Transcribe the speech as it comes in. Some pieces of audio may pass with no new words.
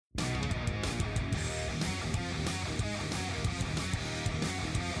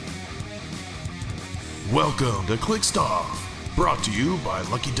Welcome to Click Stuff, brought to you by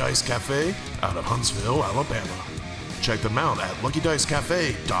Lucky Dice Cafe out of Huntsville, Alabama. Check them out at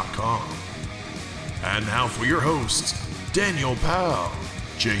luckydicecafé.com. And now for your hosts, Daniel Powell,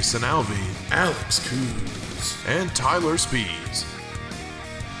 Jason Alvey, Alex Coons, and Tyler Spees.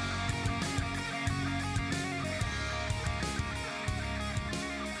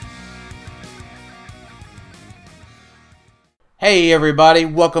 Hey everybody,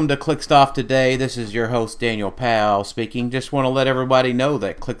 welcome to ClickStuff today. This is your host Daniel Powell speaking. Just want to let everybody know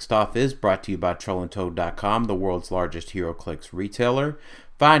that ClickStuff is brought to you by TrollandToad.com, the world's largest HeroClix retailer.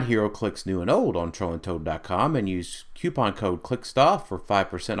 Find HeroClix new and old on TrollandToad.com and use coupon code ClickStuff for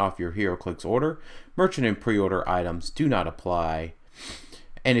 5% off your HeroClix order. Merchant and pre-order items do not apply.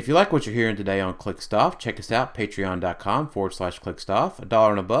 And if you like what you're hearing today on ClickStuff, check us out, patreon.com/ClickStuff. $1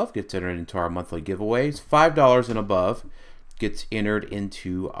 and above gets entered into our monthly giveaways. $5 and above gets entered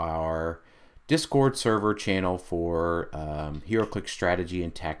into our Discord server channel for HeroClix strategy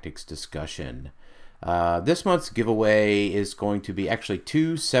and tactics discussion. This month's giveaway is going to be actually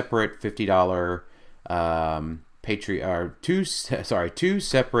two separate $50 two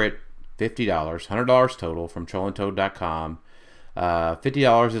separate $50, $100 total from TrollandToad.com.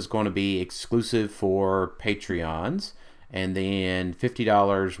 $50 is going to be exclusive for Patreons, and then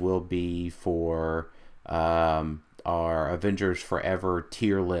 $50 will be for our Avengers Forever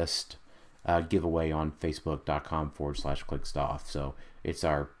tier list giveaway on facebook.com/clickstuff. So it's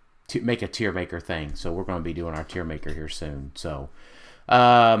our make a tier maker thing. So we're going to be doing our tier maker here soon. So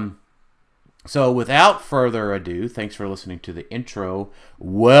without further ado, thanks for listening to the intro.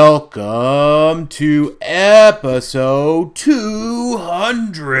 Welcome to episode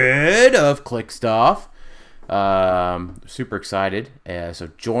 200 of ClickStuff. Super excited. So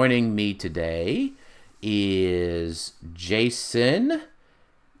joining me today is Jason.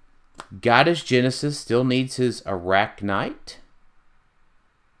 Got his Genesis, still needs his Arachnite.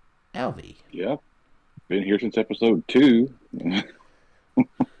 Alvey. Yep. Been here since episode 2.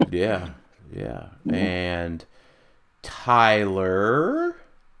 Yeah. And Tyler,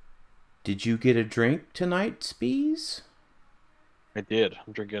 did you get a drink tonight, Spees? I did.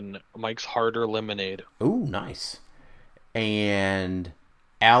 I'm drinking Mike's Harder Lemonade. Oh, nice. And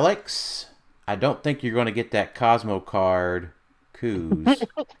Alex, I don't think you're going to get that Cosmo card, Coos.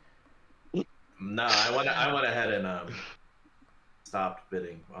 No, I went ahead and stopped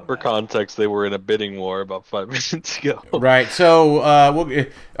bidding on For that. context, they were in a bidding war about 5 minutes ago. Right. So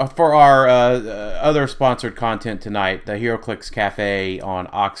for our other sponsored content tonight, the HeroClix Cafe on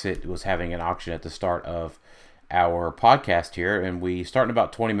Oxit was having an auction at the start of our podcast here, and we started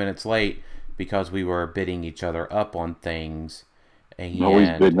about 20 minutes late because we were bidding each other up on things. And Always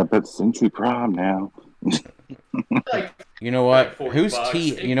bidding up at Century Prime now. You know what? Like Who's $40.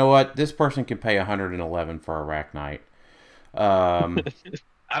 T? You know what? This person can pay $111 for a Arachnite. I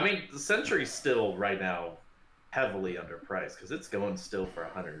mean, the Century's still right now heavily underpriced because it's going still for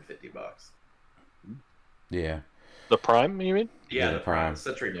 $150. Yeah. The Prime, you mean? Yeah, the Prime.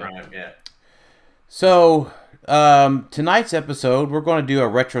 Century Prime, yeah. So tonight's episode, we're going to do a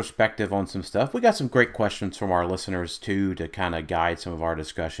retrospective on some stuff. We got some great questions from our listeners too to kind of guide some of our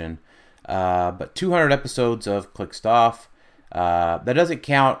discussion. But 200 episodes of ClickStuff. That doesn't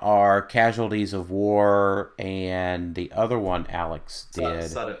count our Casualties of War and the other one Alex did.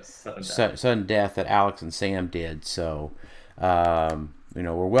 Sudden Death that Alex and Sam did. So, we're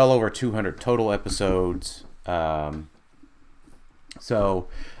well over 200 total episodes. So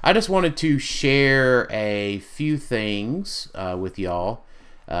I just wanted to share a few things with y'all.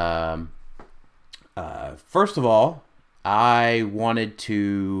 First of all, I wanted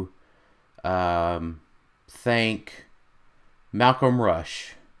to thank Malcolm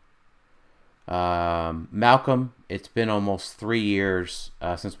Rush. Malcolm, it's been almost 3 years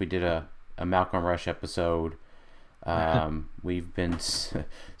since we did a Malcolm Rush episode. We've been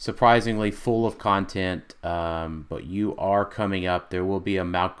surprisingly full of content, but you are coming up. There will be a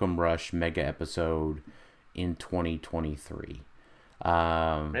Malcolm Rush mega episode in 2023.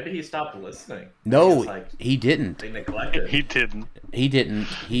 Maybe he stopped listening. No, he didn't. They neglected. He didn't. He didn't.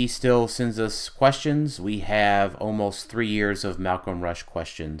 He still sends us questions. We have almost 3 years of Malcolm Rush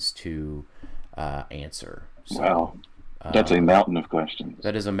questions to answer. So, Wow. That's a mountain of questions.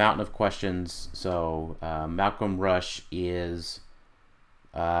 that is a mountain of questions. So Malcolm Rush is,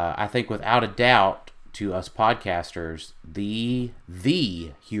 I think, without a doubt, to us podcasters, the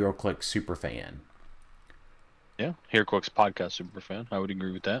HeroClix superfan. Yeah, HeroClix podcast superfan. I would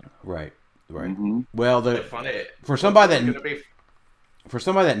agree with that. Right. Mm-hmm. Well, for somebody that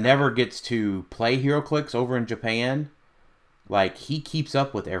never gets to play HeroClix over in Japan, like, he keeps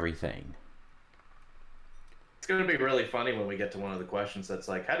up with everything. It's going to be really funny when we get to one of the questions that's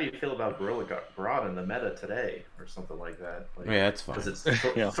like, how do you feel about Gorilla Grodd in the meta today? Or something like that. Like, Yeah, that's fine. Because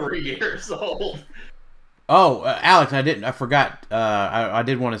it's 3 years old. Oh, Alex, I forgot. I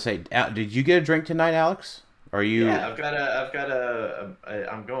did want to say, did you get a drink tonight, Alex? Are you? Yeah,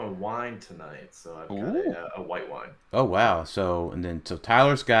 I'm going wine tonight, so I've got a white wine. Oh wow! So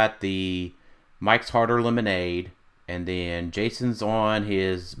Tyler's got the Mike's Harder lemonade, and then Jason's on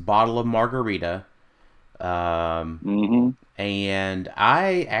his bottle of margarita. And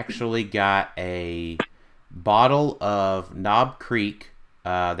I actually got a bottle of Knob Creek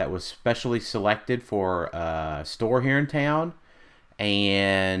that was specially selected for a store here in town,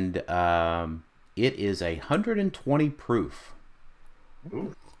 and it is 120 proof.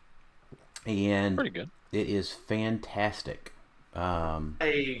 Ooh. And pretty good. It is fantastic.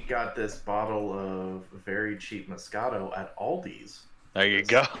 I got this bottle of very cheap Moscato at Aldi's. There you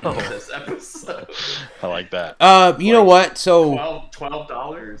go. This episode. I like that. You know what? So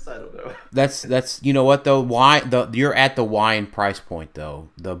 $12. I don't know. That's you know what though. You're at the wine price point though.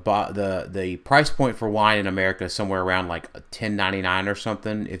 The price point for wine in America is somewhere around like $10.99 or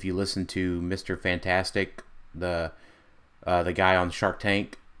something. If you listen to Mr. Fantastic, the guy on Shark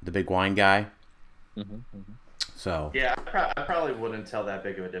Tank, the big wine guy. So yeah, I probably wouldn't tell that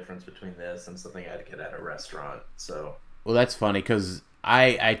big of a difference between this and something I'd get at a restaurant. So. Well, that's funny because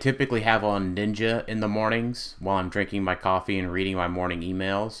I typically have on Ninja in the mornings while I'm drinking my coffee and reading my morning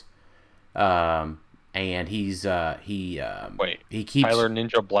emails. And he keeps Tyler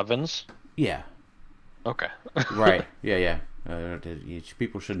Ninja Blevins. Yeah. Okay. Right. Yeah.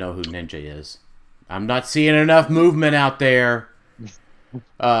 People should know who Ninja is. I'm not seeing enough movement out there.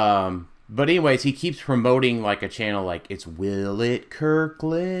 But anyways, he keeps promoting like a channel like it's Will It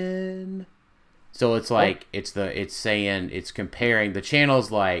Kirkland. So it's like it's comparing the channel's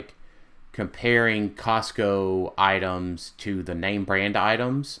like comparing Costco items to the name brand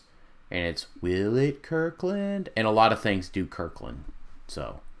items, and it's Will It Kirkland, and a lot of things do Kirkland.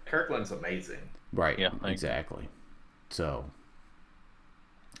 So Kirkland's amazing. Right. Yeah. Exactly. So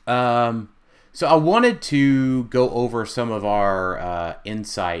I wanted to go over some of our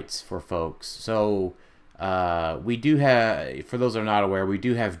insights for folks. So. We do have, for those that are not aware, we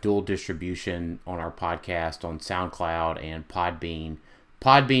do have dual distribution on our podcast on SoundCloud and Podbean.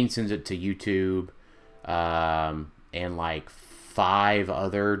 Podbean sends it to YouTube, and like 5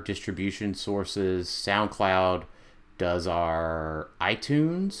 other distribution sources. SoundCloud does our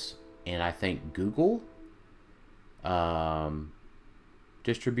iTunes and I think Google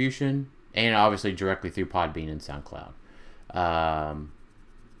distribution, and obviously directly through Podbean and SoundCloud.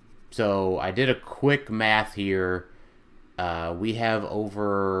 So I did a quick math here. We have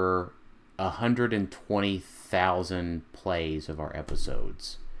over 120,000 plays of our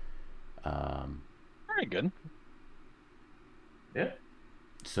episodes. Very good. Yeah.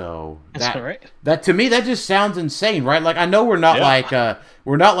 So that's all right. That to me that just sounds insane, right? Like I know we're not like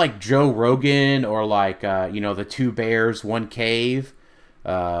Joe Rogan or like the 2 bears, 1 cave.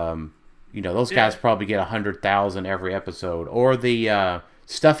 Those guys probably get 100,000 every episode, or the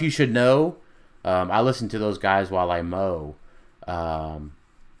Stuff You Should Know. I listen to those guys while I mow. That's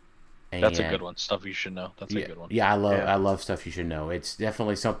a good one. Stuff You Should Know. That's a good one. Yeah, I love Stuff You Should Know. It's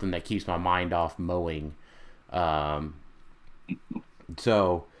definitely something that keeps my mind off mowing. But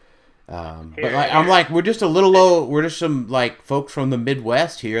I'm like, we're just a little low. We're just some like folks from the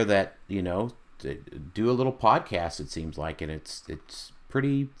Midwest here that do a little podcast. It seems like, and it's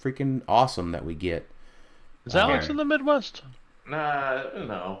pretty freaking awesome that we get. Is Alex in the Midwest?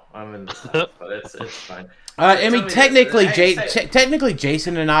 No, I'm in the South, but it's fine. I mean, technically, technically,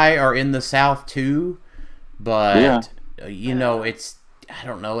 Jason and I are in the South too, but it's I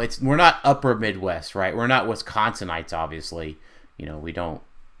don't know. We're not Upper Midwest, right? We're not Wisconsinites, obviously. We don't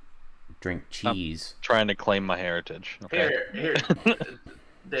drink cheese. I'm trying to claim my heritage. Okay. Here,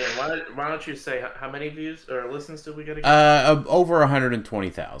 Dan. Why don't you say how many views or listens did we get? Over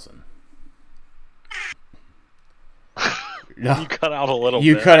 120,000. No. You cut out a little bit.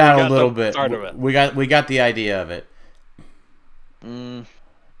 You cut out a little bit. Start of it. We got the idea of it.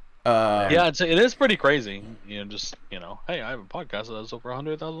 Yeah, it is pretty crazy. Hey, I have a podcast that has over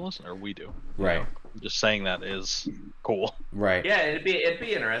 100,000 listeners. Or we do. Right. Just saying that is cool. Right. Yeah, it'd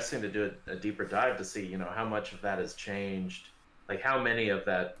be interesting to do a deeper dive to see, how much of that has changed. Like how many of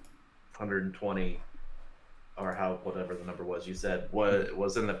that 120 or whatever the number was you said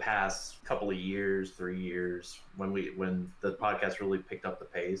was in the past couple of years, 3 years when the podcast really picked up the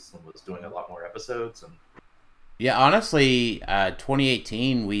pace and was doing a lot more episodes. And yeah, honestly,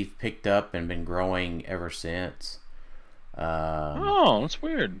 2018 we've picked up and been growing ever since. That's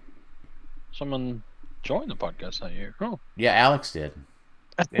weird. Someone join the podcast that year. Oh, Yeah, Alex did.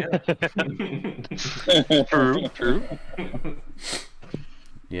 Yeah. true.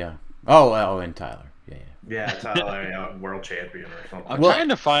 Yeah. Oh, and Tyler. Yeah. Yeah, Tyler, world champion or something. I'm Well, trying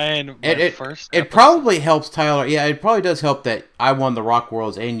to find my first. It probably helps Tyler. Yeah, it probably does help that I won the Rock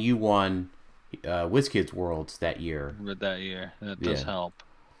Worlds and you won WizKids Worlds that year. That does help.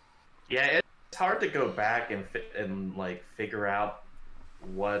 Yeah, it's hard to go back and like figure out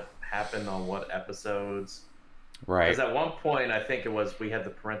what happened on what episodes. Right. Because at one point, I think it was we had the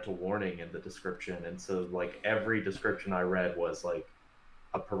parental warning in the description, and so like every description I read was like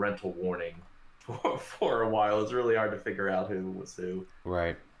a parental warning for a while. It was really hard to figure out who was who.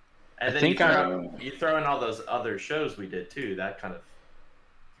 Right. And then you throw in all those other shows we did too. That kind of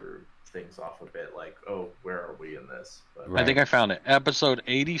threw things off a bit. Like, oh, where are we in this? But, Right. I think I found it. Episode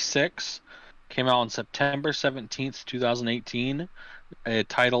 86 came out on September 17th, 2018.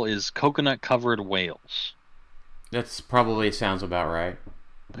 Title is Coconut Covered Whales. That's probably sounds about right.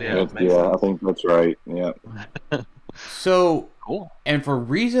 Yeah, I think that's right. Yeah. So, Cool. and for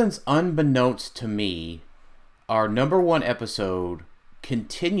reasons unbeknownst to me, our number one episode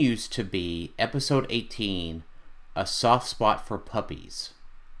continues to be episode 18, A Soft Spot for Puppies.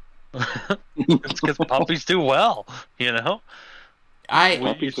 It's because puppies do well, you know? I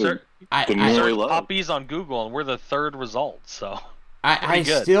Puppies are I demurely Search loved. puppies on Google, and we're the third result, so... I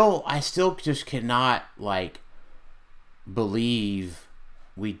good. still just cannot like believe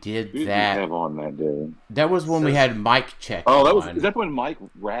we did Who did we that. have on that day? That was when we had Mike Check. Oh, that was. on. Is that when Mike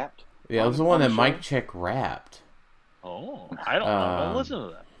rapped? Yeah, it was the one on that show? Mike Check rapped. Oh, I don't know. Don't listen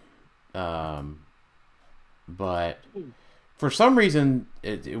to that. But for some reason,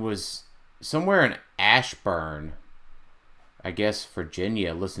 it was somewhere in Ashburn, I guess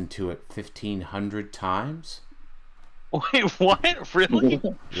Virginia, listened to it 1,500 times. Wait, what? Really?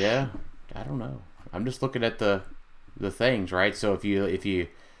 Yeah, I don't know. I'm just looking at the things, right? So if you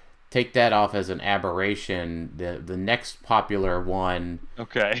take that off as an aberration, the next popular one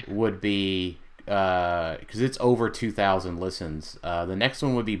Okay. would be because it's over 2,000 listens. The next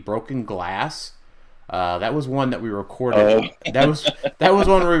one would be Broken Glass. That was one that we recorded. That was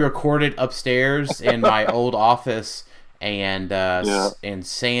one we recorded upstairs in my old office, and and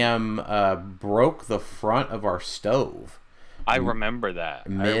Sam broke the front of our stove. I remember that. I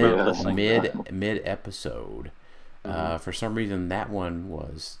remember listening to that. mid episode. For some reason, that one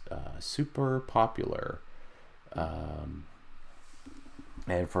was super popular, and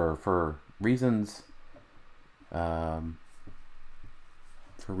for reasons unknown.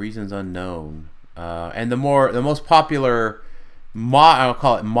 And the most popular, I'll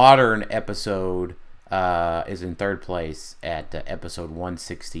call it modern episode, is in third place at episode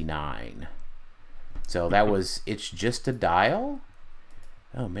 169. So that was It's Just a Dial.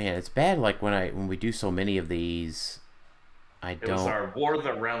 Oh man, it's bad. Like when we do so many of these, It was our War of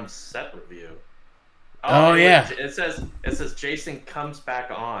the Realms set review. Oh, yeah. It says Jason comes back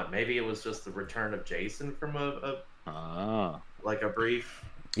on. Maybe it was just the return of Jason from a brief.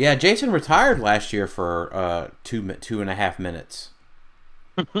 Yeah, Jason retired last year for 2.5 minutes.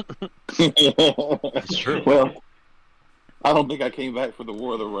 That's true. Well, I don't think I came back for the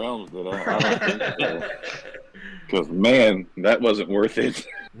War of the Realms, but I don't think so. Because, man, that wasn't worth it.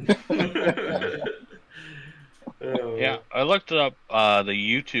 Yeah, I looked it up. The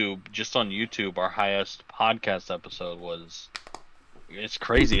YouTube, just on YouTube, our highest podcast episode was. It's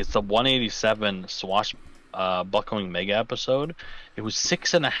crazy. It's the 187 Swashbuckling Mega episode. It was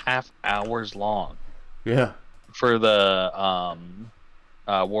 6.5 hours long. Yeah. For the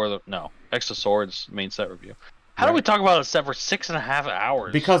X of Swords main set review. How do we talk about a set for 6.5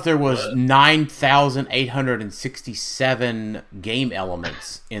 hours? Because there was 9,867 game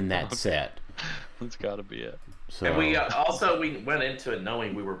elements in that set. That's got to be it. So. And we went into it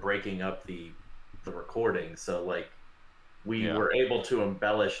knowing we were breaking up the recording, so like we were able to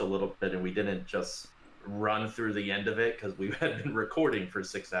embellish a little bit, and we didn't just run through the end of it because we had been recording for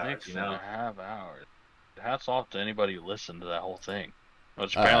 6 hours. 6.5 hours. Hats off to anybody who listened to that whole thing,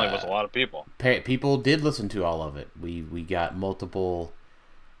 which apparently was a lot of people. People did listen to all of it. We got multiple.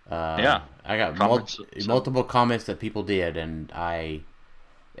 I got multiple comments that people did, and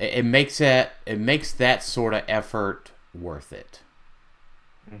it makes that sort of effort worth it.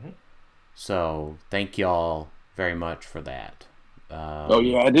 Mm-hmm. So thank y'all very much for that. Oh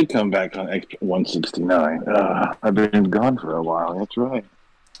yeah, I did come back on Extra 169. I've been gone for a while. That's right.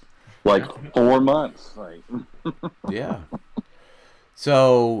 Like 4 months. Like. Yeah.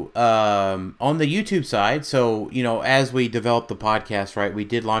 So on the YouTube side, as we developed the podcast, right, we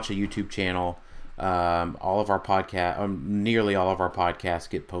did launch a YouTube channel. All of our podcast, nearly all of our podcasts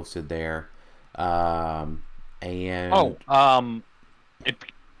get posted there. And if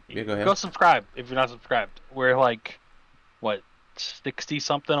yeah, go ahead. go subscribe if you're not subscribed. We're like, what, 60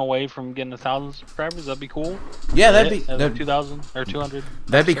 something away from getting 1,000 subscribers. That'd be cool. Yeah, that'd be 2,000 or 200.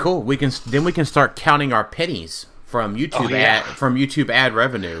 That'd be cool. We can start counting our pennies from YouTube YouTube ad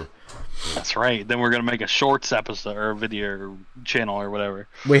revenue. That's right. Then we're gonna make a shorts episode or video channel or whatever.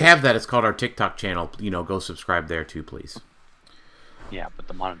 We have that. It's called our TikTok channel. Go subscribe there too, please. Yeah, but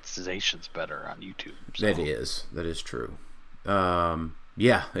the monetization's better on YouTube. So. That is true.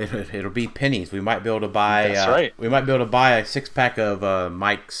 Yeah, it'll be pennies. We might be able to buy. That's right. We might be able to buy a 6-pack of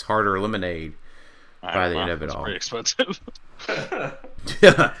Mike's Harder Lemonade by the end of it all. Pretty expensive.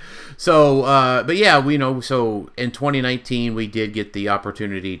 So, but yeah, so in 2019 we did get the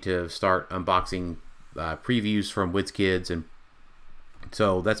opportunity to start unboxing previews from WizKids, and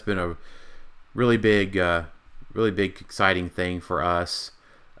so that's been a really big, exciting thing for us.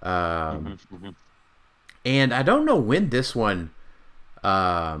 And I don't know when this one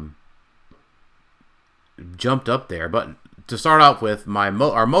jumped up there, but to start off with,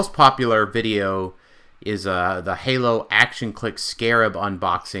 our most popular video is the Halo Action Click Scarab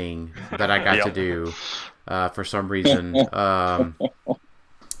unboxing that I got to do for some reason.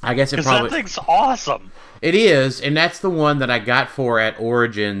 I guess it probably... that thing's awesome. It is, and that's the one that I got for at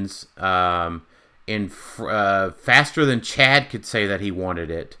Origins faster than Chad could say that he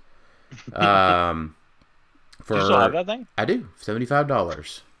wanted it. Do you still have that thing? I do.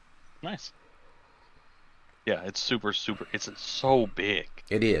 $75. Nice. Yeah, it's super. It's so big.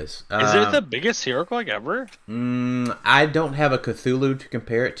 It is. Is it the biggest HeroClix ever? I don't have a Cthulhu to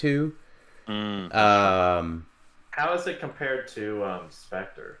compare it to. How is it compared to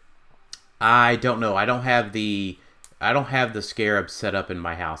Spectre? I don't know. I don't have the Scarab set up in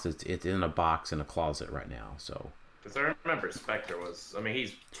my house. It's in a box in a closet right now. So. Because I remember Spectre was. I mean,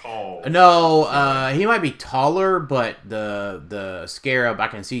 he's tall. No, he might be taller, but the Scarab, I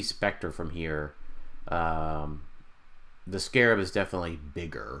can see Spectre from here. The Scarab is definitely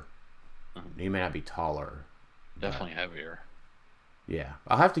bigger. He may not be taller. Definitely heavier. Yeah,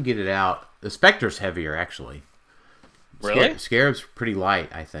 I'll have to get it out. The Spectre's heavier, actually. Really? Scarab's pretty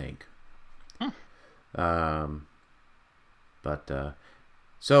light, I think. So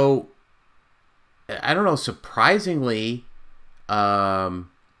I don't know. Surprisingly,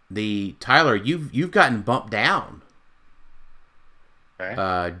 the Tyler, you've gotten bumped down.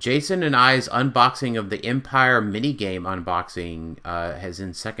 Okay. Jason and I's unboxing of the Empire minigame unboxing is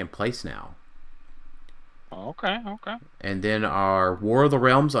in second place now. Okay. And then our War of the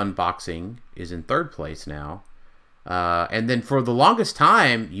Realms unboxing is in third place now. And then for the longest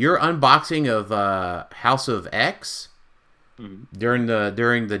time, your unboxing of House of X during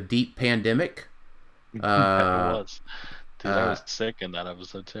the deep pandemic. It was. Dude, I was sick in that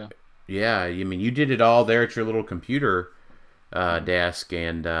episode too. Yeah, I mean, you did it all there at your little computer desk,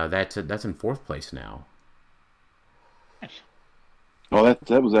 and that's in fourth place now. Well,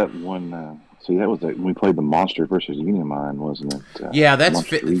 that was that one. See, that was when we played the Monster versus Unimind, wasn't it? Yeah, that's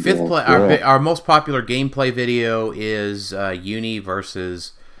fifth play. Our most popular gameplay video is Uni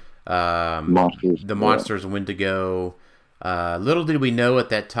versus Monsters. The Monsters and Wendigo. Little did we know at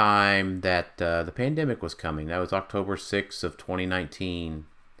that time that the pandemic was coming. That was October 6th of 2019.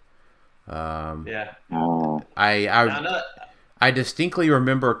 Yeah. I distinctly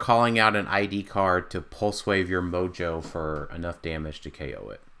remember calling out an ID card to pulse wave your mojo for enough damage to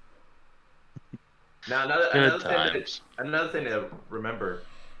KO it. Now, another thing to remember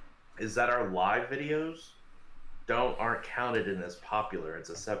is that our live videos aren't counted in as popular. It's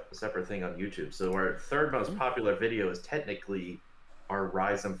a separate thing on YouTube. So our third most popular video is technically our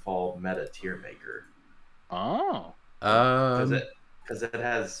Rise and Fall meta tier maker. Oh. Because it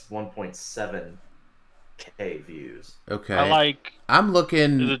has 1.7K views. Okay. I'm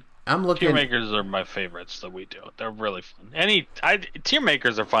looking. Tier makers are my favorites that we do. They're really fun. Tier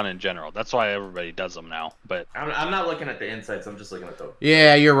makers are fun in general. That's why everybody does them now. But I'm not looking at the insights. I'm just looking at the.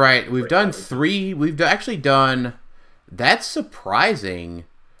 Yeah, you're right. We've done 3. We've actually done. That's surprising.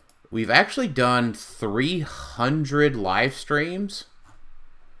 We've actually done 300 live streams.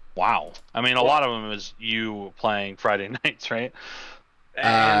 Wow. I mean, a lot of them is you playing Friday nights, right?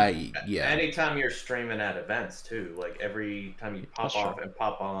 And yeah. Anytime you're streaming at events too, like every time you pop off and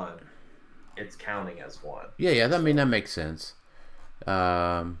pop on, it's counting as one. Yeah. That makes sense.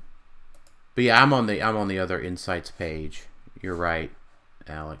 But yeah, I'm on the other insights page. You're right,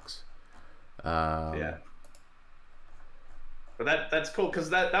 Alex. Yeah. But that's cool because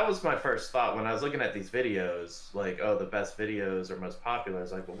that was my first thought when I was looking at these videos. Like, oh, the best videos or most popular. I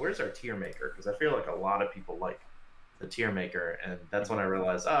was like, well, where's our tier maker? Because I feel like a lot of people like the tier maker, and that's when I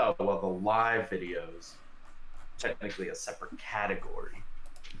realized, oh, well, the live videos technically a separate category.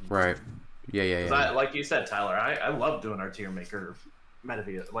 Right. Yeah. Like you said, Tyler, I love doing our tier maker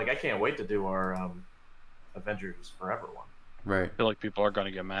metavia. Like, I can't wait to do our Avengers Forever one. Right. I feel like people are going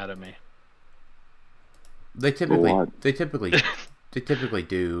to get mad at me. They typically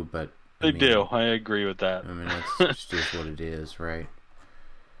do, but they do. I agree with that. I mean, it's just what it is, right?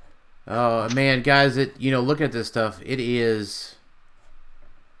 Oh man, guys, look at this stuff. It is.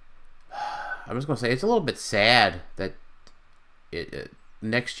 I'm just gonna say it's a little bit sad that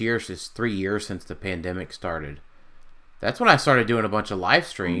next year is 3 years since the pandemic started. That's when I started doing a bunch of live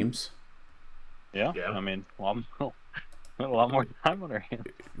streams. Yeah. I mean, a lot more time on our hands.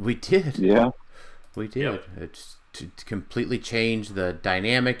 We did. Yeah. We did. Yep. It's to completely change the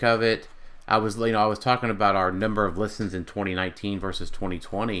dynamic of it. I was talking about our number of listens in 2019 versus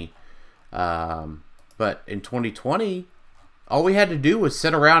 2020. But in 2020, all we had to do was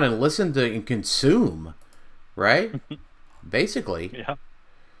sit around and listen to and consume, right? Basically. Yeah.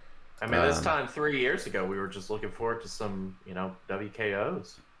 I mean, this time 3 years ago, we were just looking forward to some,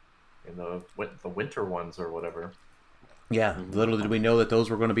 WKOs in the winter ones or whatever. Yeah. Little did we know that those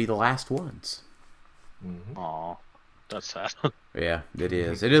were going to be the last ones. Mm-hmm. Aw, that's sad. Yeah, it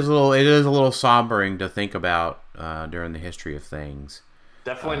is. It is a little sombering to think about during the history of things.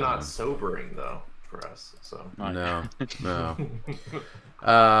 Definitely not sobering though for us. So no.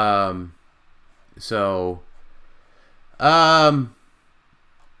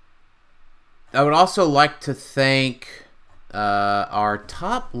 I would also like to thank our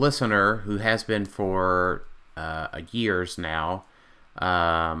top listener, who has been for years now,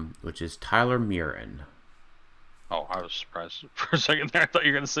 which is Tyler Murin. Oh, I was surprised for a second there. I thought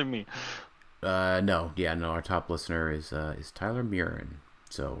you were going to say me. No. Our top listener is Tyler Murin.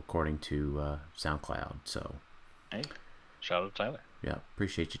 So according to SoundCloud. So, hey, shout out to Tyler. Yeah,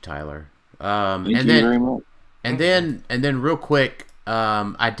 appreciate you, Tyler. Thank you very much. And then real quick,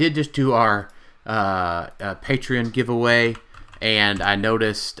 I did just do our Patreon giveaway, and I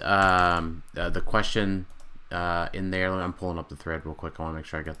noticed the question in there. I'm pulling up the thread real quick. I want to make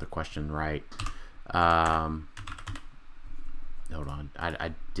sure I got the question right. Hold on.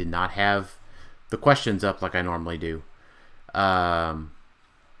 I did not have the questions up like I normally do.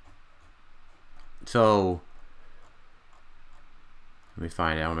 So let me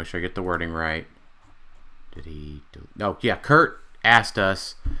find it. I want to make sure I get the wording right. Did he do? No, yeah. Kurt asked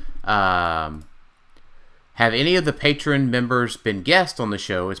us, have any of the patron members been guests on the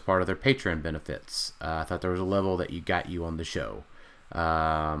show as part of their Patreon benefits? I thought there was a level that got you on the show.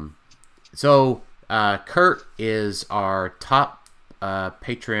 So Kurt is our top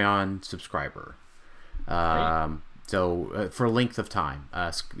Patreon subscriber. So for length of time,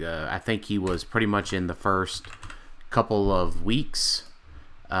 I think he was pretty much in the first couple of weeks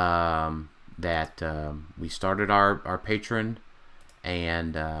that we started our Patreon,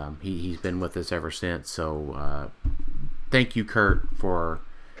 and he's been with us ever since. So thank you, Kurt, for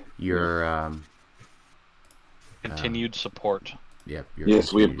your continued support. Yep.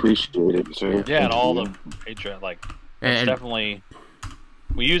 Yes, we appreciate it, sir. Yeah, and all the Patreon, and definitely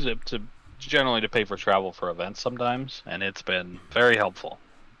we use it to generally to pay for travel for events sometimes, and it's been very helpful.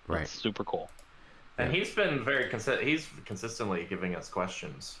 Right. It's super cool. And he's been very he's consistently giving us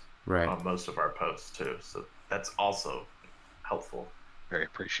questions on most of our posts too, so that's also helpful. Very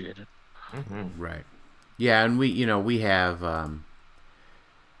appreciated. Mm-hmm. Right. Yeah, and we have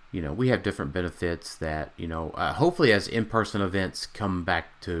we have different benefits that hopefully as in-person events come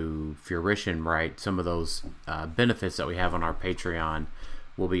back to fruition, right, some of those benefits that we have on our Patreon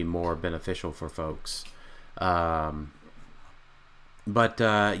will be more beneficial for folks. But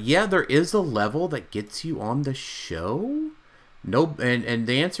there is a level that gets you on the show. No, and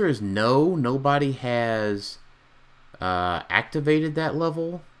the answer is no. Nobody has activated that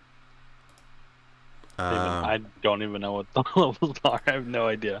level. I don't even know what the levels are. I have no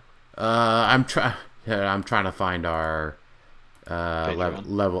idea. I'm trying to find our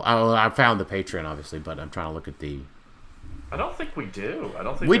level. I found the Patreon, obviously, but I'm trying to look at the. I don't think we do. I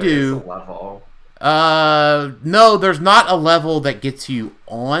don't think we do. Is a level. No, there's not a level that gets you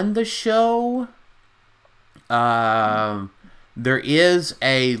on the show. There is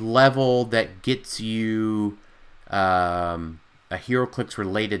a level that gets you a HeroClix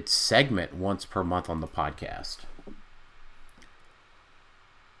related segment once per month on the podcast.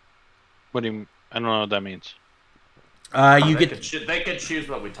 What do you? I don't know what that means. They can choose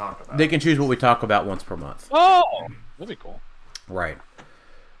what we talk about. They can choose what we talk about once per month. Oh, that'd be cool. Right.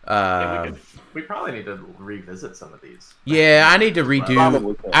 We probably need to revisit some of these. Yeah, I need to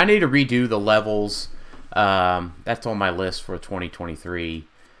redo the levels. That's on my list for 2023.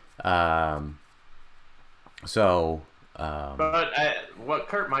 But what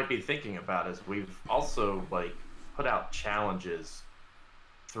Kurt might be thinking about is we've also like put out challenges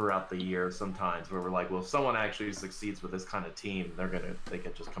throughout the year sometimes where we're like, well, if someone actually succeeds with this kind of team, they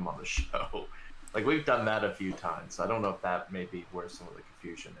can just come on the show. Like we've done that a few times. So I don't know if that may be where some of the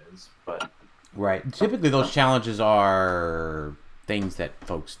confusion is, but right. Typically, those challenges are things that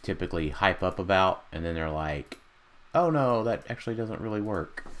folks typically hype up about, and then they're like, "Oh no, that actually doesn't really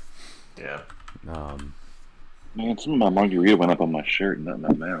work." Yeah. Man, some of my margarita went up on my shirt and not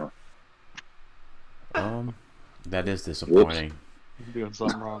in my mouth. That is disappointing. You're doing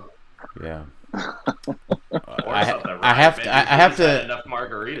something wrong. Yeah. I have to. Enough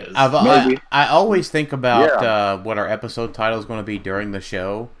margaritas. I always think about what our episode title is going to be during the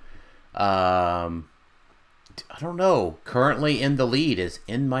show. I don't know. Currently in the lead is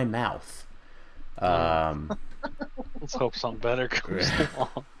In My Mouth. Let's hope something better comes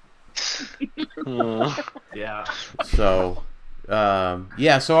along. Yeah. So,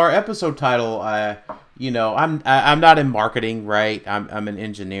 so our episode title, I'm not in marketing, right? I'm in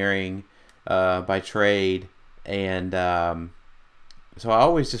engineering by trade, and so I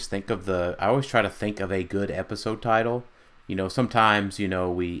always try to think of a good episode title. Sometimes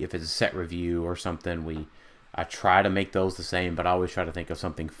if it's a set review or something, I try to make those the same, but I always try to think of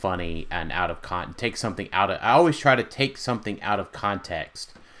something funny and I always try to take something out of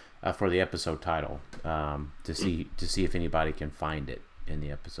context for the episode title to see if anybody can find it in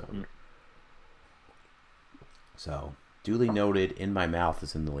the episode. So, duly noted. In My Mouth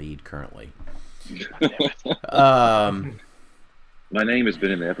is in the lead currently. My name has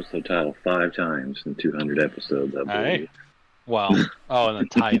been in the episode title 5 times in 200 episodes, I believe. Right. Well, in the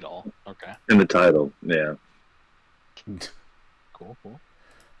title. Okay. In the title, yeah. Cool.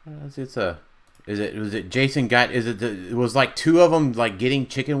 It was like 2 of them like getting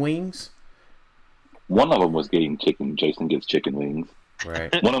chicken wings? One of them was getting chicken. Jason gets chicken wings.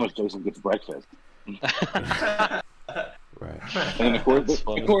 Right. One of them was Jason gets breakfast. Right. And of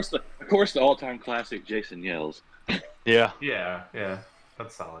course, the all-time classic, Jason yells. Yeah. Yeah.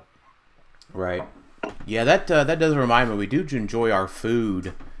 That's solid. Right. Yeah, that does remind me. We do enjoy our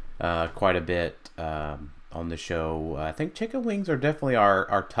food quite a bit on the show. I think chicken wings are definitely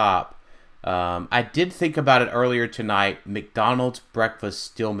our top. I did think about it earlier tonight. McDonald's breakfast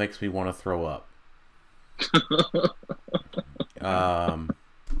still makes me want to throw up.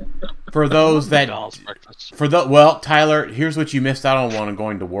 For those that, Tyler, here's what you missed out on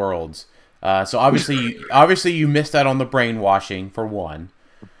going to Worlds. So obviously you missed out on the brainwashing for one,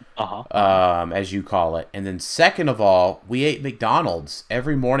 as you call it, and then second of all, we ate McDonald's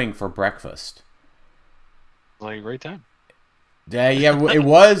every morning for breakfast. Like a great time. Yeah, it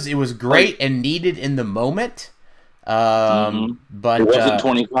was great and needed in the moment. But it wasn't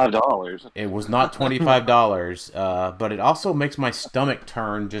 $25. It was not $25. But it also makes my stomach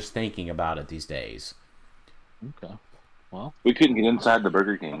turn just thinking about it these days. Okay. Well, we couldn't get inside the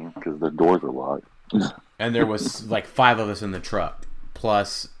Burger King because the doors were locked. And there was like 5 of us in the truck,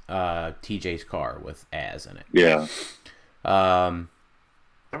 plus TJ's car with Az in it. Yeah.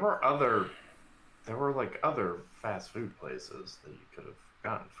 There were like other fast food places that you could have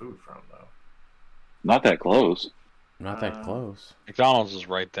gotten food from, though. Not that close. Not that close. McDonald's is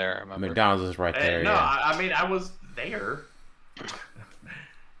right there. I remember. McDonald's is right there. No, yeah. I mean I was there.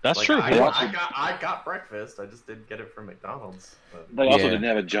 That's like, true. I got breakfast. I just didn't get it from McDonald's. They also didn't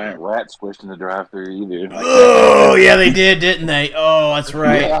have a giant rat squished in the drive-thru either. Oh yeah, they did, didn't they? Oh, that's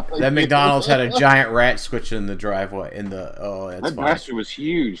right. Yeah, that McDonald's had a giant rat squished in the driveway. That bastard was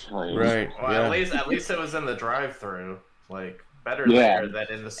huge. Like, right. Well, yeah. at least it was in the drive-thru. Like better there than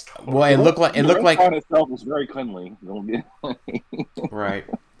in the store. Well, it looked like the restaurant itself was very cleanly. Right.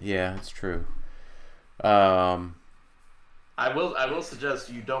 Yeah, it's true. I will suggest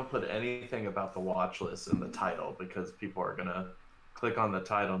you don't put anything about the watch list in the title because people are gonna click on the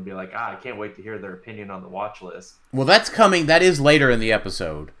title and be like, I can't wait to hear their opinion on the watch list. Well, that's coming. That is later in the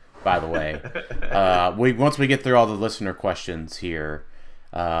episode, by the way. Once we get through all the listener questions here.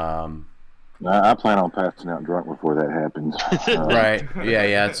 I plan on passing out drunk before that happens. Right.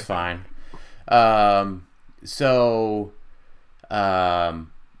 Yeah, it's fine. I was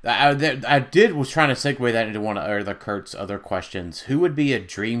trying to segue that into one of Kurt's other questions. Who would be a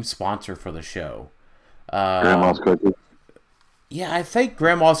dream sponsor for the show? Grandma's Cookies. Yeah, I think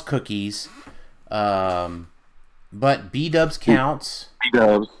Grandma's Cookies. But B-Dubs counts.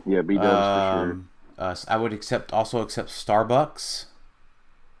 B-Dubs. Yeah, B-Dubs for sure. I would also accept Starbucks.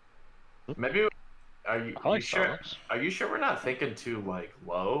 Maybe. Are you like sure? Starbucks. Are you sure we're not thinking too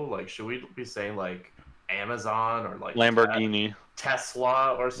low? Like, should we be saying like Amazon or like Lamborghini,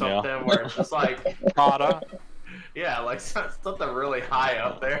 Tesla or something, where it's just like Prada. Yeah, like something really high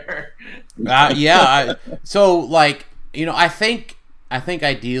up there. So like, I think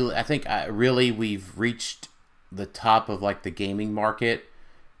really we've reached the top of like the gaming market.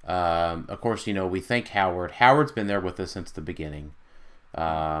 Of course, we thank Howard. Howard's been there with us since the beginning.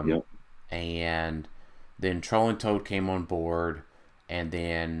 Yep. And then Troll and Toad came on board, and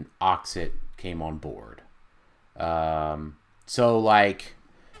then Oxit came on board. So like,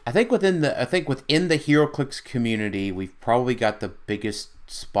 I think within the HeroClix community, we've probably got the biggest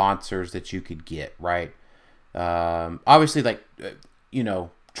sponsors that you could get, right? Obviously, like,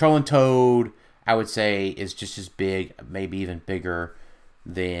 Troll and Toad, I would say, is just as big, maybe even bigger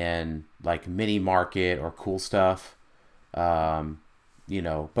than like Mini Market or Cool Stuff.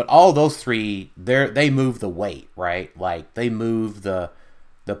 But all those three, they move the weight, right? Like, they move the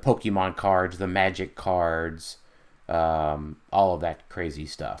Pokemon cards, the Magic cards, all of that crazy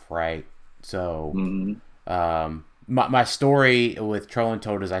stuff, right? So, my story with Troll and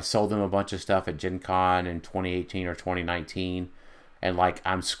Toad is I sold them a bunch of stuff at Gen Con in 2018 or 2019, and like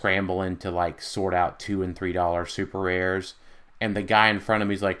I'm scrambling to like sort out $2 and $3 super rares, and the guy in front of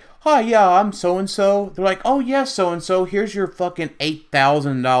me is like, "Hi, yeah, I'm so and so." They're like, "Oh yeah, so and so. Here's your fucking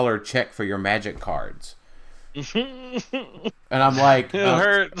 $8,000 check for your Magic cards." And I'm like, it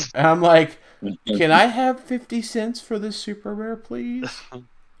hurts. And I'm like, "Can I have 50 cents for this super rare, please?"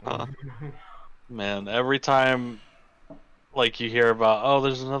 Man, every time, like, you hear about, oh,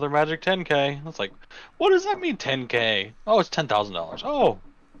 there's another Magic 10K. It's like, what does that mean, 10K? Oh, it's $10,000. Oh,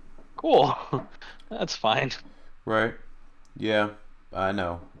 cool. That's fine. Right. Yeah, I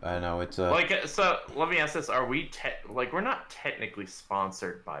know. It's like, so let me ask this: are we we're not technically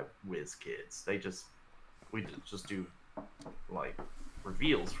sponsored by WizKids? We just do like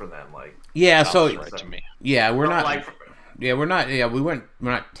reveals for them, like So right to me. Yeah, we're not. Like, we're not. Yeah, we're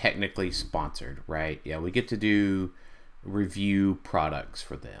not technically sponsored, right? Yeah, we get to do review products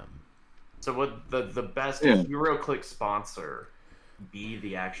for them. So would the best HeroClix sponsor be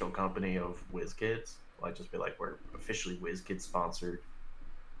the actual company of WizKids? Like, just be like, we're officially WizKids sponsored.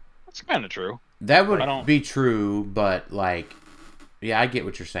 That's kind of true. That would be true, but like, yeah, I get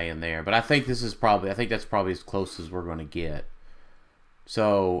what you're saying there. But I think that's probably as close as we're going to get.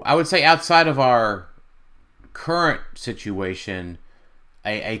 So I would say outside of our current situation,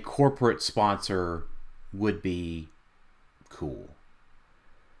 a corporate sponsor would be cool.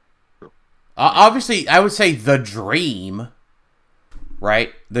 Obviously, I would say the dream.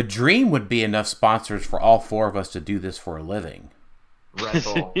 Right? The dream would be enough sponsors for all four of us to do this for a living. Red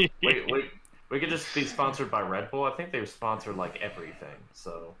Bull. we could just be sponsored by Red Bull. I think they sponsor like everything.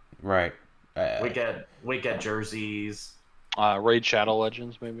 So right. We get jerseys. Raid Shadow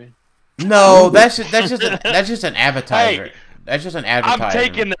Legends, maybe. No, that's just an advertiser. Hey, that's just an advertiser. I'm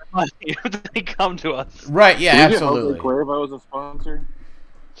taking their money if they come to us. Right? Yeah, absolutely. Jose Cuervo is a sponsor.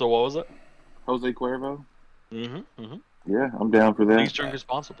 So what was it? Jose Cuervo. Mm-hmm. Yeah, I'm down for that. Please drink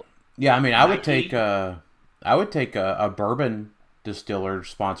responsibly. Yeah, I mean, I would take a bourbon distiller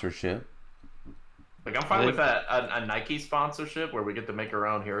sponsorship. Like, I'm fine with a Nike sponsorship where we get to make our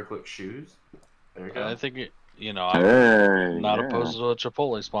own HeroClix shoes. There you go. I think I'm not opposed to a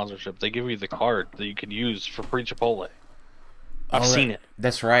Chipotle sponsorship. They give you the card that you can use for free Chipotle. I've seen it.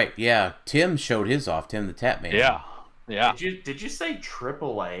 That's right. Yeah, Tim showed his off. Tim the Tap Man. Yeah. Did you say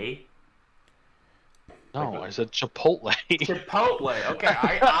AAA? No, I said Chipotle. Chipotle. Okay,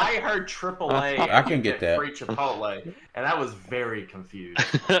 I heard AAA. I can get that. Free Chipotle, and I was very confused.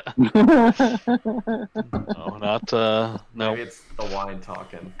 No, not no. Maybe it's the wine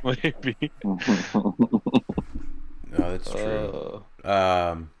talking. Maybe. No, that's true.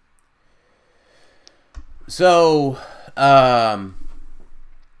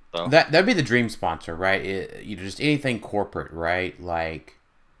 That'd be the dream sponsor, right? Just anything corporate, right? Like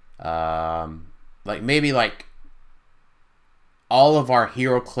maybe like all of our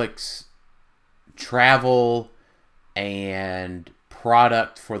HeroClix travel and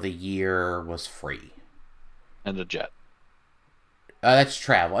product for the year was free. And a jet. That's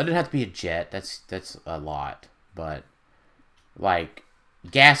travel. It didn't have to be a jet. That's a lot. But like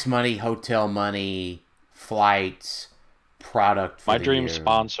gas money, hotel money, flights, product for My the dream year.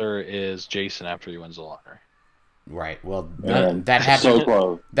 sponsor is Jason after he wins the lottery. Right. Well, that happened. So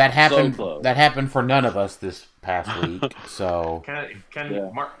close. That happened. So close. That happened for none of us this past week. So can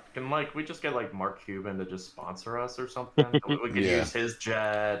we just get like Mark Cuban to just sponsor us or something? We could use his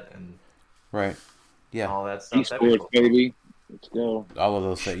jet and all that stuff. Esports, baby. Let's go. All of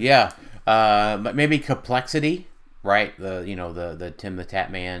those things. Yeah. But maybe Complexity, right? The Tim the Tap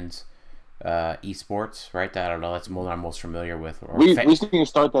Man's esports, right? I don't know. That's more than I'm most familiar with. Or We need to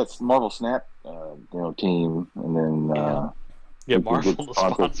start that Marvel Snap, team, and then get Marvel to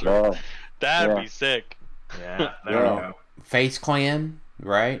sponsor. That'd be sick. Yeah, there we go. Face Clan,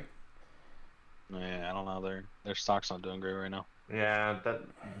 right? Yeah, I don't know. Their stock's not doing great right now. Yeah, that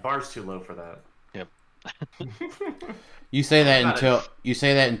bar's too low for that. Yep. You say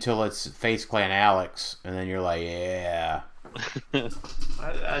that until it's Face Clan Alex, and then you're like, yeah.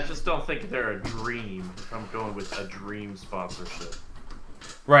 I just don't think they're a dream. If I'm going with a dream sponsorship,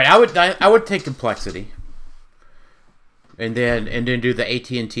 right? I would take Complexity, and then do the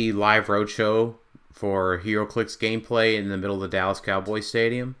AT&T Live Roadshow for HeroClix gameplay in the middle of the Dallas Cowboys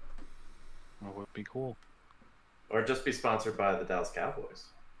Stadium. That would be cool. Or just be sponsored by the Dallas Cowboys.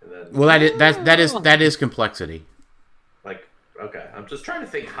 And then, well, that is Complexity. Like, okay, I'm just trying to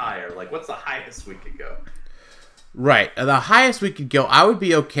think higher. Like, what's the highest we could go? Right, the highest we could go. I would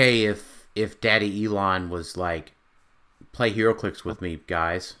be okay if Daddy Elon was like, play HeroClix with me,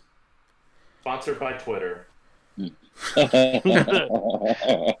 guys. Sponsored by Twitter. For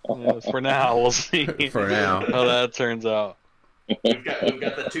now, we'll see. For now, how that turns out. We've got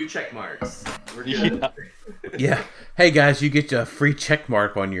the 2 check marks. We're good. Yeah. Hey guys, you get a free check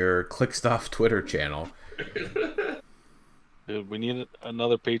mark on your Clickstuff Twitter channel. Dude, we need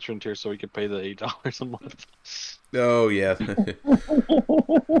another patron tier so we can pay the $8 a month. Oh yeah,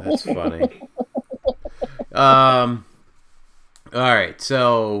 that's funny. All right,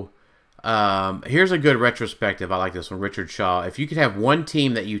 so here's a good retrospective. I like this one, Richard Shaw. If you could have one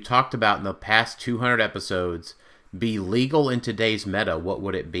team that you talked about in the past 200 episodes be legal in today's meta, what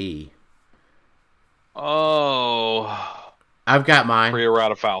would it be? Oh, I've got mine.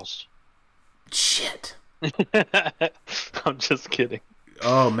 Pre-errata Faust. Shit. I'm just kidding.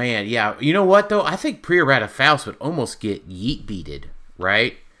 Oh man, yeah. You know what though? I think Pre-errata Faust would almost get yeet beated,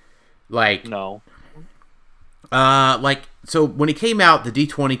 right? Like no. So when he came out, the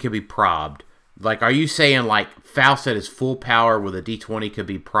D20 could be probbed. Like, are you saying like Faust at his full power with a D20 could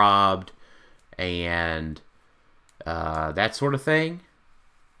be probbed, and that sort of thing?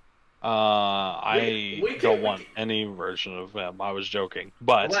 I don't want any version of him. I was joking,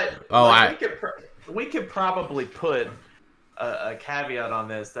 but we could probably put a caveat on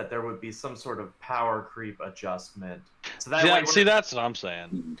this that there would be some sort of power creep adjustment. So that that's what I'm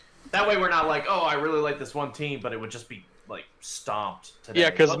saying. That way, we're not like, oh, I really like this one team, but it would just be like stomped today. Yeah,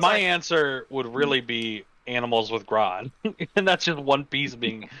 because my answer would really be Animals with Grodd, and that's just one piece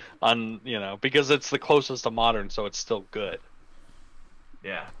being because it's the closest to modern, so it's still good.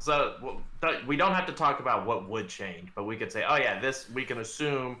 Yeah, so we don't have to talk about what would change, but we could say, oh yeah, we can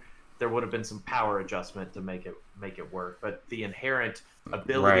assume there would have been some power adjustment to make it work, but the inherent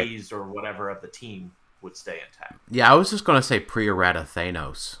abilities or whatever of the team would stay intact. Yeah, I was just gonna say Pre-errata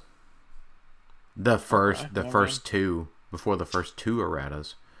Thanos. The first two before the first 2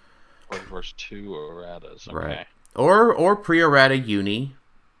 erratas. Or the first 2 erratas, okay. Right? Or Pre-errata Uni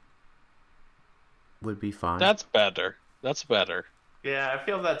would be fine. That's better. Yeah, I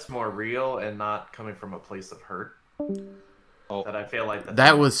feel that's more real and not coming from a place of hurt. Oh. That I feel like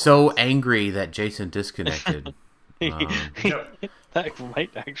that was so angry that Jason disconnected. That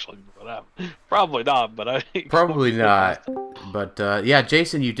might actually be what happened. Probably not, but probably not. But yeah,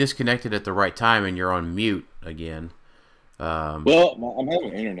 Jason, you disconnected at the right time, and you're on mute again. Well, I'm having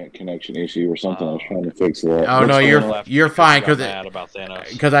an internet connection issue or something. I was trying to fix that. Oh no, you're fine because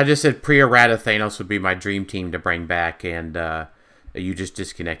I just said Pre-errata Thanos would be my dream team to bring back, and you just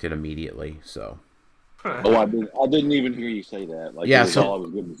disconnected immediately. So. Oh, I didn't even hear you say that. Like, yeah, so all I was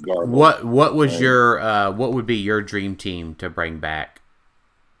getting was garbage. What was your what would be your dream team to bring back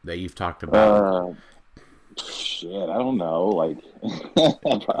that you've talked about? Shit, I don't know. Like,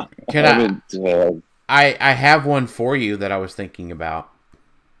 I have one for you that I was thinking about.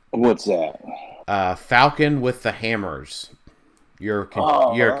 What's that? Falcon with the Hammers. Your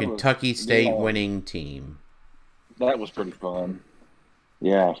Kentucky State winning team. That was pretty fun.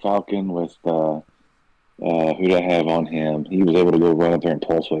 Yeah, Falcon with who did I have on him? He was able to go run up there and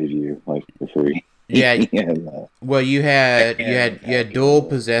pulse wave you like for free. Yeah. And, well, you had dual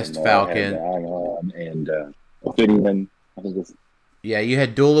possessed Falcon and Ophidian. I think it's... Yeah, you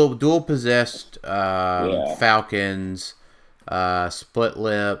had dual possessed Falcons, split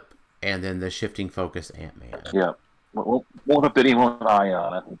lip, and then the shifting focus Ant-Man. Yeah, one Ophidian, one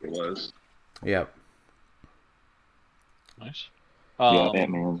Ion. I think it was. Yep. Nice. Yeah,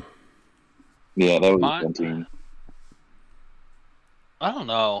 Ant-Man. Yeah, that was a fun team. I don't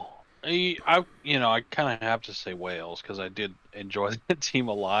know. I kind of have to say Wales because I did enjoy the team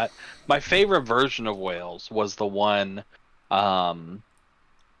a lot. My favorite version of Wales was the one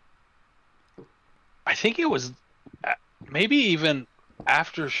I think it was maybe even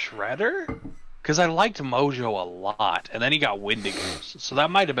after Shredder, because I liked Mojo a lot, and then he got Wendigos, so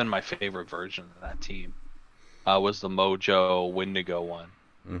that might have been my favorite version of that team. Was the Mojo Wendigo one.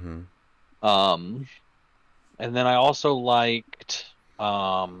 Mm-hmm. And then I also liked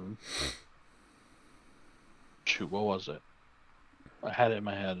shoot, what was it? I had it in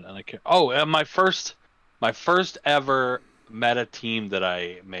my head, and I can't. Oh, and my first ever meta team that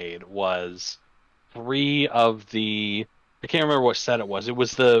I made was 3 of the. I can't remember what set it was. It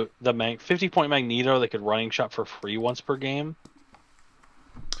was the 50-point Magneto that could running shot for free once per game.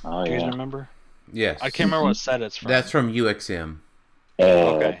 Oh, Do you yeah. guys remember? Yes. I can't remember what set it's from. That's from UXM.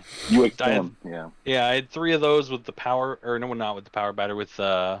 Okay. UXM, yeah. Yeah, I had 3 of those with the power, or no, not with the power battery, with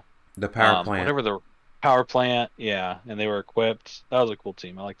the power plant. Whatever the power plant, yeah, and they were equipped. That was a cool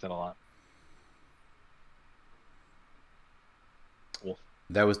team. I liked that a lot. Cool.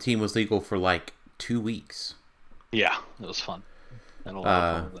 That team was legal for like 2 weeks. Yeah, it was fun. And a lot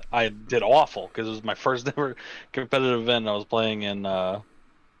of fun with it. I did awful because it was my first ever competitive event. I was playing in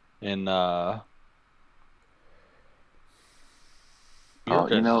Oh,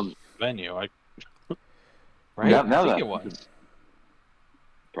 you know, venue. Right? Now I think that it was.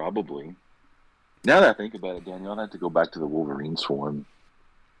 Probably. Now that I think about it, Daniel, I'd have to go back to the Wolverine Swarm.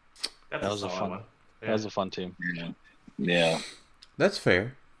 That was a fun one. Yeah. That was a fun team. Yeah. That's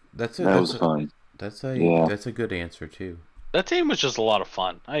fair. That was fun. That's a good answer too. That team was just a lot of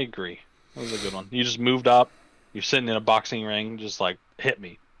fun. I agree. That was a good one. You just moved up. You're sitting in a boxing ring, just like, hit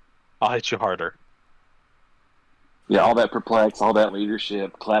me. I'll hit you harder. Yeah, all that perplex, all that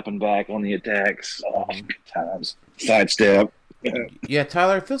leadership, clapping back on the attacks. Oh, good times. Sidestep. Yeah,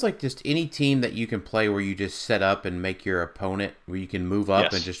 Tyler, it feels like just any team that you can play where you just set up and make your opponent, where you can move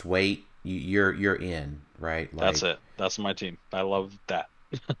up and just wait, you're in, right? Like, that's it. That's my team. I love that.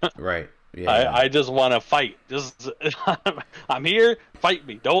 Right. Yeah. I just want to fight. Just I'm here. Fight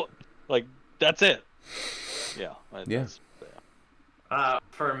me. Don't that's it. Yeah.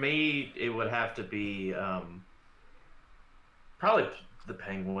 For me, it would have to be probably the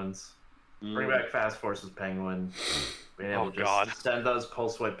Penguins. Bring back Fast Forces Penguin. Being able to just send those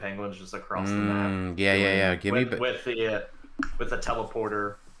pulse wave penguins just across the map. Yeah. With the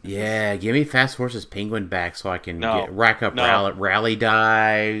teleporter. Yeah, give me Fast Forces Penguin back so I can rack up rally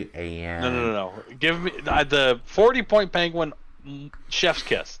die and No. Give me the 40-point Penguin chef's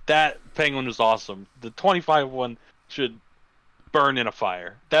kiss. That Penguin was awesome. The 25 one should burn in a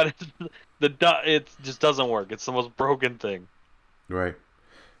fire. That is it just doesn't work. It's the most broken thing. Right.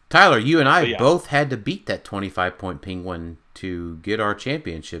 Tyler, you and I both had to beat that 25-point Penguin to get our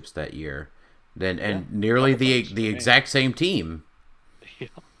championships that year. Nearly the exact same team.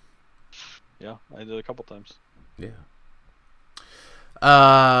 Yeah, I did a couple times. Yeah.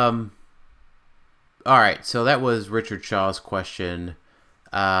 All right, so that was Richard Shaw's question.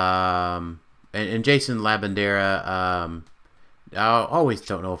 And Jason Labandera, I always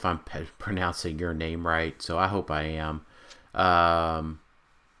don't know if I'm pronouncing your name right, so I hope I am.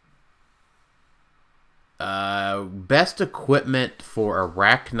 Best equipment for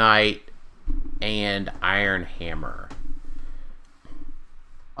Arachnite and Iron Hammer.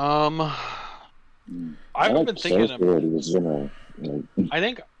 I've been thinking I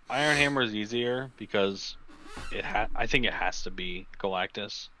think Iron Hammer is easier because I think it has to be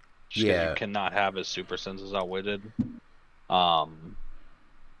Galactus. You cannot have his super senses outwitted.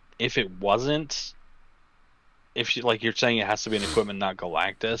 If it wasn't, you're saying it has to be an equipment, not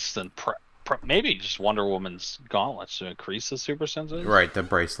Galactus, then maybe just Wonder Woman's gauntlets to increase his super senses. Right, the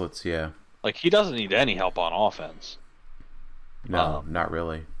bracelets, yeah. He doesn't need any help on offense. No, not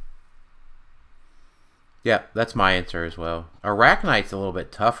really. Yeah, that's my answer as well. Arachnite's a little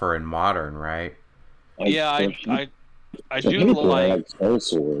bit tougher in modern, right? Yeah, I do like Soul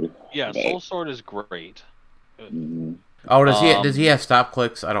Sword. Yeah, Soul Sword is great. Mm-hmm. Oh, does he have stop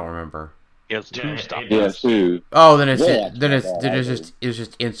clicks? I don't remember. He has 2 stop clicks. Yeah, 2. Oh, then it's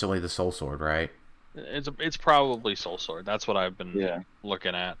just instantly the Soul Sword, right? It's probably Soul Sword. That's what I've been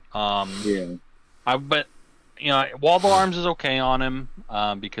looking at. But Wall of Arms is okay on him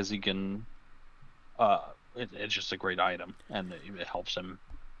because he can. It's just a great item, and it helps him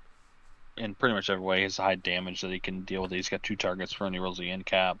in pretty much every way. He has high damage that he can deal with. He's got 2 targets for when he rolls the end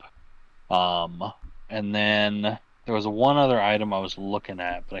cap. And then there was one other item I was looking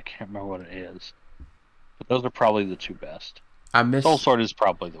at, but I can't remember what it is. But those are probably the 2 best. Soul Sword is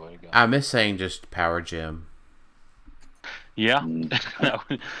probably the way to go. I miss saying just Power Gem. Yeah. I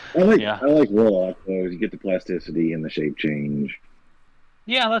like Warlock though. You get the plasticity and the shape change.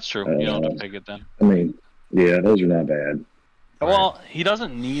 Yeah, that's true. You don't have to pick it then. I mean, yeah, those are not bad. Well, he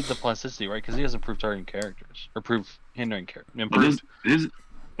doesn't need the plasticity, right? Because he has improved targeting characters. Or hindering characters. Improved.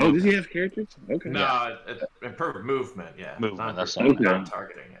 Does he have characters? Okay. No, improved movement, yeah. Movement, that's not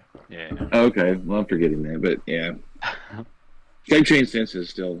targeting, yeah. Okay, well, I'm forgetting that, but yeah. Shape Change Sense is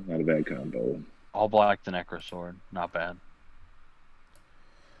still not a bad combo. All black, the Necro Sword. Not bad.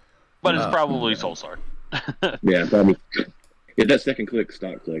 But it's probably Soul Sword. Yeah, probably. Yeah, that second click,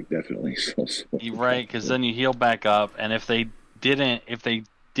 stock click, definitely Soul Sword. You're right, because then you heal back up, and if they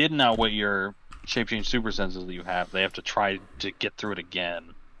didn't outwit your shape change super senses that you have, they have to try to get through it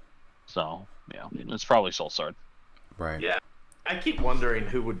again. So yeah, it's probably Soul Sword. Right. Yeah. I keep wondering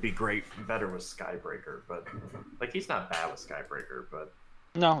who would be better with Skybreaker, but like he's not bad with Skybreaker, but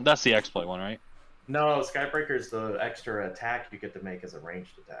no, that's the exploit one, right? No, Skybreaker is the extra attack you get to make as a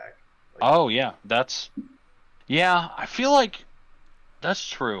ranged attack. Oh yeah, I feel like that's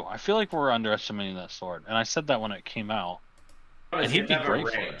true. I feel like we're underestimating that sword, and I said that when it came out. And he'd be great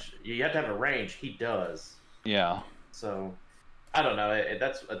for it. You have to have a range. He does. Yeah. So, I don't know.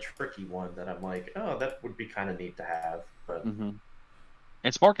 That's a tricky one that I'm like, oh, that would be kind of neat to have. But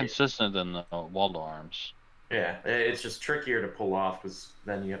it's more consistent than the Waldo arms. Yeah, it's just trickier to pull off because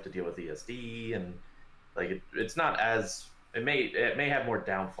then you have to deal with ESD and like it's not as it may have more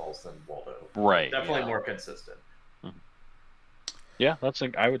downfalls than Waldo. Right. Definitely more consistent. Yeah,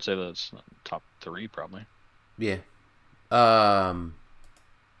 I would say that's top 3 probably. Yeah.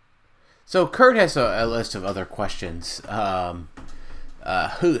 So Kurt has a list of other questions. And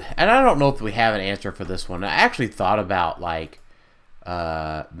I don't know if we have an answer for this one. I actually thought about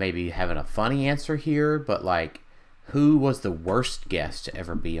maybe having a funny answer here, but who was the worst guest to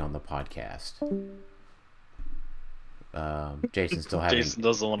ever be on the podcast? Jason still having. Jason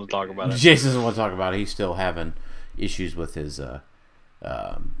doesn't want to talk about it. Jason doesn't want to talk about it. He's still having issues with his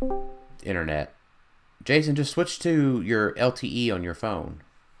internet. Jason, just switch to your LTE on your phone.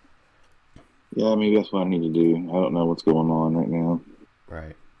 Yeah, maybe that's what I need to do. I don't know what's going on right now.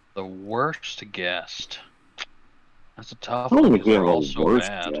 Right. The worst guest. That's a tough one. Because they're all so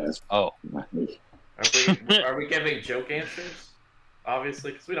bad. Guest. Oh. Are we giving joke answers?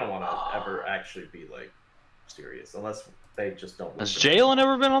 Obviously, because we don't want to ever actually be serious, unless they just don't. Has Jalen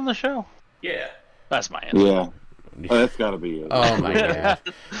ever been on the show? Yeah. That's my answer. Yeah. Oh, that's got to be it. Oh my god.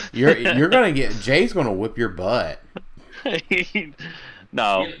 You're gonna get Jay's gonna whip your butt.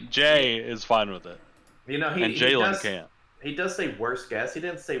 No, Jay is fine with it. And Jalen can't. He does say worst guest. He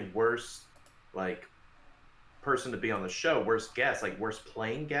didn't say worst person to be on the show. Worst guest, worst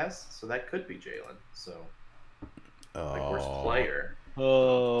playing guest. So that could be Jalen. So worst player.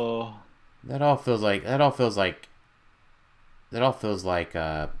 Oh. That all feels like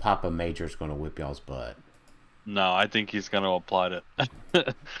Papa Major's gonna whip y'all's butt. No, I think he's gonna apply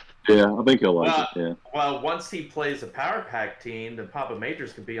it. Yeah, I think he'll like it. Yeah. Well, once he plays a Power Pack team, then Papa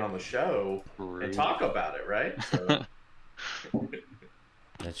Majors can be on the show and talk about it, right? So.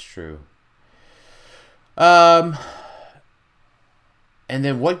 That's true. And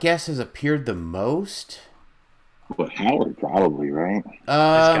then what guest has appeared the most? Well, Howard probably, right? It's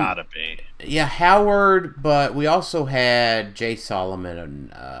gotta be. Yeah, Howard, but we also had Jay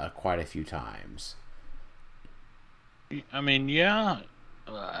Solomon quite a few times. I mean, yeah.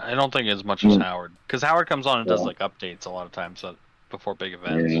 I don't think as much as Howard, because Howard comes on and does updates a lot of times before big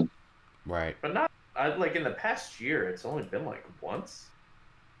events. Yeah. Right. But not in the past year. It's only been once,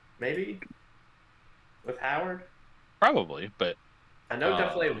 maybe, with Howard. Probably, but I know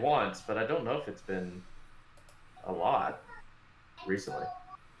definitely once, but I don't know if it's been a lot recently.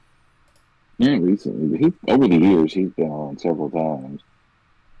 Yeah, recently. Over the years, he's been on several times.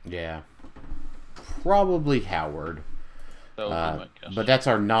 Yeah. Probably Howard. But that's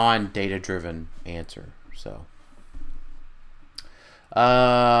our non-data driven answer. So,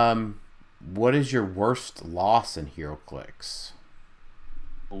 what is your worst loss in HeroClix?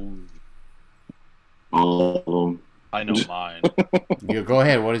 I know mine. You go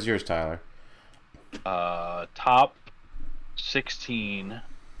ahead. What is yours, Tyler? Top 16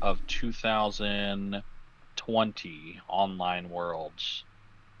 of 2020 online worlds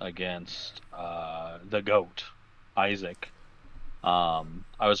against the GOAT, Isaac. I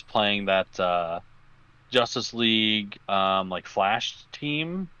was playing that Justice League Flash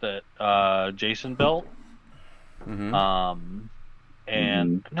team that Jason built. No,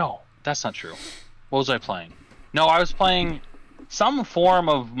 that's not true. What was I playing? No, I was playing some form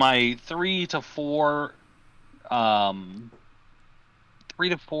of my 3 to 4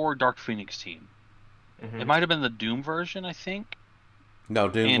 Dark Phoenix team. It might have been the Doom version, I think. No,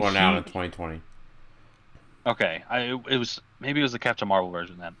 Doom's going out in 2020. Okay, it was the Captain Marvel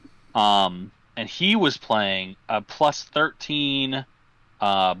version then. and he was playing a plus 13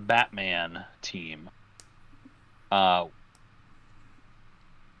 Batman team. And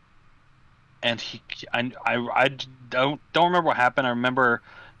I don't remember what happened. I remember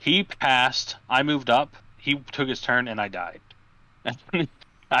he passed, I moved up, he took his turn, and I died.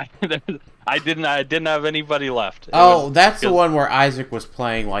 I didn't have anybody left. That's the one where Isaac was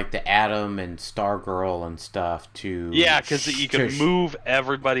playing like the Atom and Stargirl and stuff to. Yeah, because you could move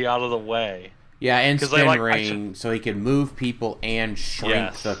everybody out of the way. Yeah, and spin ring, so he could move people and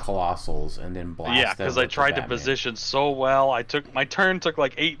shrink the Colossals and then blast them. Yeah, because I tried to position so well. My turn took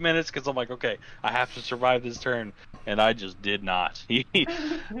like 8 minutes because I'm like, okay, I have to survive this turn, and I just did not.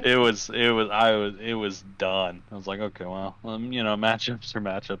 It was done. I was like, okay, well, matchups are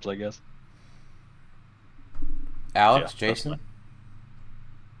matchups, I guess. Alex, Jason.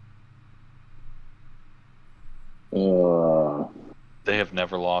 They have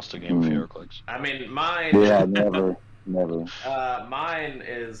never lost a game of HeroClix. I mean, mine. Yeah, never. Mine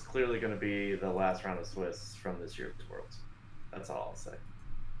is clearly going to be the last round of Swiss from this year's Worlds. That's all I'll say.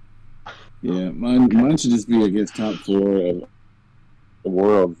 Yeah, mine should just be against top 4 of the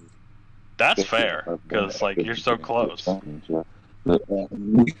world. That's fair, because you're so close.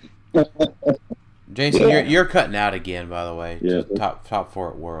 Jason, you're cutting out again. By the way, yeah. Top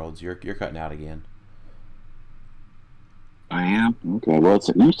 4 at Worlds. You're cutting out again. I am. Okay, well,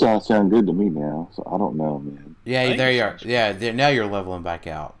 you sound good to me now, so I don't know, man. Yeah, there you are. Yeah, now you're leveling back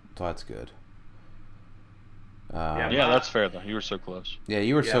out, so that's good. Yeah, that's fair though. You were so close. Yeah,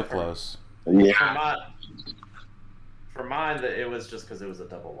 you were so close. Yeah. For mine, it was just because it was a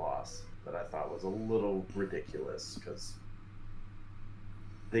double loss that I thought was a little ridiculous because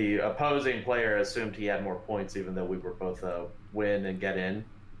the opposing player assumed he had more points, even though we were both a win and get in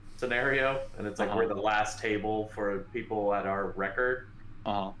scenario, and it's like we're the last table for people at our record,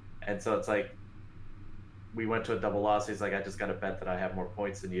 and so it's like we went to a double loss. He's like, I just got to bet that I have more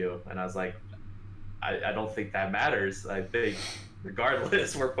points than you, and I was like, I don't think that matters. I think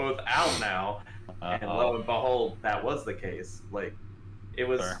regardless, we're both out now, and lo and behold, that was the case. Like, it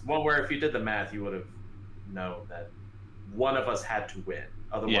was one where if you did the math, you would have known that one of us had to win.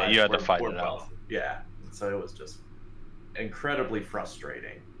 Otherwise, you had to fight it out. Yeah, so it was just incredibly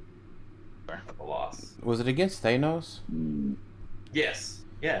frustrating. The loss. Was it against Thanos? Yes.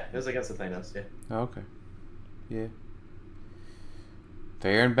 Yeah, it was against the Thanos, yeah. Oh, okay. Yeah.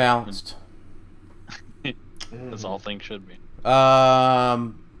 Fair and balanced. As all things should be.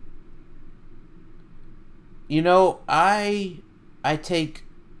 I take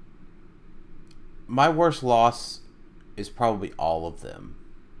my worst loss is probably all of them.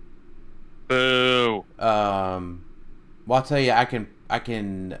 Boo. Well, I'll tell you, I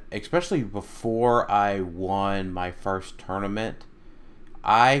can, especially before I won my first tournament,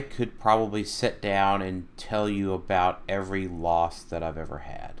 I could probably sit down and tell you about every loss that I've ever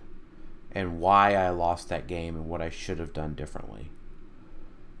had and why I lost that game and what I should have done differently.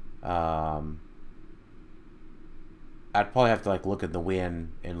 I'd probably have to look at the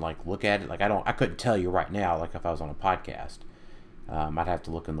win and look at it. I couldn't tell you right now, if I was on a podcast. I'd have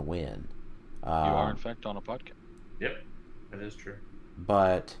to look in the win. You are in fact on a podcast. Yep, that is true.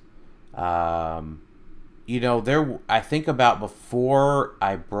 But, I think about before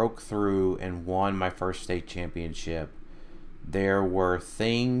I broke through and won my first state championship, there were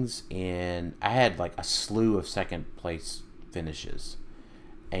things I had a slew of second place finishes,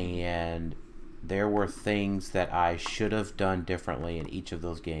 and there were things that I should have done differently in each of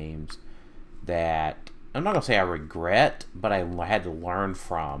those games that I'm not going to say I regret, but I had to learn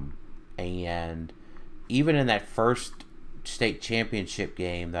from. And even in that first state championship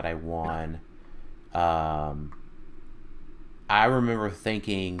game that I won, I remember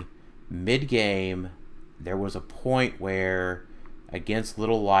thinking mid-game there was a point where against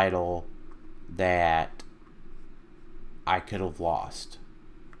Little Lytle that I could have lost,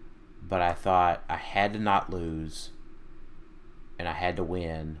 but I thought I had to not lose and I had to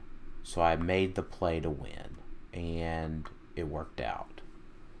win, so I made the play to win, and it worked out.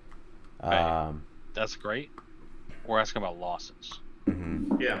 That's great. We're asking about losses.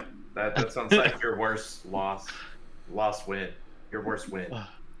 Mm-hmm. Yeah, that sounds like your worst win. Your worst win.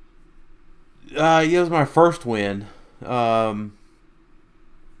 Yeah, it was my first win. But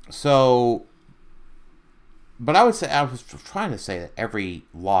I would say, I was trying to say that every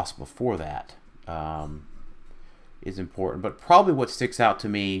loss before that is important. But probably what sticks out to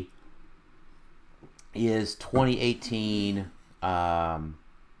me is 2018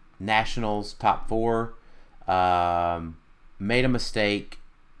 Nationals top 4. Made a mistake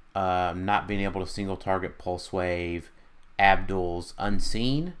not being able to single target Pulse Wave Abdul's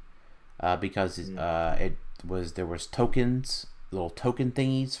Unseen. because there was tokens, little token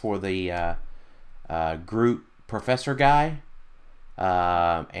thingies for the Groot Professor guy,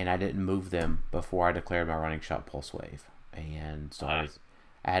 and I didn't move them before I declared my running shot Pulse Wave, and so I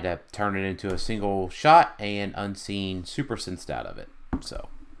had to turn it into a single shot and unseen super sensed out of it. So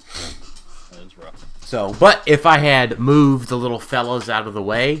that is rough. So, but if I had moved the little fellas out of the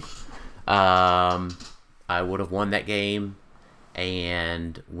way, I would have won that game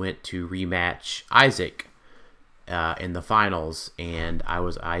and went to rematch Isaac in the finals, and I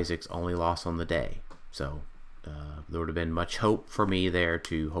was Isaac's only loss on the day. So there would have been much hope for me there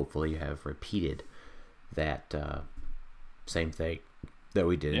to hopefully have repeated that same thing that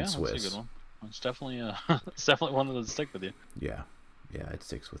we did in Swiss. That's a good one. It's definitely one that would stick with you. Yeah, it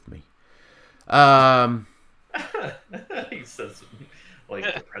sticks with me. He says, like,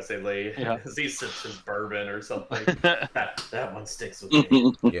 depressingly, as he sips his bourbon or something. that one sticks with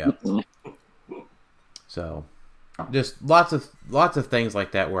me. Yeah. So, just lots of things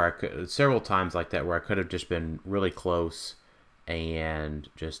like that where several times like that where I could have just been really close and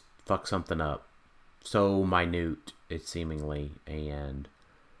just fuck something up. So minute, it seemingly, and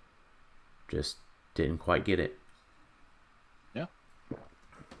just didn't quite get it. Yeah.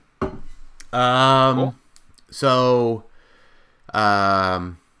 Cool. So,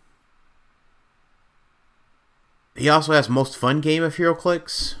 he also has most fun game of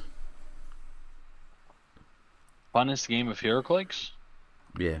HeroClix. Funnest game of HeroClix?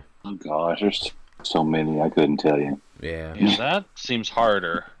 Yeah. Oh gosh, there's so many I couldn't tell you. Yeah. That seems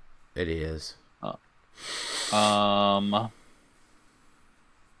harder. It is.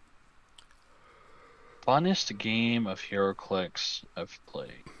 Funnest game of HeroClix I've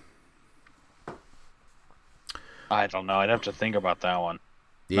played. I don't know. I'd have to think about that one.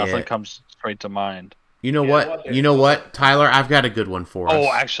 Yeah. Nothing comes straight to mind. You know what? You know what, Tyler? I've got a good one for us. Oh,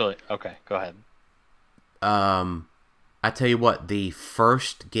 actually, okay. Go ahead. I tell you what. The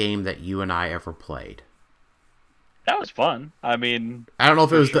first game that you and I ever played. That was fun. I mean, I don't know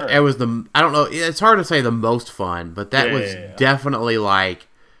if it was I don't know. It's hard to say the most fun, but that was definitely like.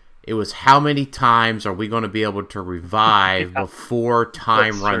 It was how many times are we going to be able to revive before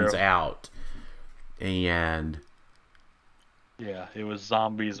time runs out? And yeah, it was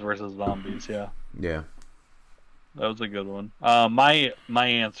zombies versus zombies. Yeah. Yeah. That was a good one. My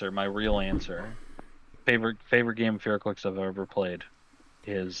real answer, favorite game of HeroClix I've ever played,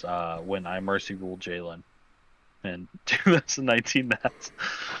 is when I Mercy ruled Jalen in 2019 Nats.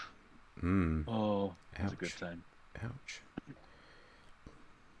 Oh, that was a good time. Ouch.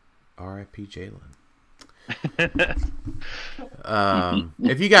 R.I.P. Jalen.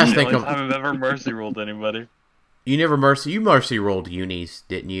 If you guys think of, I've ever Mercy ruled anybody. You mercy rolled unis,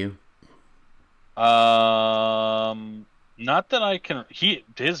 didn't you? Not that I can.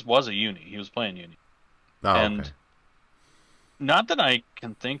 His was a uni. He was playing uni. Oh, and okay. Not that I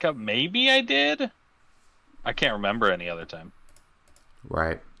can think of. Maybe I did. I can't remember any other time.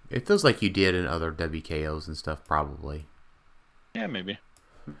 Right. It feels like you did in other WKOs and stuff, probably. Yeah, maybe.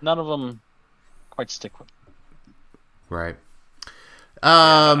 None of them quite stick with. Right.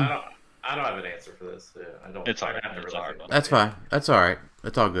 I don't have an answer for this. I don't. It's hard. That's fine. That's all right.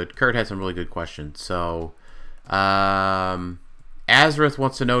 That's all good. Kurt had some really good questions. So, Azrith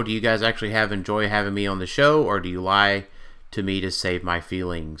wants to know: do you guys actually enjoy having me on the show, or do you lie to me to save my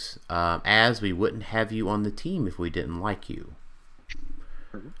feelings? As we wouldn't have you on the team if we didn't like you.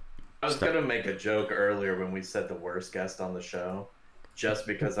 I was gonna make a joke earlier when we said the worst guest on the show. Just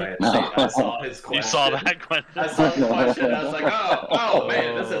because I saw his question. You saw that question? I saw the question. I was like, oh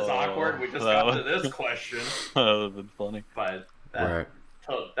man, this is awkward. We just got to this question. That would have been funny. But Right.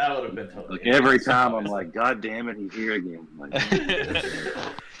 that would have been totally. Like every time I'm like, God damn it, he's here again. Like,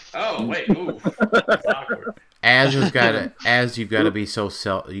 oh wait, ooh, that's awkward. You've got to be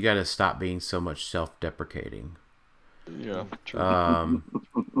you got to stop being so much self-deprecating. Yeah. True.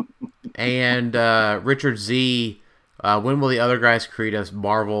 And Richard Z. When will the other guys create a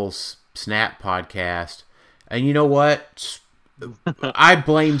Marvel's Snap podcast? And you know what? I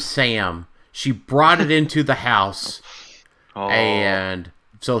blame Sam. She brought it into the house. Oh. And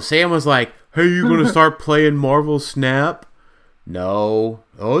so Sam was like, hey, you going to start playing Marvel Snap? No.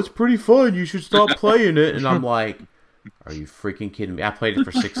 Oh, it's pretty fun. You should stop playing it. And I'm like, are you freaking kidding me? I played it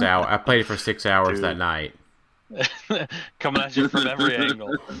for 6 hours. Dude. That night. Coming at you from every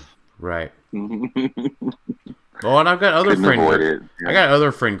angle. Right. Well, and I've got other friend groups. Yeah. I got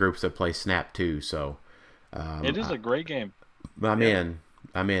other friend groups that play Snap too. So it is a great game. I'm in.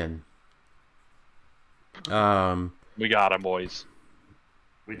 We got him, boys.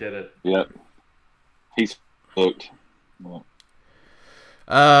 We did it. Yep. He's hooked.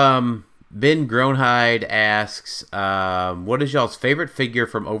 Ben Gronhide asks, what is y'all's favorite figure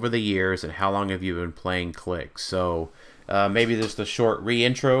from over the years, and how long have you been playing Clix? So maybe just a short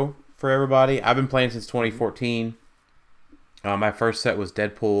re-intro for everybody. I've been playing since 2014. My first set was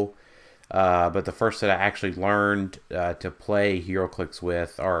Deadpool, but the first set I actually learned to play HeroClix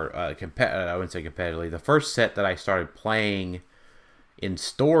with, or I wouldn't say competitively. The first set that I started playing in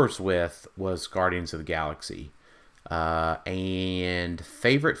stores with was Guardians of the Galaxy. And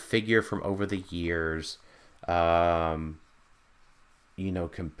favorite figure from over the years,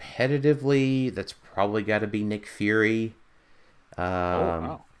 competitively, that's probably got to be Nick Fury.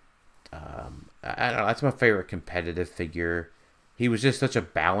 Wow. I don't know. That's my favorite competitive figure. He was just such a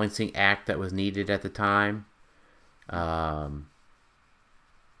balancing act that was needed at the time. But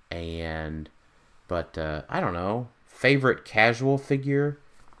I don't know. Favorite casual figure?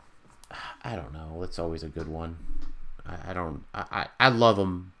 I don't know. That's always a good one. I love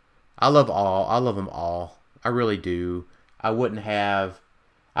them. I love them all. I really do. I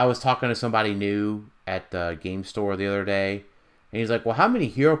was talking to somebody new at the game store the other day, and he's like, well, how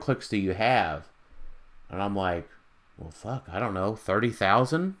many HeroClix do you have? And I'm like, well, fuck, I don't know,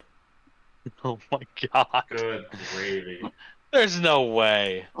 30,000? Oh my god. Good gravy. There's no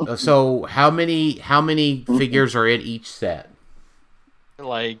way. So how many figures are in each set?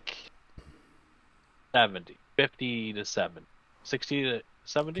 Like 70. 50 to 70. 60 to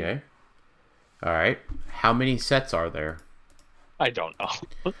 70? Okay. All right. How many sets are there? I don't know.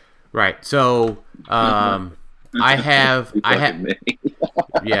 Right. So, I have,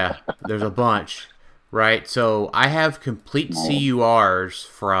 yeah, there's a bunch, right? So I have complete CURs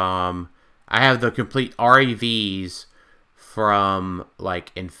I have the complete REVs from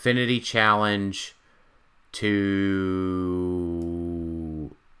like Infinity Challenge to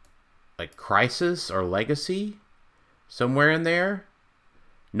like Crisis or Legacy, somewhere in there.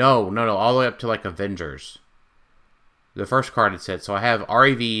 No, all the way up to like Avengers. The first card it said. So I have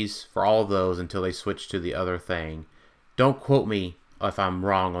REVs for all of those until they switch to the other thing. Don't quote me if I'm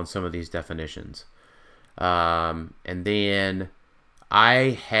wrong on some of these definitions. And then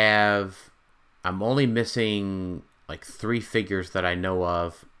I'm only missing like 3 figures that I know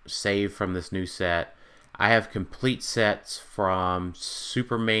of saved from this new set. I have complete sets from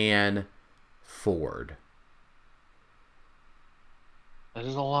Superman Ford. That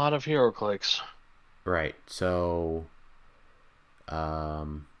is a lot of HeroClix. Right. So, That's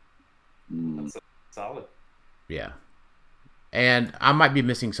solid. yeah. And I might be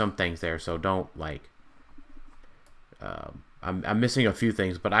missing some things there, so don't like. I'm missing a few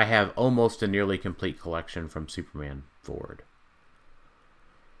things, but I have almost a nearly complete collection from Superman Ford.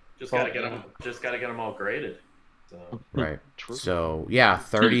 Just gotta get them all graded. So. Right. True. So yeah,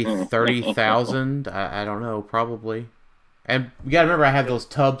 30,000. I don't know, probably. And you gotta remember, I have those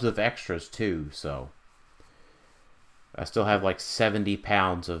tubs of extras too. So I still have like 70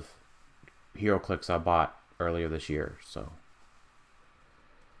 pounds of HeroClix I bought earlier this year. So.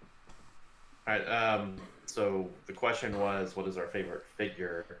 All right. So the question was, what is our favorite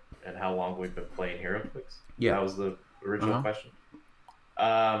figure, and how long we've been playing HeroClix? Yeah. That was the original question.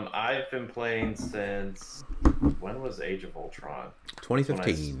 I've been playing since, when was Age of Ultron?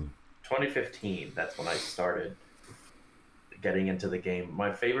 2015. 2015. That's when I started getting into the game.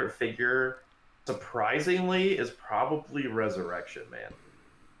 My favorite figure, surprisingly, is probably Resurrection Man.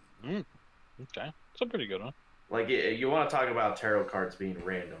 Okay. It's a pretty good one. Like, you want to talk about tarot cards being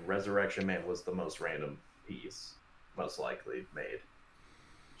random. Resurrection Man was the most random piece, most likely made.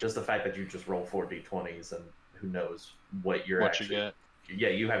 Just the fact that you just roll 4 d20s and who knows what you get. Yeah,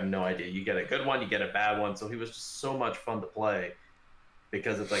 you have no idea. You get a good one, you get a bad one. So he was just so much fun to play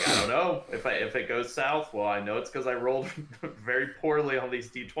because it's like, I don't know if it goes south. Well, I know it's because I rolled very poorly on these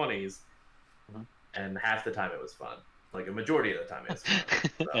d20s, and half the time it was fun. Like a majority of the time it was fun.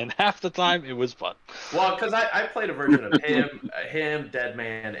 So. And half the time it was fun. Well, because I played a version of him,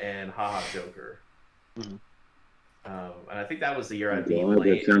 Deadman, and Haha Joker. Mm-hmm. And I think that was the year I beat God,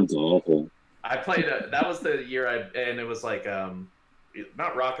 that sounds awful. I played that was the year and it was like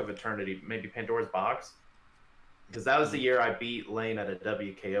not Rock of Eternity, maybe Pandora's Box, because that was the year I beat Lane at a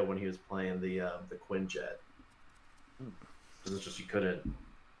WKO when he was playing the Quinjet. Because it's just you couldn't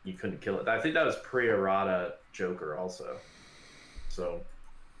kill it. I think that was pre-errata Joker also. So,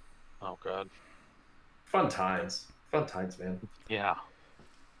 oh god, fun times, man. Yeah,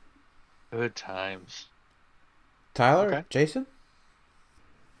 good times. Tyler, okay. Jason.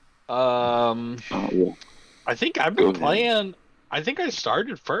 Yeah. I think I've been playing. I think I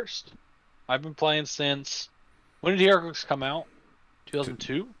started first. I've been playing since. When did HeroClix come out?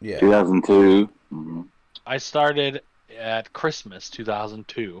 2002? Yeah. 2002. Mm-hmm. I started at Christmas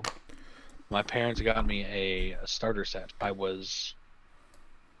 2002. my parents got me a starter set. I was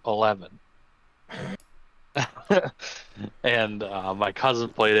 11. And my cousin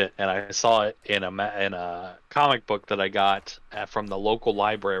played it, and I saw it in a comic book that I got from the local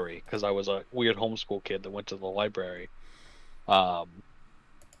library because I was a weird homeschool kid that went to the library. Yeah,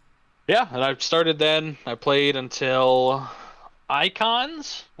 and I started then. I played until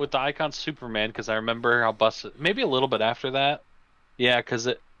Icons with the Icons Superman because I remember how busted. Maybe a little bit after that. Yeah, because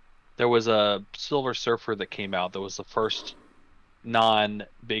there was a Silver Surfer that came out that was the first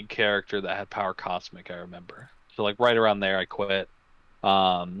non-big character that had power cosmic, I remember. So like right around there I quit.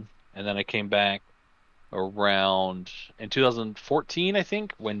 And then I came back around in 2014, I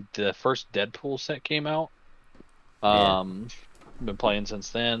think, when the first Deadpool set came out. Been playing since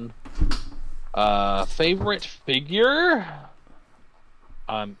then. Favorite figure?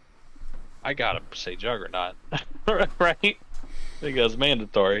 I gotta say Juggernaut. Right? Because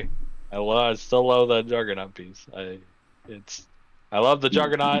mandatory. I still love that Juggernaut piece. I love the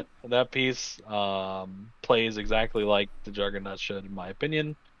Juggernaut. That piece plays exactly like the Juggernaut should, in my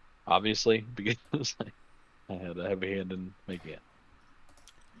opinion. Obviously, because I had a heavy hand in making it.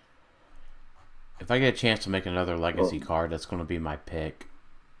 If I get a chance to make another Legacy card, that's going to be my pick.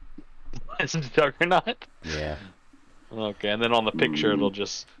 It's a Juggernaut? Yeah. Okay, and then on the picture, it'll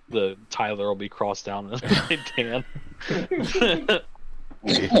just the Tyler will be crossed down and tan.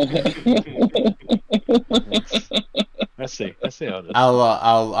 I see how it is.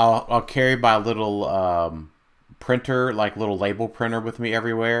 I'll carry my little printer, like little label printer, with me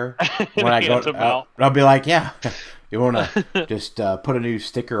everywhere. When I go, I'll be like, yeah, you want to just put a new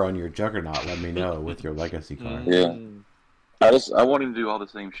sticker on your Juggernaut? Let me know with your Legacy card. Yeah, I want him to do all the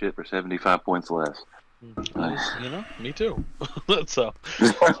same shit for 75 points less. You know, me too. So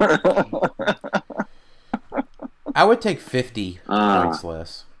I would take 50 points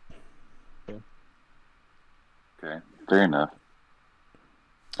less. Okay, fair enough.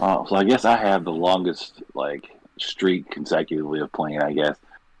 So I guess I have the longest streak consecutively of playing. I guess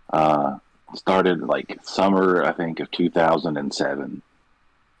started summer, I think, of 2007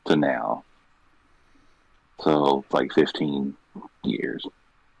 to now. So 15 years.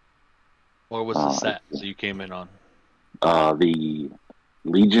 What was the set that you came in on? The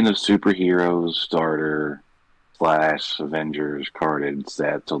Legion of Superheroes starter / Avengers carded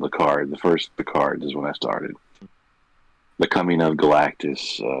set. So the cards is when I started. The Coming of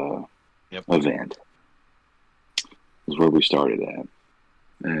Galactus event is where we started at.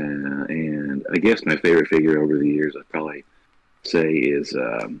 And I guess my favorite figure over the years, I'd probably say, is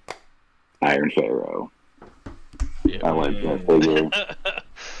Iron Pharaoh. Yeah. I like that figure.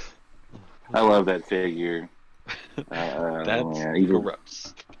 I love that figure. That's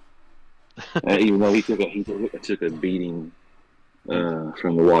gross. Even though he took a beating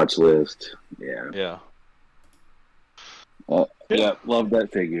from the watch list. Yeah. Yeah. Yeah, love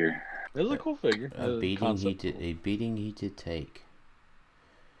that figure. It was a cool figure. A beating he did take.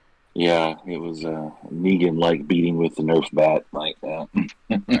 Yeah, it was Negan beating with the Nerf bat like that.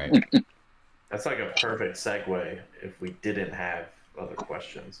 Right. That's like a perfect segue if we didn't have other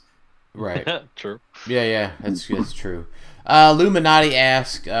questions. Right. True. Yeah, that's true. Illuminati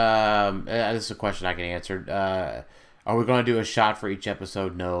asked, this is a question I can answer. Are we going to do a shot for each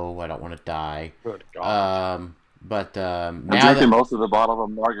episode? No, I don't want to die. Good God. But I'm now drinking that, most of the bottle of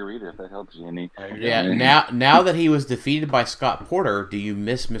margarita, if that helps you any. yeah, now that he was defeated by Scott Porter, do you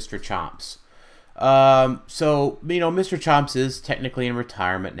miss Mr. Chomps? So Mr. Chomps is technically in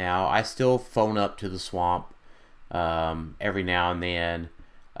retirement now. I still phone up to the swamp every now and then.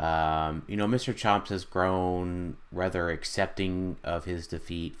 Mr. Chomps has grown rather accepting of his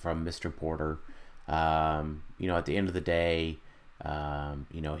defeat from Mr. Porter. At the end of the day,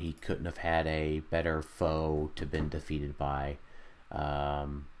 he couldn't have had a better foe to been defeated by.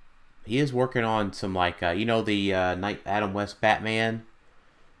 He is working on some the Night Adam West Batman.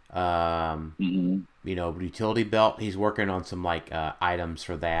 Utility belt. He's working on some items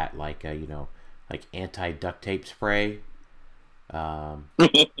for that, anti duct tape spray. To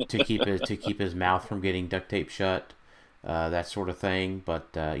keep his mouth from getting duct tape shut, that sort of thing.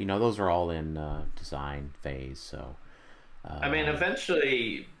 But those are all in design phase. So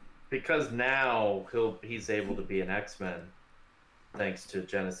eventually, because now he's able to be an X-Men thanks to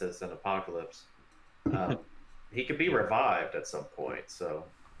Genesis and Apocalypse. He could be revived at some point. So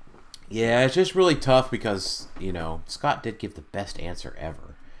yeah, it's just really tough because Scott did give the best answer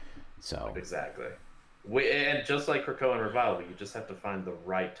ever. So exactly. And just like Krakoa and Revival, you just have to find the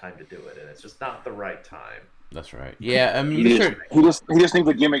right time to do it, and it's just not the right time. That's right. Yeah, I mean, he just needs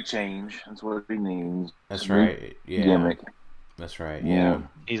a gimmick change. That's what he needs. That's right. Yeah. Gimmick. That's right. Yeah.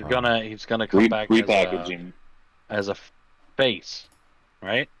 He's gonna come back repackaging as a face,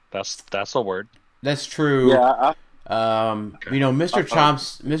 right? That's a word. That's true. Yeah. Mr.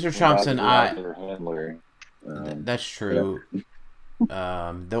 Chomps and I. Handler. That's true.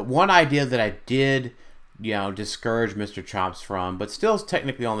 The one idea that I did, discourage Mr. Chomps from, but still is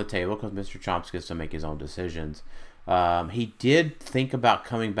technically on the table because Mr. Chomps gets to make his own decisions. He did think about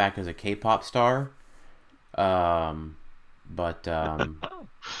coming back as a K-pop star, but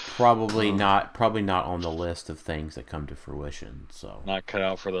probably not on the list of things that come to fruition. So not cut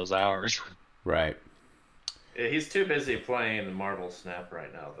out for those hours. Right. Yeah, he's too busy playing Marvel Snap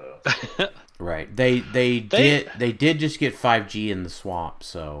right now, though. Right. They did just get 5G in the swamp,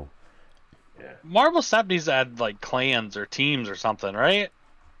 so. Yeah. Marvel Snap needs to add like clans or teams or something, right?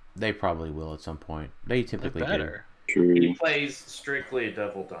 They probably will at some point. They typically do. True. He plays strictly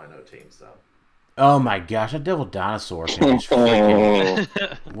Devil Dino teams, though. Oh my gosh, a Devil Dinosaur can just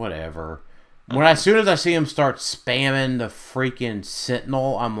freaking whatever. As soon as I see him start spamming the freaking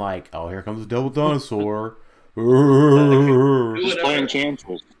Sentinel, I'm like, oh, here comes the Devil Dinosaur. Just playing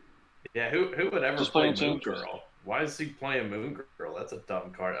Chantress. Yeah, who would ever Just play playing Moon Girl? Why is he playing Moon Girl? That's a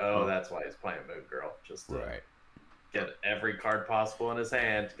dumb card. Oh, that's why he's playing Moon Girl. Just to get every card possible in his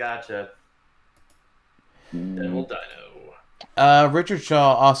hand. Gotcha. Devil Dino. Richard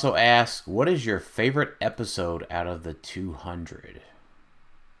Shaw also asks, what is your favorite episode out of the 200?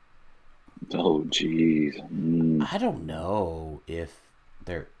 Oh, jeez. I don't know if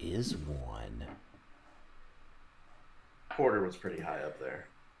there is one. Porter was pretty high up there.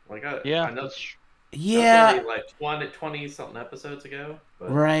 Like, I know. Yeah. That was only like 20 something episodes ago.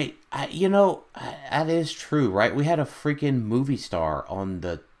 But... Right. That is true, right? We had a freaking movie star on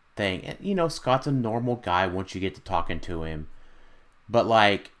the thing. And, Scott's a normal guy once you get to talking to him. But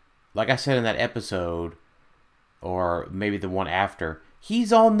like I said in that episode, or maybe the one after,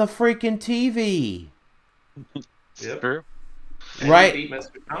 he's on the freaking TV. Yep. True. Right.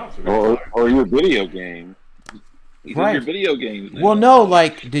 Or your video game. He's in your video games now. Well, no,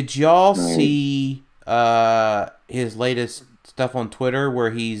 did y'all see his latest stuff on Twitter where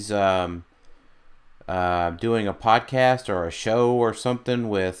he's doing a podcast or a show or something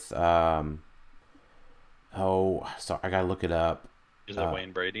with sorry, I gotta look it up. Is it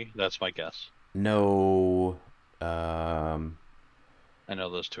Wayne Brady? That's my guess. No. I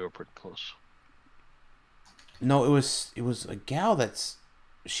know those two are pretty close. No, it was a gal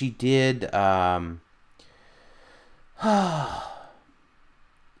she did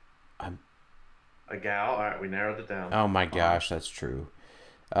A gal? Alright, we narrowed it down. Oh my gosh, that's true.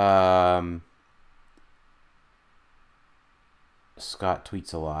 Scott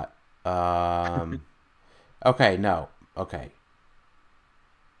tweets a lot. Okay, no. Okay.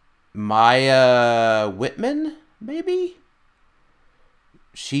 Maya Whitman, maybe?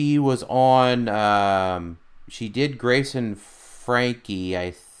 She was on, she did Grace and Frankie,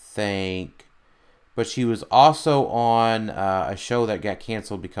 I think. But she was also on a show that got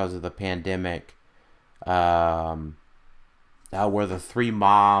canceled because of the pandemic. Where the three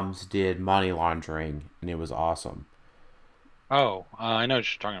moms did money laundering, and it was awesome. Oh, I know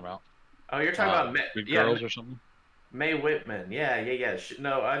what you're talking about. Oh, you're talking about girls or something? Mae Whitman. Yeah.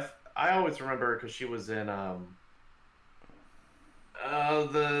 I always remember because she was in the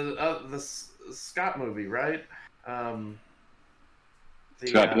Scott movie, right?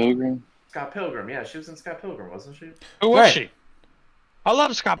 Scott Pilgrim? Scott Pilgrim, yeah. She was in Scott Pilgrim, wasn't she? Who was she? I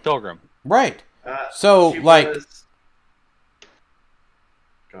love Scott Pilgrim. Right. Go ahead.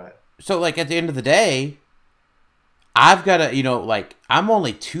 So, at the end of the day, I've got to, I'm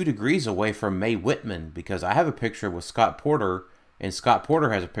only 2 degrees away from Mae Whitman because I have a picture with Scott Porter, and Scott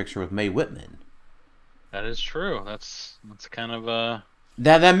Porter has a picture with Mae Whitman. That is true. That's kind of a...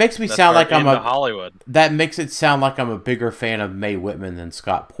 That makes me sound like I'm Hollywood. That makes it sound like I'm a bigger fan of Mae Whitman than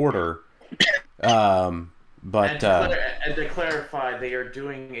Scott Porter. But and to clarify, they are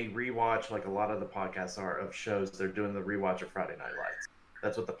doing a rewatch, like a lot of the podcasts are of shows. They're doing the rewatch of Friday Night Lights.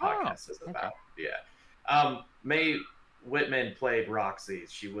 That's what the podcast is about. Okay. Yeah. Mae Whitman played Roxy.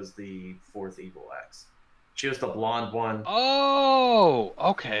 She was the fourth evil ex. She was the blonde one. Oh,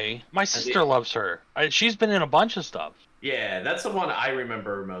 okay. My sister loves her. She's been in a bunch of stuff. Yeah, that's the one I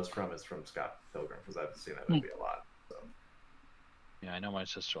remember most from is from Scott Pilgrim because I've seen that movie a lot. So. Yeah, I know my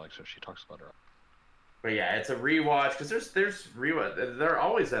sister likes her. She talks about her. But yeah, it's a rewatch because there's rewatch. They're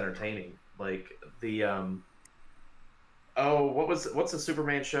always entertaining. Like the what's the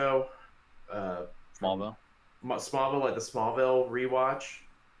Superman show? Smallville. Smallville, like the Smallville rewatch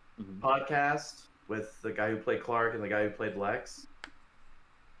podcast with the guy who played Clark and the guy who played Lex.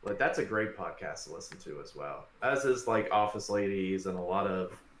 Like that's a great podcast to listen to as well. As is like Office Ladies and a lot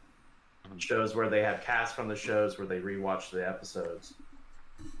of shows where they have casts from the shows where they rewatch the episodes.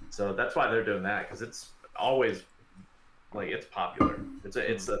 So that's why they're doing that, because it's always like it's popular. It's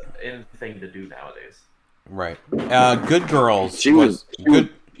a in thing to do nowadays. Right. Good Girls. She was good.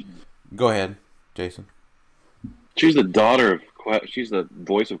 Go ahead, Jason. She's the daughter of. She's the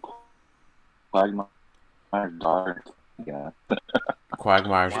voice of Quagmire's daughter. Yeah.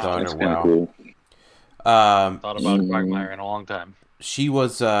 Quagmire's daughter. That's kinda Wow. cool. Thought about Quagmire in a long time. She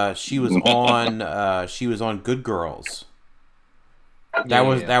was on Good Girls. That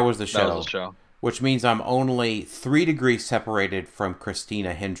was the show. That was the show. Which means I'm only 3 degrees separated from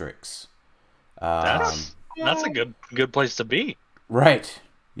Christina Hendricks. That's a good place to be. Right.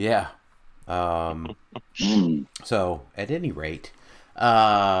 Yeah. So at any rate,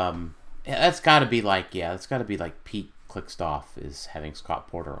 that's got to be like peak Clickstuff is having Scott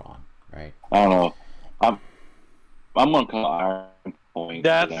Porter on, right? I don't know. I'm gonna call Iron Point.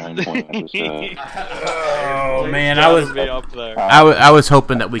 That's Iron Point episode. Oh man, Gotta be up there. I was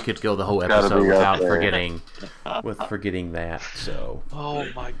hoping that we could go the whole Gotta episode be up without there. forgetting that. So Oh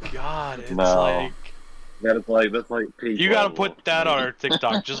my god, it's No. like that's like peak. you gotta level. put that on our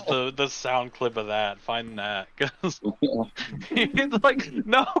TikTok. Just the sound clip of that. Find that, because it's like,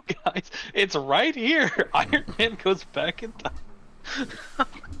 no guys, it's right here. Iron Man goes back in time.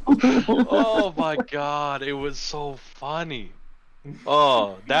 Oh my god, it was so funny.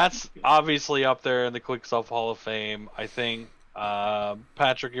 Oh, that's obviously up there in the Clickstuff Hall of Fame. I think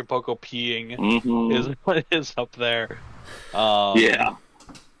Patrick Impoko peeing is up there. Yeah,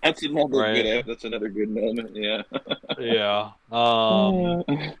 that's another Right. good. That's another good moment. Yeah. Yeah.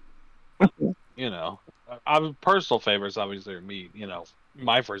 You know, personal favorites obviously are me. You know,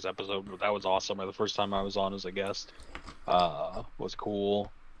 my first episode, that was awesome. Or the first time I was on as a guest, was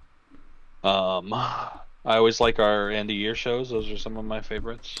cool. I always like our end of year shows. Those are some of my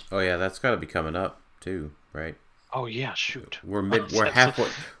favorites. oh yeah, that's got to be coming up too, right? Oh yeah, shoot. We're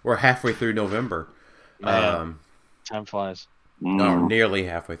halfway through November. Man. Time flies. No, nearly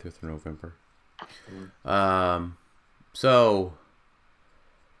halfway through November. So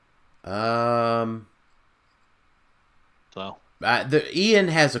Ian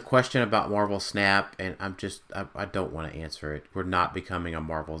has a question about Marvel Snap, and I don't want to answer it. We're not becoming a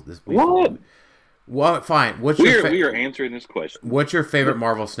Marvel this week. What? Well, fine. We are answering this question. What's your favorite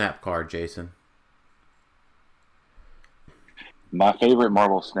Marvel Snap card, Jason? My favorite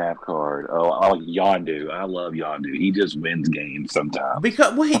Marvel Snap card. Oh, I like Yondu. I love Yondu. He just wins games sometimes.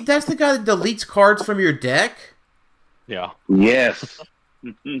 Because wait, that's the guy that deletes cards from your deck? Yeah. Yes.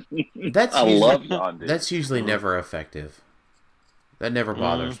 That's I usually, love Yondu. That's usually never effective. That never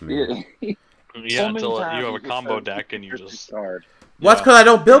bothers me. Yeah. Yeah, many until times you have a just combo have deck and you just card. Well, that's because I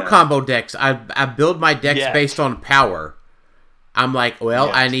don't build combo decks. I build my decks Yeah. based on power. I'm like, well,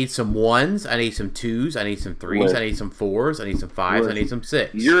 Yeah. I need some 1s, I need some 2s, I need some 3s, Look. I need some 4s, I need some 5s, I need some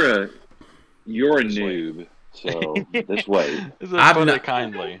 6s. You're a noob. So this way. I'm put not- it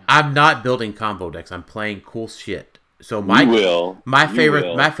kindly. I'm not building combo decks. I'm playing cool shit. So You will. my You favorite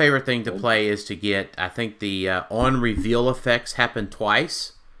will. my favorite thing to play is to get, I think the on reveal effects happen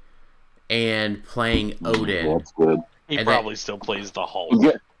twice, and playing Odin. That's good. He and probably still plays the Hulk.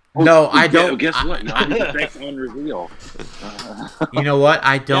 Yeah. No, I don't. Guess what? Yondu's effects on reveal. You know what?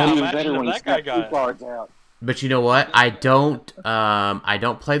 I don't. Even imagine better if when he that guy snaps got two it. cards out. But you know what? I don't. I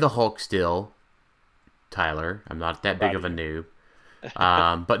don't play the Hulk still, Tyler. I'm not that big of a noob.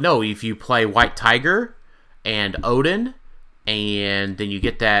 But no, if you play White Tiger and Odin, and then you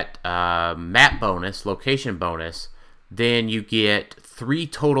get that map bonus, location bonus, then you get 3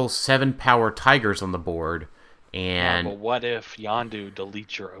 total 7-power tigers on the board. And But what if Yondu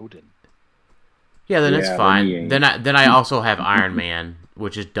deletes your Odin? yeah, then it's Yeah, fine. then Then I also have Iron Man,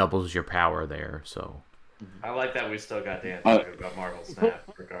 which just doubles your power there. So I like that we still got Dan talking about Marvel Snap,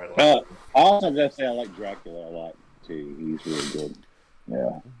 regardless. I also gotta say I like Dracula a lot too. He's really good.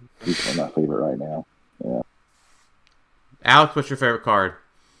 Yeah, he's one of my favorite right now. Yeah. Alex, what's your favorite card?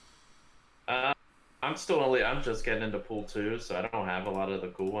 I'm just getting into Pool 2, so I don't have a lot of the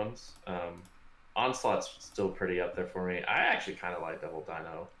cool ones. Onslaught's still pretty up there for me. I actually kind of like Double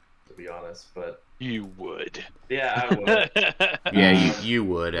Dino, to be honest, but You would. yeah, I would. Yeah, you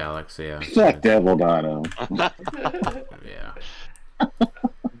would, Alex. Yeah. Fuck Devil Dino. Yeah.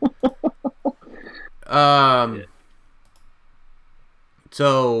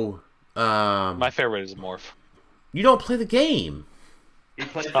 So, My favorite is Morph. you don't play the game. He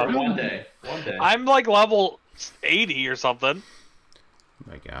played for one day. I'm like level 80 or something.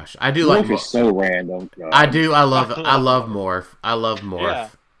 Oh my gosh, I do like. Morph is so random. God. I love Morph. I love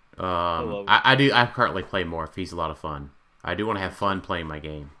Morph. love it. I do. I currently play Morph. He's a lot of fun. I do want to have fun playing my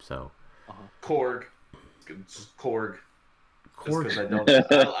game. So. Korg. Just Korg. Korg. Just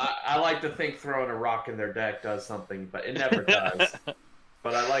 'cause I like to think throwing a rock in their deck does something, but it never does.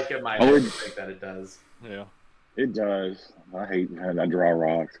 But I like in my head to think that it does. Yeah. It does. I hate having to draw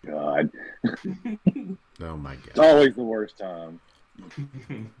rocks. God. Oh my It's god. always the worst time.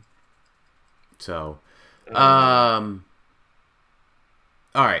 So, all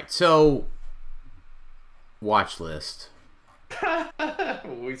right. So, watch list.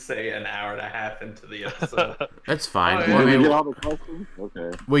 We say an hour and a half into the episode. That's fine. Oh, yeah. Well, I Did we mean, get all the questions?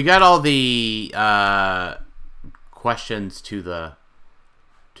 Okay. we got all the questions to the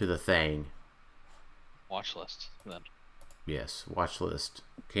thing. Watch list then. Yes, watch list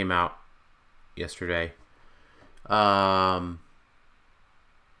came out yesterday.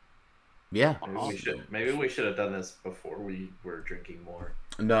 Yeah. Maybe we should have done this before we were drinking more.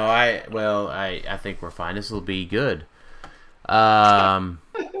 No, I think we're fine. This will be good.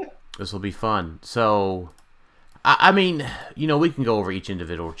 This will be fun. So, I mean, we can go over each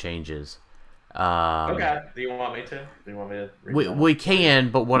individual changes. Okay. Do you want me to? We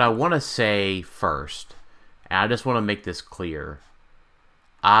can, but what I want to say first, and I just want to make this clear.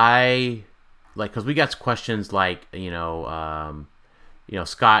 Because we got questions like,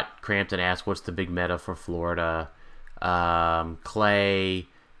 Scott Crampton asked, "What's the big meta for Florida?" Clay,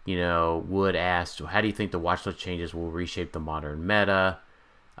 Wood asked, "How do you think the watchlist changes will reshape the modern meta?"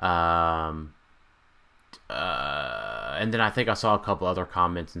 And then I think I saw a couple other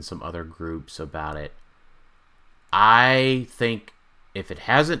comments in some other groups about it. I think if it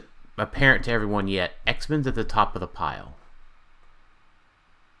hasn't apparent to everyone yet, X-Men's at the top of the pile.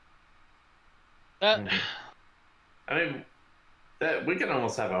 I mean, that we can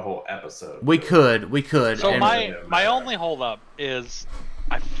almost have a whole episode. We could. So and my only hold up is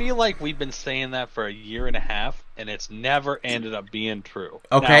I feel like we've been saying that for a year and a half, and it's never ended up being true.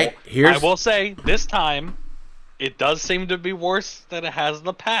 Okay, now, I will say this time it does seem to be worse than it has in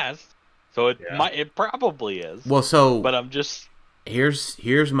the past. So it probably is. Well, so but I'm just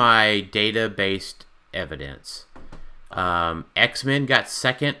here's my data-based evidence. X-Men got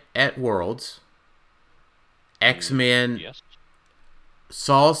second at Worlds. X-Men. Yes.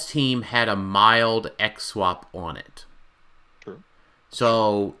 Saul's team had a mild X swap on it. True.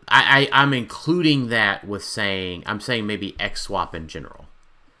 So I'm including that with saying maybe X swap in general.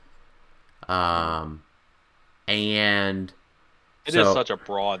 And it is such a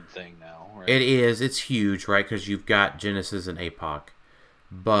broad thing now, right? It is. It's huge, right? Because you've got Genesis and APOC.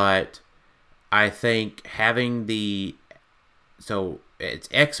 But I think having it's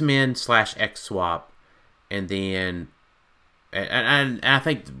X-Men / X swap, and then and I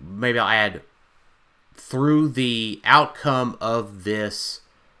think maybe I'll add through the outcome of this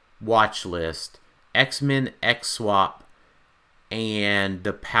watch list, X-Men X swap and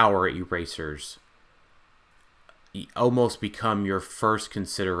the power erasers almost become your first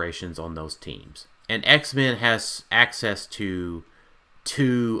considerations on those teams. And X-Men has access to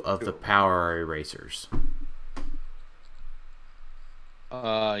 2 of the power erasers.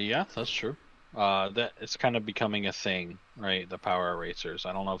 Yeah, that's true. That it's kind of becoming a thing, right? The power erasers.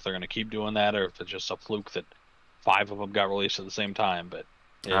 I don't know if they're going to keep doing that or if it's just a fluke that 5 of them got released at the same time. But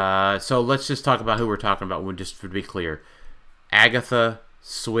so let's just talk about who we're talking about. Just to be clear, Agatha,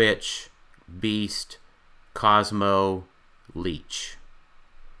 Switch, Beast, Cosmo, Leech.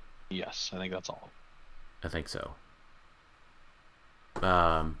 Yes, I think that's all. I think so.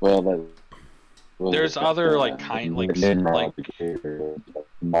 There's other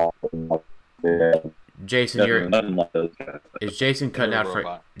Jason, is Jason cutting out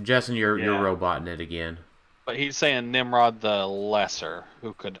robot. for Jason? You're roboting it again. But he's saying Nimrod the Lesser,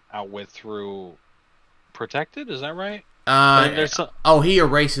 who could outwit through Protected. Is that right? He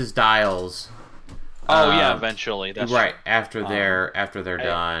erases dials. Eventually. That's right true. after they're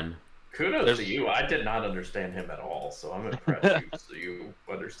done. Kudos to you. I did not understand him at all, so I'm impressed you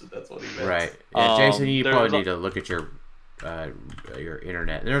understood that's what he meant. Right. Yeah, Jason, you probably need to look at your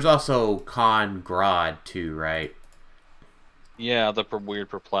internet. And there's also Con Grodd too, right? Yeah, the weird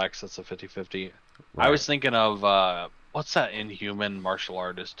Perplex. That's a 50-50. Right. I was thinking of what's that Inhuman martial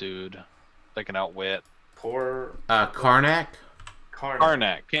artist dude that can outwit? Karnak.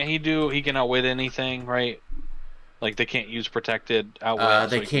 Karnak. He can outwit anything, right? Like they can't use protected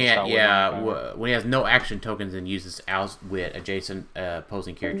outwit. They can't. Yeah, when he has no action tokens and uses outwit, adjacent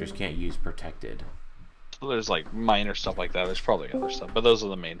opposing characters can't use protected. So there's like minor stuff like that. There's probably other stuff, but those are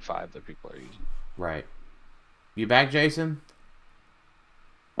the main 5 that people are using. Right. You back, Jason?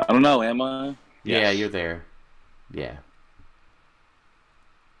 I don't know. Am I? Yeah, Yes. you're there. Yeah.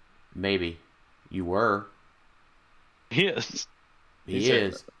 Maybe. You were. He is. He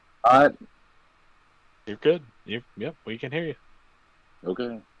is. You're good. Yep, we can hear you.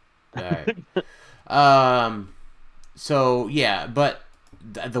 Okay. All right. So, yeah, but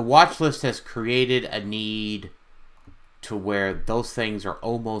the watch list has created a need to where those things are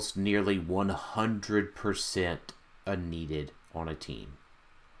almost nearly 100% needed on a team.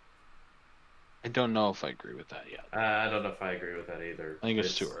 I don't know if I agree with that yet. I don't know if I agree with that either. I think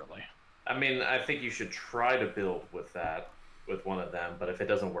it's too early. I mean, I think you should try to build with one of them, but if it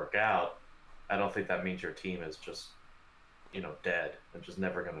doesn't work out, I don't think that means your team is just, dead and just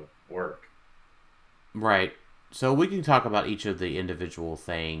never going to work. Right. So we can talk about each of the individual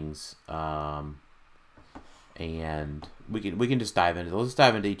things, and we can just dive into. Let's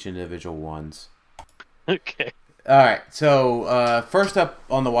dive into each individual ones. Okay. All right. So first up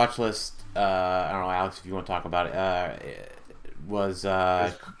on the watch list, I don't know, Alex, if you want to talk about it, was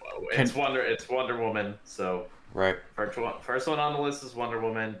it's Wonder Woman. So right. First one on the list is Wonder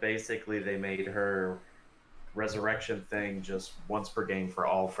Woman. Basically, they made her resurrection thing just once per game for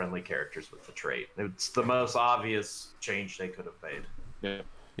all friendly characters with the trait. It's the most obvious change they could have made.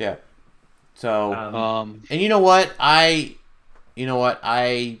 Yeah. So, and you know what?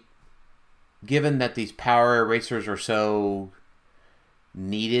 Given that these power erasers are so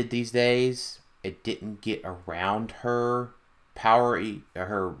needed these days, it didn't get around her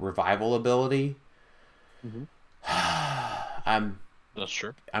her revival ability. Mm-hmm. That's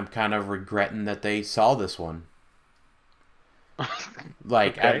true. I'm kind of regretting that they saw this one.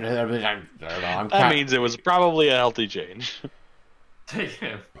 Like, okay. I don't know. That means it was probably a healthy change.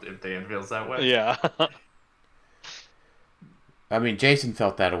 If Dan feels that way. Yeah. I mean, Jason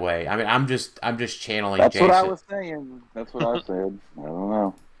felt that way. I mean, I'm just channeling That's Jason. That's what I was saying. That's what I said. I don't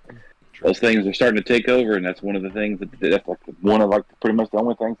know. Those things are starting to take over, and that's one of the things that's like one of pretty much the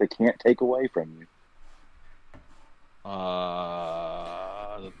only things they can't take away from you.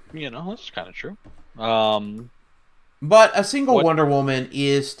 That's kind of true. But a single Wonder Woman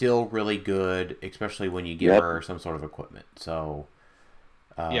is still really good, especially when you give her some sort of equipment. So,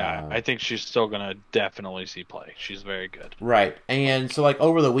 yeah, I think she's still gonna definitely see play. She's very good. Right, and so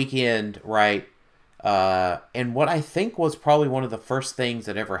over the weekend, right, and what I think was probably one of the first things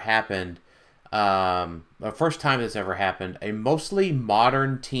that ever happened, the first time this ever happened, a mostly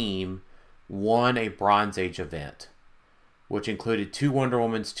modern team won a Bronze Age event, which included 2 Wonder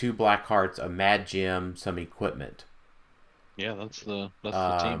Womans, 2 Blackhearts, a Mad Gem, some equipment. Yeah, that's the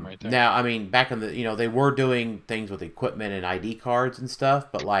team right there. Now, I mean, back in the, they were doing things with equipment and ID cards and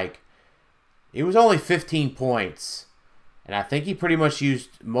stuff, but it was only 15 points, and I think he pretty much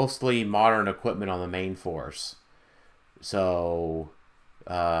used mostly modern equipment on the main force. So,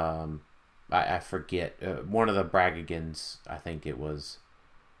 I forget, one of the Bragagans, I think it was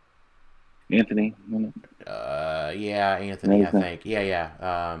Anthony. Yeah, Anthony, I think.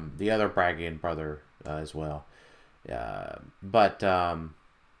 Yeah. The other Bragagan brother as well. But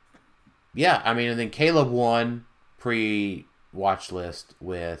yeah, I mean, and then Caleb won pre-watch list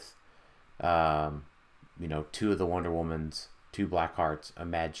with 2 of the Wonder Womans, 2 Blackhearts, a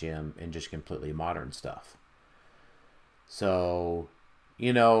Mad Gem, and just completely modern stuff. So,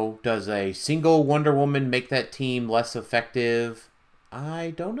 does a single Wonder Woman make that team less effective?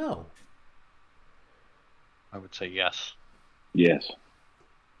 I don't know. I would say yes. Yes.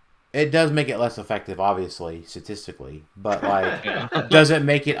 It does make it less effective, obviously, statistically. But, does it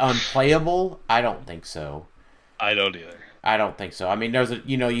make it unplayable? I don't think so. I don't either. I don't think so. I mean, there's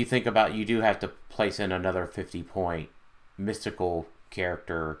you think about, you do have to place in another 50-point mystical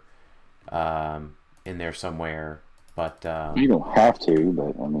character in there somewhere. But you don't have to,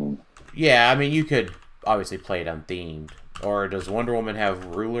 but I mean. Yeah, I mean, you could obviously play it unthemed. Or does Wonder Woman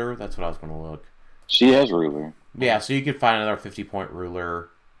have ruler? That's what I was going to look. She has ruler. Yeah, so you could find another 50-point ruler.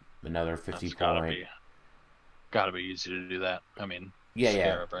 Another 50-point. Gotta be easy to do that. I mean, yeah,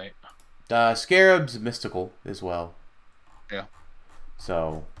 Scarab, right? Scarab's mystical as well. Yeah.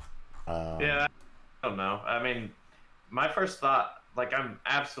 So. Yeah, I don't know. I mean, my first thought, I'm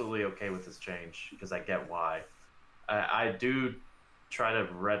absolutely okay with this change because I get why. I do try to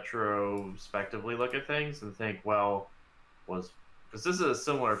retrospectively look at things and think, because this is a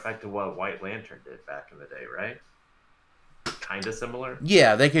similar effect to what White Lantern did back in the day, right? Kind of similar.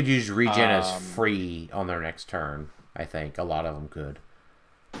 Yeah, they could use regen as free on their next turn. I think a lot of them could.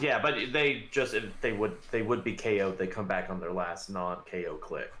 Yeah, but they would be KO'd. They come back on their last non-KO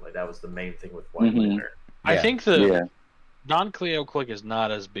click. That was the main thing with White Lantern. Yeah. I think the non-KO click is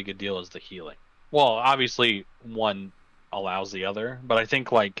not as big a deal as the healing. Well, obviously one allows the other, but I think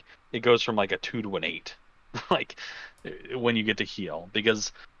it goes from a 2 to an 8, when you get to heal,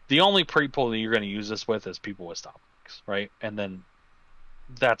 because The only people that you're going to use this with is people with stop clicks, right? And then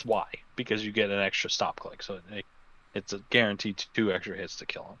that's why, because you get an extra stop click, so it's a guaranteed 2 extra hits to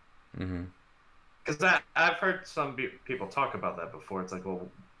kill him. Because I've heard some people talk about that before. It's like, well,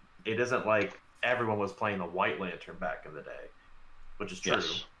 it isn't like everyone was playing the White Lantern back in the day, which is true.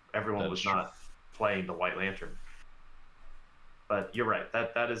 Yes, everyone was not playing the White Lantern. But you're right.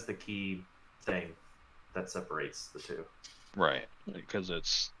 That is the key thing that separates the two. Right, because it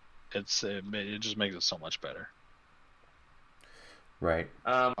just makes it so much better. Right.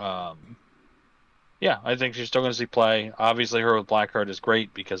 Yeah, I think she's still going to see play. Obviously, her with Blackheart is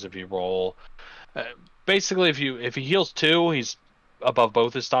great because if you roll, basically if he heals 2, he's above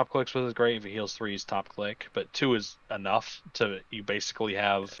both his stop clicks, which is great. If he heals 3, he's top click, but 2 is enough to you basically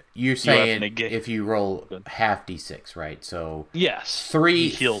have. You're saying if you roll half d6, right? So yes, 3 he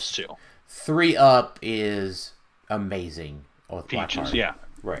heals 2. 3 up is amazing with Peaches, Blackheart. yeah,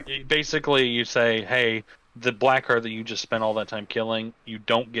 right. Basically, you say, hey, the Blackheart that you just spent all that time killing, you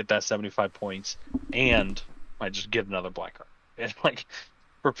don't get that 75 points, and I just get another Blackheart. And like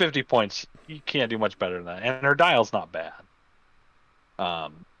for 50 points, you can't do much better than that. And her dial's not bad.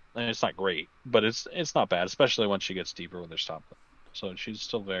 And it's not great, but it's not bad, especially when she gets deeper with her stop. So she's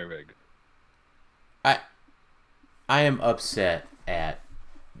still very, very good. I am upset at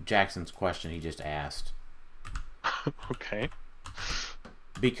Jackson's question he just asked. Okay.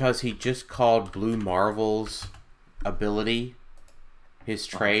 Because he just called Blue Marvel's ability, his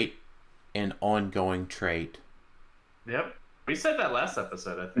trait, an ongoing trait. Yep. We said that last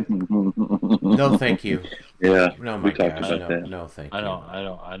episode, I think. No, thank you. Yeah. No, my gosh. that. No, thank you.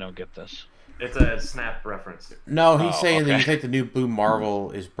 I don't get this. It's a Snap reference. No, he's saying that you think the new Blue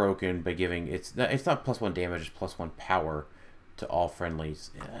Marvel is broken by giving it's not +1 damage, it's +1 power to all friendlies.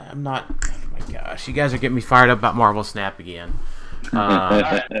 I'm not. Oh my gosh, you guys are getting me fired up about Marvel Snap again.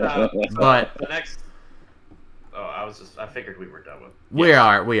 But But the next. Oh, I figured we were done with. We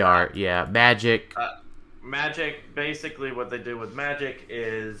are. Yeah, Magic. Magic. Basically, what they do with Magic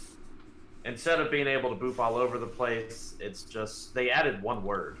is instead of being able to boop all over the place, it's just they added 1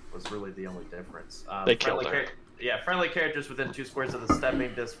 word. Was really the only difference. They killed her. Friendly characters within 2 squares of the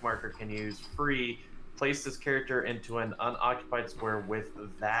stepping disc marker can use free. Place this character into an unoccupied square with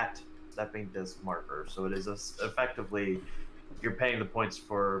that stepping disc marker. So it is effectively you're paying the points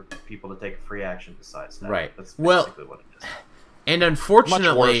for people to take a free action besides that. Right. That's basically what it is. And unfortunately,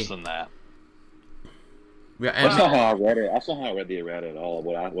 much worse than that. Yeah, That's not how I read it. That's not how I read the errata at all.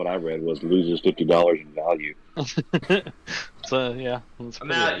 What I read was loses $50 in value. So yeah.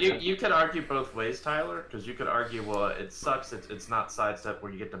 Now you could argue both ways, Tyler, because you could argue, well, it sucks. It's not sidestep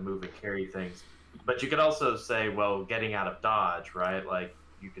where you get to move and carry things, but you could also say, well, getting out of dodge, right? Like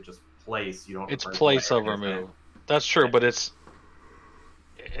you could just place. You don't. It's place over move. That's true, but it's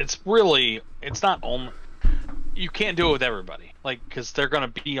not only. You can't do it with everybody, like because they're gonna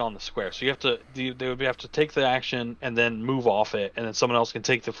be on the square. So they would have to take the action and then move off it, and then someone else can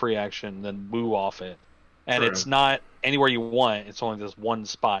take the free action and then move off it. And it's not anywhere you want. It's only this one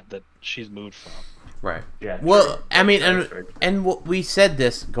spot that she's moved from. Right. Yeah. Well, true. I mean, and we said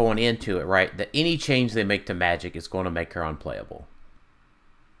this going into it, right? That any change they make to Magic is going to make her unplayable.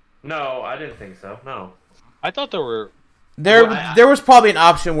 No, I didn't think so. No. I thought there were. There was probably an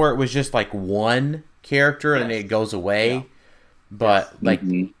option where it was just like 1 character and it goes away, but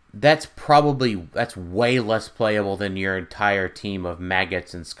that's way less playable than your entire team of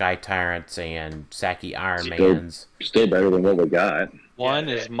maggots and sky tyrants and Saki Ironmans. Still better than what we got. 1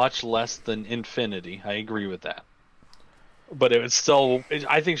 is much less than infinity. I agree with that, but it would still.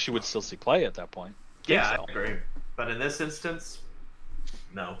 I think she would still see play at that point. Yeah, I agree. But in this instance,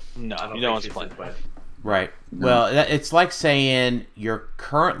 no, you don't want to play. Right. Well, it's like saying you're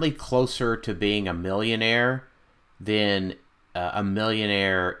currently closer to being a millionaire than a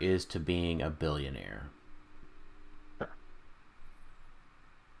millionaire is to being a billionaire.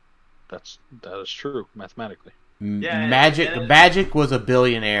 That is true mathematically. Yeah, Magic was a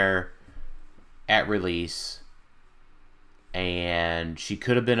billionaire at release, and she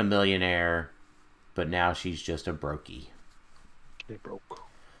could have been a millionaire, but now she's just a brokey. They broke.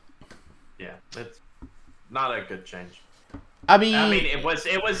 Yeah, it's not a good change. I mean, it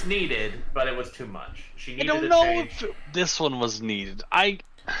was needed, but it was too much. She needed I don't know if this one was needed. I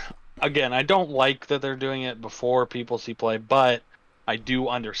don't like that they're doing it before people see play, but I do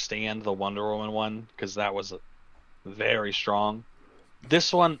understand the Wonder Woman one because that was very strong.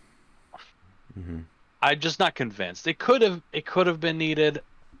 This one, I'm just not convinced. It could have been needed.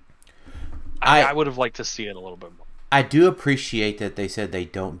 I would have liked to see it a little bit more. I do appreciate that they said they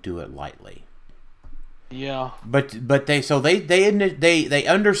don't do it lightly. Yeah. But they so they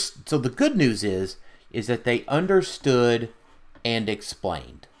under so the good news is that they understood and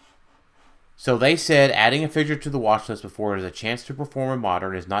explained. So they said adding a figure to the watch list before it is a chance to perform in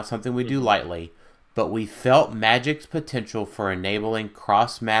Modern is not something we do lightly, but we felt Magic's potential for enabling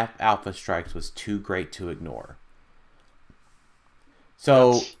cross-map alpha strikes was too great to ignore.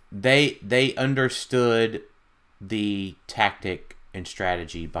 So they understood the tactic and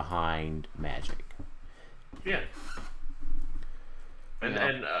strategy behind Magic. Yeah.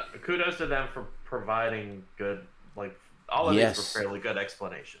 And kudos to them for providing good, like, all of these were fairly good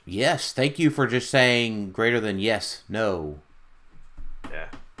explanations. Yes, thank you for just saying greater than yes, no. Yeah.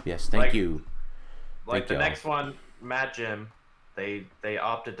 Yes, thank you. Like the next one, Mad Jim, they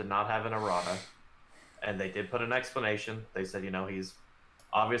opted to not have an errata, and they did put an explanation. They said, he's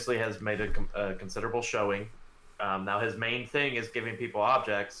obviously has made a considerable showing. Now his main thing is giving people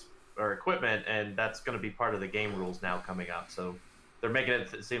objects or equipment, and that's going to be part of the game rules now coming up. So they're making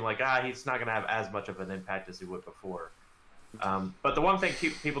it seem like he's not going to have as much of an impact as he would before. But the one thing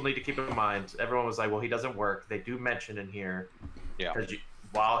people need to keep in mind, everyone was like, well, he doesn't work. They do mention in here, because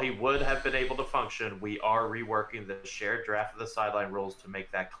while he would have been able to function, we are reworking the shared draft of the sideline rules to make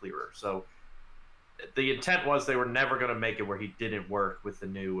that clearer. So the intent was they were never going to make it where he didn't work with the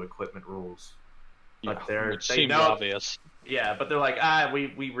new equipment rules. But it seemed obvious. Yeah, but they're like,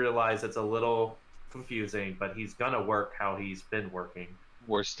 we realize it's a little confusing, but he's going to work how he's been working.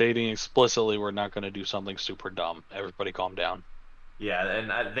 We're stating explicitly we're not going to do something super dumb. Everybody calm down. Yeah,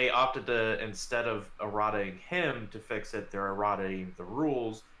 and they opted to, instead of errataing him to fix it, they're errataing the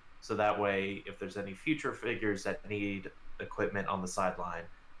rules, so that way, if there's any future figures that need equipment on the sideline,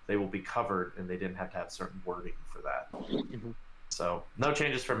 they will be covered, and they didn't have to have certain wording for that. Mm-hmm. So, no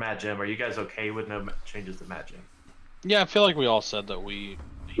changes for Mad Jim. Are you guys okay with no changes to Mad Jim? Yeah, I feel like we all said that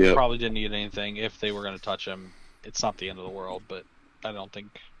he probably didn't need anything. If they were going to touch him, it's not the end of the world, but I don't think...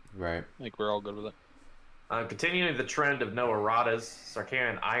 Right. I think we're all good with it. Continuing the trend of no erratas,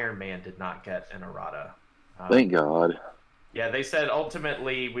 Sarkarian Iron Man did not get an errata. Thank God. Yeah, they said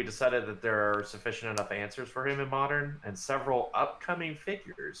ultimately we decided that there are sufficient enough answers for him in Modern, and several upcoming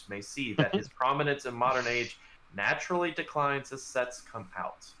figures may see that his prominence in Modern Age naturally declines as sets come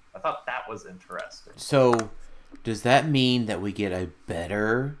out. I thought that was interesting. So, does that mean that we get a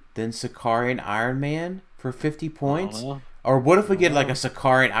better than Sarkarian Iron Man for 50 points? Or what if we get like a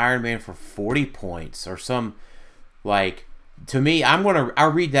Sarkarian Iron Man for 40 points or some, like, to me,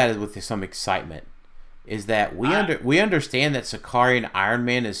 I'll read that with some excitement. Is that we understand that Sarkarian Iron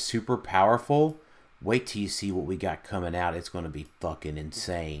Man is super powerful. Wait till you see what we got coming out. It's going to be fucking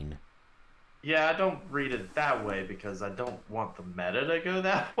insane. Yeah, I don't read it that way because I don't want the meta to go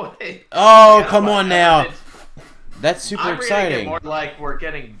that way. Oh, come on now. That's super exciting. I'm reading it more like we're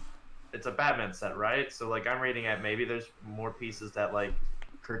getting... It's a Batman set, right? So, like, I'm reading at maybe there's more pieces that, like,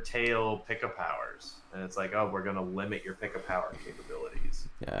 curtail pick-up powers. And it's like, we're going to limit your pick-up power capabilities.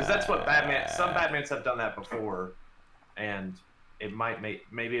 Because that's what some Batmans have done that before. And it might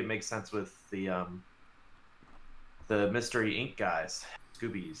maybe it makes sense with the Mystery Inc. guys,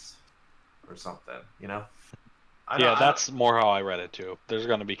 Scoobies, or something, That's more how I read it, too. There's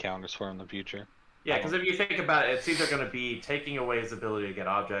going to be counters for him in the future. Yeah, because if you think about it, it's either going to be taking away his ability to get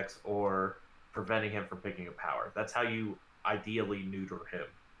objects or preventing him from picking a power. That's how you ideally neuter him.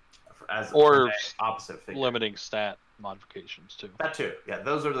 Or opposite figure. Limiting stat modifications, too. That, too. Yeah,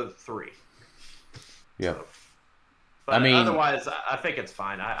 those are the three. Yeah. So, but otherwise, I think it's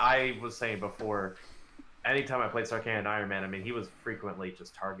fine. I was saying before, anytime I played Sarkarian Iron Man, he was frequently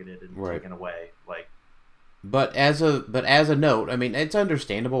just targeted and taken away. Like, But as a note, it's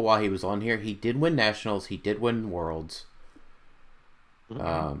understandable why he was on here. He did win Nationals. He did win Worlds.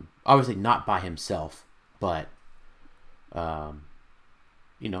 Obviously not by himself, but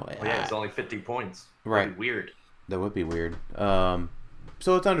it's only 50 points. Right. That'd be weird. That would be weird. So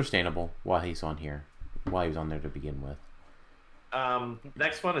it's understandable why he's on here, why he was on there to begin with.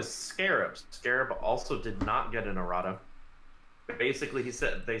 Next one is Scarabs. Scarab also did not get an errata. Basically,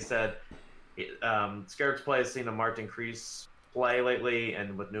 they said. Scarab's play has seen a marked increase play lately,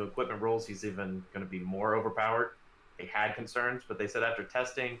 and with new equipment rules, he's even going to be more overpowered. They had concerns, but they said after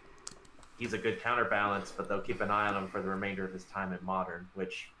testing, he's a good counterbalance, but they'll keep an eye on him for the remainder of his time in Modern,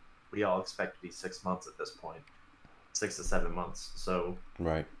 which we all expect to be 6 months at this point. 6 to 7 months. So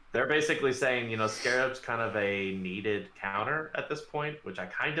right. They're basically saying, Scarab's kind of a needed counter at this point, which I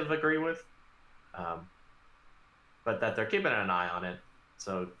kind of agree with. But that they're keeping an eye on it.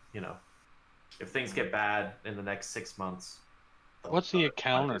 So, if things get bad in the next 6 months... What's he a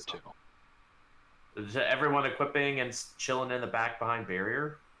counter to? Everyone equipping and chilling in the back behind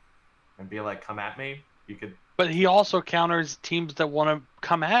barrier and be like, come at me. You could. But he also counters teams that want to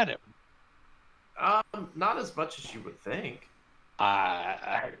come at him. Not as much as you would think.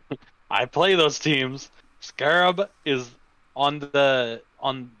 I play those teams. Scarab is on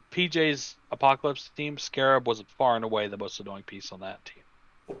PJ's Apocalypse team. Scarab was far and away the most annoying piece on that team.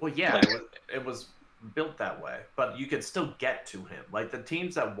 Well, yeah, it was built that way, but you can still get to him. Like the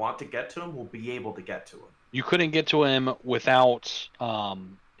teams that want to get to him will be able to get to him. You couldn't get to him without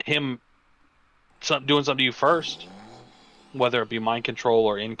him doing something to you first, whether it be mind control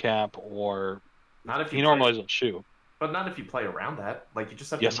or in cap or. Not if you he normally doesn't shoot. But not if you play around that. Like you just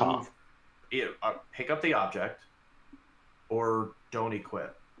have to move, pick up the object, or don't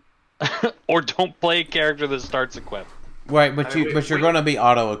equip, or don't play a character that starts equip. Right, but you're going to be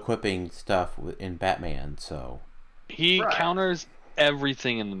auto equipping stuff in Batman, so he counters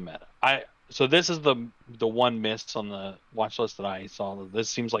everything in the meta. So this is the one miss on the watch list that I saw. This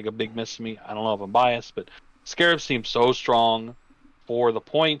seems like a big miss to me. I don't know if I'm biased, but Scarab seems so strong for the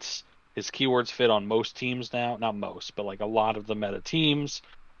points. His keywords fit on most teams now. Not most, but like a lot of the meta teams.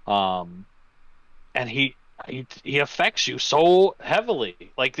 And he affects you so heavily.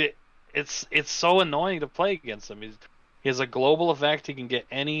 Like it's so annoying to play against him. He has a global effect. He can get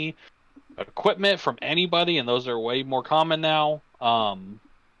any equipment from anybody, and those are way more common now. And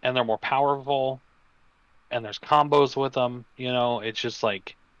they're more powerful. And there's combos with them. You know, it's just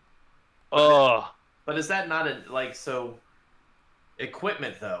like, ugh. But is that not so?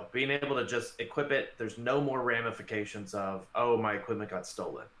 Equipment, though, being able to just equip it, there's no more ramifications of, oh, my equipment got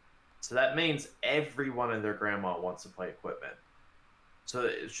stolen. So that means everyone and their grandma wants to play equipment. So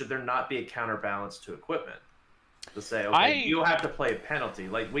should there not be a counterbalance to equipment? To say, okay, you have to play a penalty.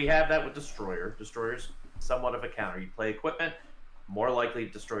 Like, we have that with Destroyer. Destroyer's somewhat of a counter. You play equipment, more likely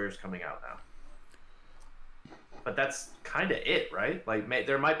Destroyer's coming out now. But that's kind of it, right? Like,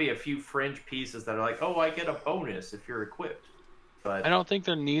 there might be a few fringe pieces that are like, oh, I get a bonus if you're equipped. But I don't think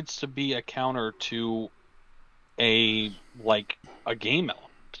there needs to be a counter to a game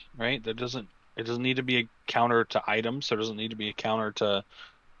element, right? It doesn't need to be a counter to items. There doesn't need to be a counter to,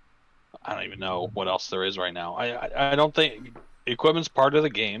 I don't even know what else there is right now. I don't think equipment's part of the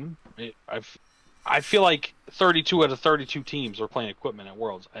game. I feel like 32 out of 32 teams are playing equipment at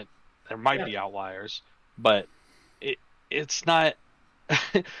Worlds. There might be outliers, but it's not.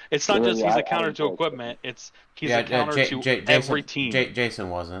 It's not just he's a counter to equipment. He's a counter to every team. Jason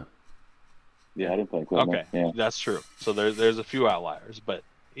wasn't. Yeah, I didn't play equipment. Okay, yeah. That's true. So there's a few outliers, but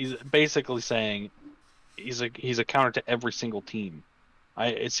he's basically saying he's a counter to every single team.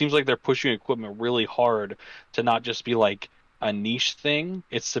 It seems like they're pushing equipment really hard to not just be like a niche thing.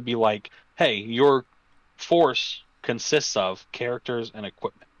 It's to be like, hey, your force consists of characters and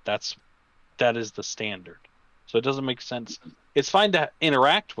equipment. That is the standard. So it doesn't make sense. It's fine to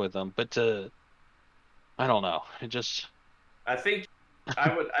interact with them, but I don't know. I think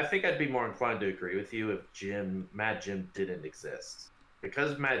I'd be more inclined to agree with you if Mad Jim didn't exist.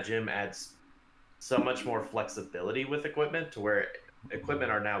 Because Mad Jim adds so much more flexibility with equipment to where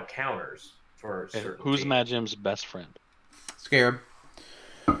equipment are now counters for certain Who's teams. Mad Jim's best friend? Scarab.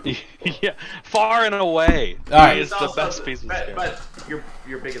 Yeah, far and away. All right. He is the best piece of Scarab. But your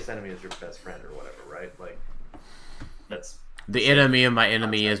biggest enemy is your best friend or whatever, right? Like that's the enemy of my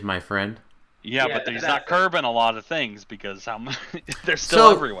enemy is my friend. Yeah, but he's not curbing a lot of things because they're still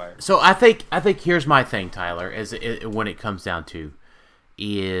everywhere. So I think here's my thing, Tyler, when it comes down to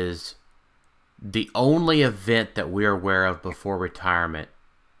is the only event that we're aware of before retirement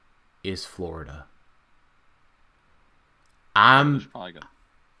is Florida. I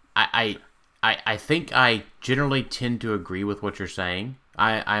think I generally tend to agree with what you're saying.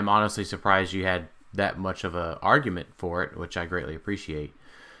 I'm honestly surprised you had that much of an argument for it, which I greatly appreciate.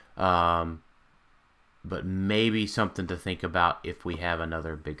 But maybe something to think about if we have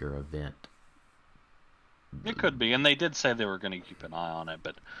another bigger event. It could be, and they did say they were going to keep an eye on it,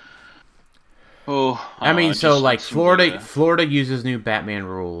 but Florida uses new Batman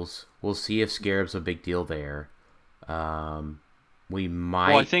rules. We'll see if Scarab's a big deal there. We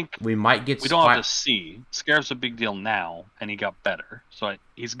might. Well, I think we might get. We don't have to see. Scarab's a big deal now, and he got better, so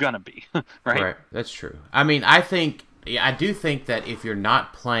he's gonna be right. Right, that's true. I mean, I do think that if you're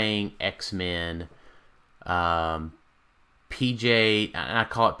not playing X-Men, PJ, and I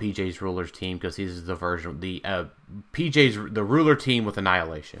call it PJ's Ruler's team because this is the version PJ's the Ruler team with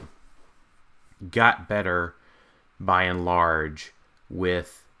Annihilation got better by and large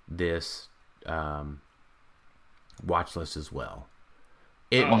with this watch list as well.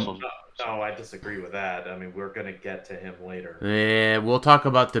 No, I disagree with that. I mean, we're gonna get to him later. Yeah, we'll talk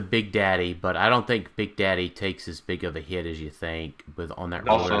about the Big Daddy, but I don't think Big Daddy takes as big of a hit as you think on that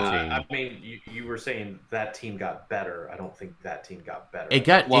No, roller team. I mean, you were saying that team got better. I don't think that team got better. It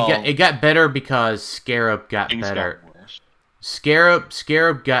got better because Scarab got better.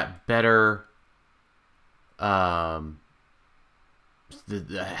 Scarab got better. How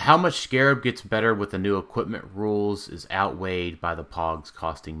much Scarab gets better with the new equipment rules is outweighed by the Pogs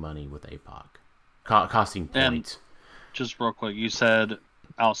costing money with APOC. Costing points. And just real quick, you said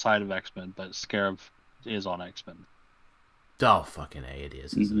outside of X-Men, but Scarab is on X-Men. Oh, fucking A, it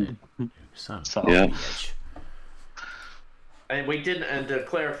is, isn't it? Son of Yeah. a bitch. And we didn't. And to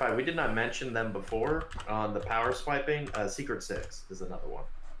clarify, we did not mention them before on the power swiping. Secret Six is another one,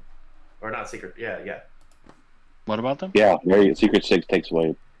 or not Secret. Yeah. What about them? Yeah, Secret Six takes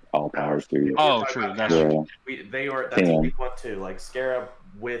away all powers through you. Oh, true. That's Yeah. They are. That's Yeah. a big one too. Like Scarab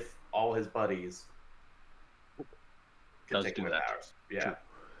with all his buddies can Does take do away that. powers. Yeah.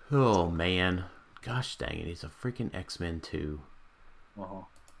 Oh, man. Gosh dang it, he's a freaking X-Men too. Uh-huh.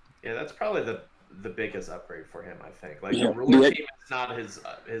 Yeah, that's probably the biggest upgrade for him. I think. Like Yeah. the ruler team is not his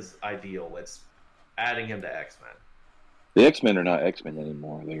ideal. It's adding him to X-Men. The X-Men are not X-Men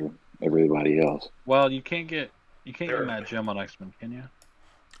anymore. They're everybody else. Well, you can't get They're- Matt Gem on X-Men, can you?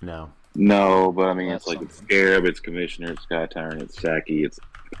 No. No, but I mean, That's it's like it's something. Scarab, it's Commissioner, it's Sky Tyrant, it's Saki, it's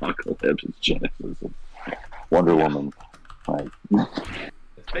Apocalypse, it's Genesis, it's Wonder Woman. Like,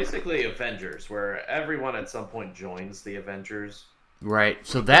 It's basically Avengers, where everyone at some point joins the Avengers. Right.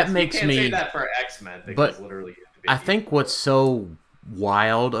 So that You makes can't me. say that for X-Men because but literally. I think what's so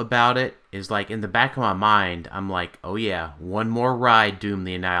wild about it is, like, in the back of my mind, I'm like, oh yeah, one more ride, Doom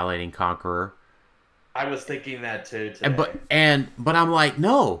the Annihilating Conqueror. I was thinking that too today. But I'm like,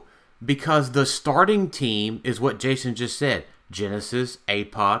 no, because the starting team is what Jason just said: Genesis,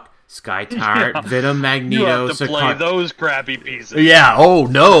 APOC, Sky Tyrant, Venom, You Magneto, have to play Sakaar. those crappy pieces. Yeah, oh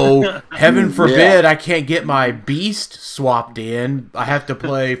no. Heaven forbid I can't get my Beast swapped in. I have to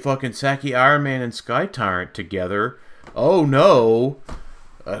play fucking Saki Iron Man and Sky Tyrant together. Oh no.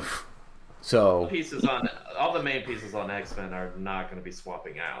 So all the main pieces on X-Men are not going to be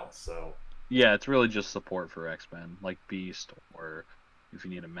swapping out. So Yeah, it's really just support for X-Men, like Beast, or if you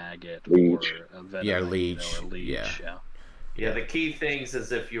need a Maggot, Leech. or a Venom, Yeah, Magneto, Leech. or Leech. Yeah. yeah, the key things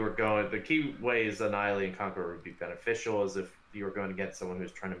is if you were going. The key ways Annihilating Conqueror would be beneficial is if you were going to get someone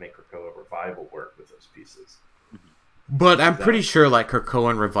who's trying to make Krakoa Revival work with those pieces. But I'm pretty sure, like, Krakoa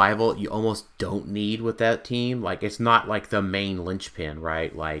and Revival, you almost don't need with that team. Like, it's not like the main linchpin,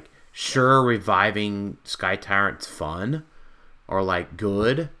 right? Like, sure, reviving Sky Tyrant's fun, or, like,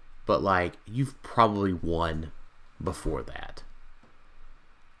 good, but, like, you've probably won before that.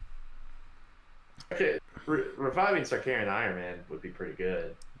 Okay, reviving Sarkarian Iron Man would be pretty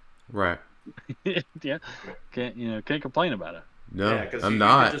good. Right. Yeah, can't complain about it. No, Yeah, because I'm you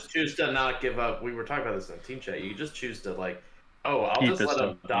not. could just choose to not give up. We were talking about this in team chat. You could just choose to I'll Keep just his let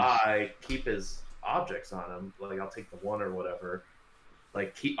him stuff. die, keep his objects on him. Like I'll take the one or whatever.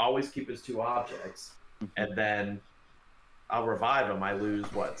 Like always keep his 2 objects, and then I'll revive him. I lose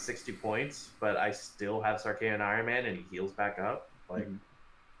 60 points, but I still have Sarkarian Iron Man, and he heals back up. Like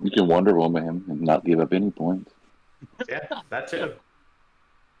you can Wonder Woman him and not give up any points. yeah, that too.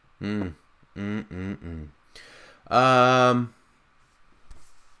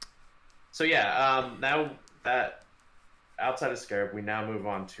 So yeah, now that outside of Scarab, we now move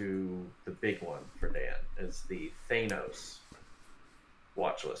on to the big one for Dan, is the Thanos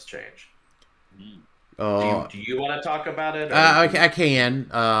watch list change. Oh, Do you want to talk about it? or- I can.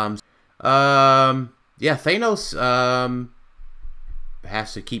 Yeah, Thanos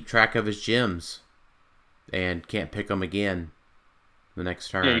has to keep track of his gems and can't pick them again the next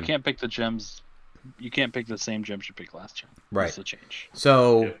turn. Yeah, you can't pick the gems. You can't pick the same gems you picked last turn. Right. That's the change.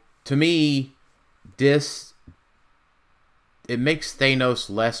 So, Yeah. to me, it makes Thanos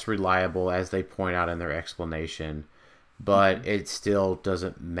less reliable, as they point out in their explanation, but it still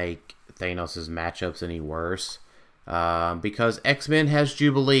doesn't make Thanos' matchups any worse, because X-Men has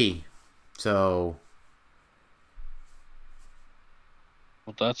Jubilee. So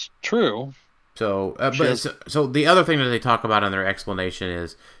Well, that's true. So, She has- so the other thing that they talk about in their explanation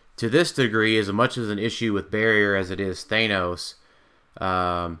is, to this degree, as much as an issue with Barrier as it is Thanos,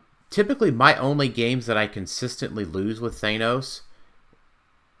 typically my only games that I consistently lose with Thanos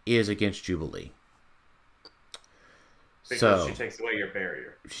is against Jubilee. because so she takes away your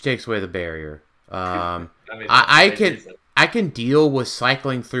barrier. she takes away the barrier. I mean, I that's the can reason. I can deal with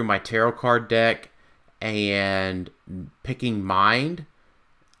cycling through my tarot card deck and picking mind.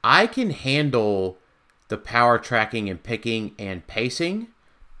 I can handle the power tracking and picking and pacing,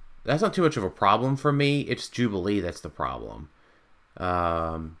 that's not too much of a problem for me. It's Jubilee that's the problem.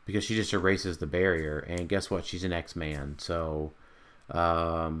 Because she just erases the barrier, and guess what? She's an X-Man, so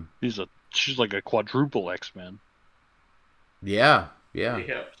she's like a quadruple X-Man. Yeah.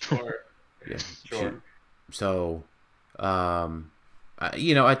 Yeah, sure. Yeah, sure. So, at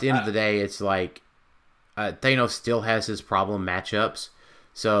the end of the day, it's like Thanos still has his problem matchups.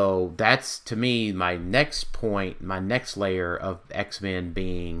 So that's, to me, my next point, my next layer of X-Men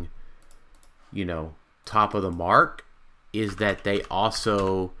being, top of the mark, is that they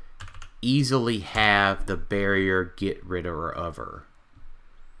also easily have the barrier get rid of her.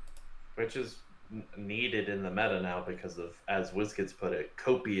 Which is needed in the meta now because of, as WizKids put it,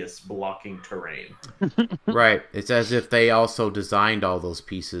 copious blocking terrain. Right. It's as if they also designed all those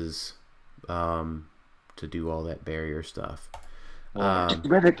pieces to do all that barrier stuff. Too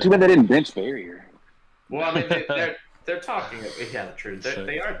bad they didn't bench barrier. Well, I mean, they're talking. Yeah, true.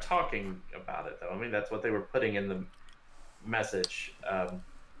 They are talking about it, though. I mean, that's what they were putting in the message.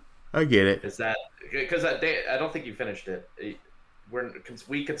 I get it. Is that because I don't think you finished it.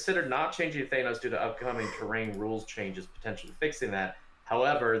 We considered not changing Thanos due to upcoming terrain rules changes, potentially fixing that.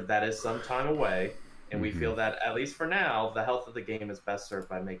 However, that is some time away, and we feel that, at least for now, the health of the game is best served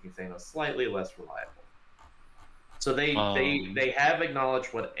by making Thanos slightly less reliable. So they have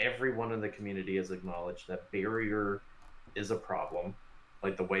acknowledged what everyone in the community has acknowledged, that barrier is a problem,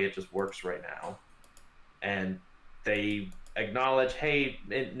 like the way it just works right now. And they acknowledge, hey,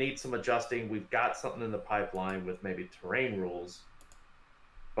 it needs some adjusting. We've got something in the pipeline with maybe terrain rules,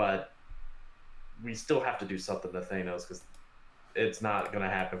 but we still have to do something to Thanos because it's not going to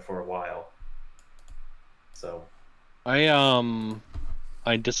happen for a while. So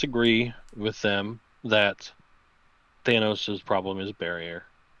I disagree with them that Thanos' problem is barrier,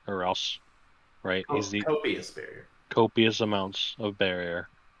 or else, right? Copious barrier. Copious amounts of barrier.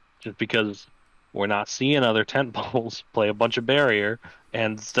 Just because we're not seeing other tentpoles play a bunch of barrier,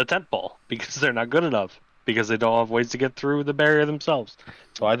 and it's the tentpole because they're not good enough, because they don't have ways to get through the barrier themselves.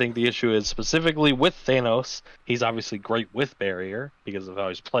 So I think the issue is specifically with Thanos. He's obviously great with barrier because of how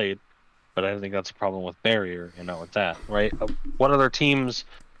he's played, but I don't think that's a problem with barrier, not with that, right? What other teams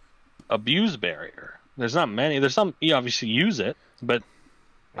abuse barrier? There's not many. There's some you obviously use it, but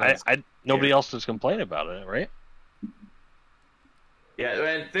nobody else is complaining about it, right? Yeah,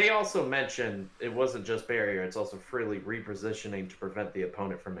 and they also mentioned it wasn't just barrier; it's also freely repositioning to prevent the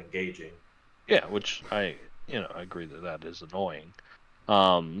opponent from engaging. Yeah, which I agree that is annoying.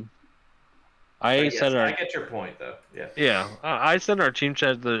 I get your point, though. Yeah. Yeah, I said in our team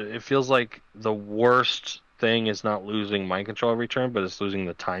chat that it feels like the worst thing is not losing mind control every turn, but it's losing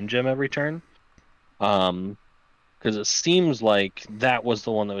the time gem every turn. Because it seems like that was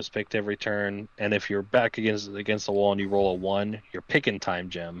the one that was picked every turn, and if you're back against the wall and you roll a 1, you're picking time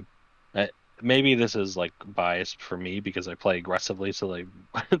gem. Maybe this is like biased for me because I play aggressively, so they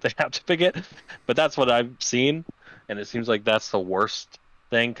have to pick it. But that's what I've seen, and it seems like that's the worst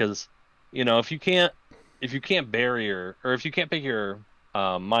thing. Because if you can't barrier, or if you can't pick your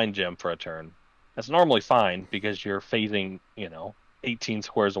mind gem for a turn, that's normally fine because you're phasing 18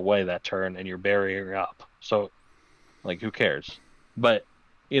 squares away that turn and you're barrier up. So, like, who cares? But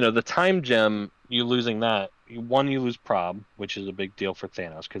the time gem, you losing that, one, you lose prob, which is a big deal for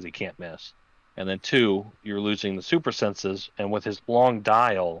Thanos because he can't miss. And then 2, you're losing the super senses, and with his long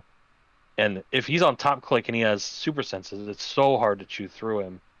dial, and if he's on top click and he has super senses, it's so hard to chew through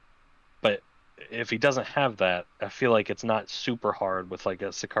him. But if he doesn't have that, I feel like it's not super hard with like a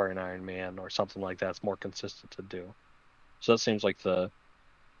Sicarian Iron Man or something like that. It's more consistent to do. So that seems like the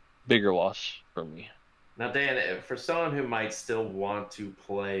bigger loss for me. Now, Dan, for someone who might still want to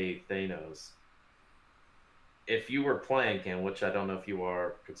play Thanos, if you were playing him, which I don't know if you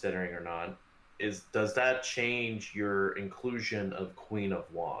are considering or not, does that change your inclusion of Queen of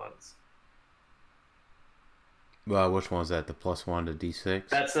Wands? Well, which one's that? The +1 to D6?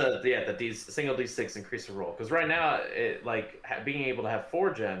 That's the single D6 increase the roll. Because right now, being able to have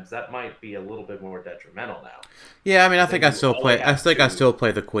 4 gems, that might be a little bit more detrimental now. Yeah, I mean, I think I still play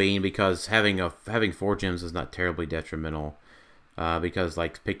the Queen because having 4 gems is not terribly detrimental. Because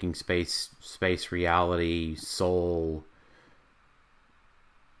like picking space, reality, soul,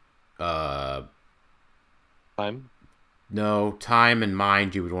 time. No, time and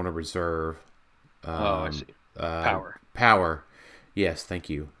mind you would want to reserve. I see. Power. Yes, thank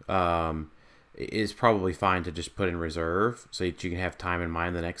you. It is probably fine to just put in reserve so that you can have time and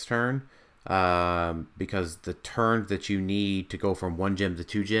mind the next turn. Because the turns that you need to go from 1 gem to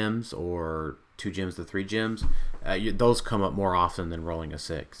 2 gems or 2 gems to 3 gems, those come up more often than rolling a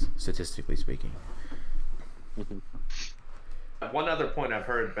 6, statistically speaking. one other point I've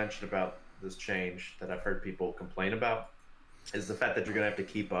heard mentioned about this change that I've heard people complain about is the fact that you're going to have to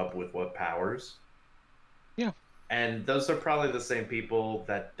keep up with what powers. Yeah. And those are probably the same people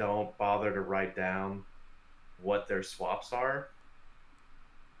that don't bother to write down what their swaps are.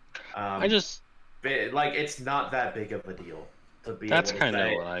 It's not that big of a deal to be. That's kind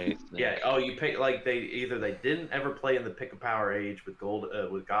of what I think. Yeah. Oh, you pick like they didn't ever play in the pick a power age with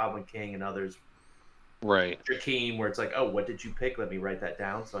with Goblin King and others. Right. Jakeem, where it's like, oh, what did you pick? Let me write that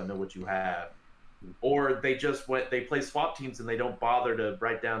down so I know what you have. Or they just they play swap teams and they don't bother to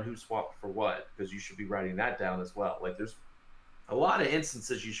write down who swapped for what, because you should be writing that down as well. Like there's a lot of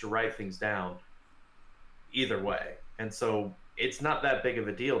instances you should write things down either way. And so it's not that big of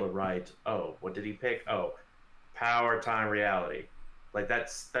a deal to write, oh, what did he pick? Oh, power, time, reality. Like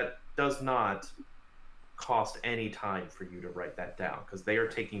that does not cost any time for you to write that down, because they are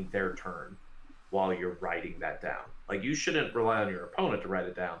taking their turn while you're writing that down. Like you shouldn't rely on your opponent to write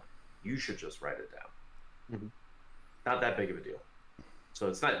it down. You should just write it down. Mm-hmm. Not that big of a deal.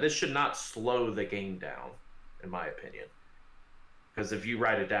 So this should not slow the game down, in my opinion. Because if you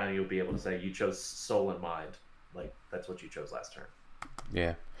write it down, you'll be able to say you chose soul and mind. Like that's what you chose last turn.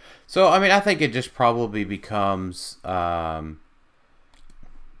 Yeah. So I mean, I think it just probably becomes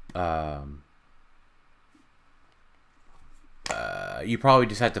you probably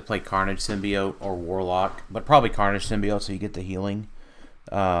just have to play Carnage Symbiote or Warlock, but probably Carnage Symbiote so you get the healing.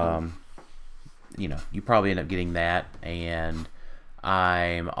 You probably end up getting that, and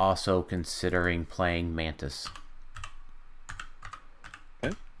I'm also considering playing Mantis.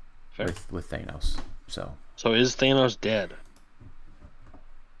 Okay. Fair. With Thanos. So is Thanos dead?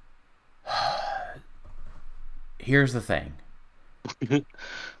 Here's the thing.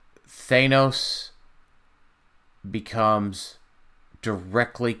 Thanos becomes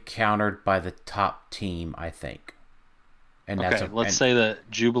directly countered by the top team, I think. And let's say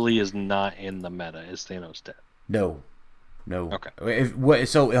that Jubilee is not in the meta. Is Thanos dead? No. Okay.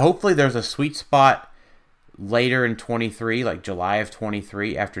 So hopefully there's a sweet spot later in 23, like July of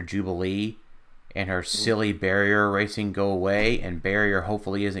 23, after Jubilee and her silly barrier racing go away, and barrier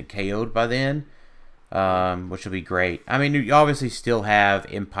hopefully isn't KO'd by then, which will be great. I mean, you obviously still have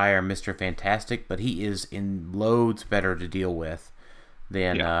Empire Mr. Fantastic, but he is in loads better to deal with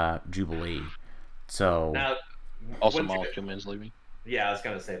than Jubilee. So now, also Molecule Man's leaving. Yeah, I was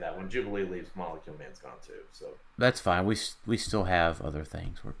gonna say that when Jubilee leaves, Molecule Man's gone too. So that's fine. We still have other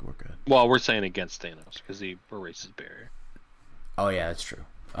things. We're good. Well, we're saying against Thanos because he erases barrier. Oh yeah, that's true.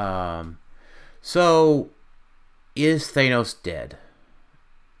 So is Thanos dead?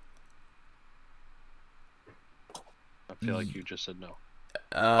 I feel like you just said no.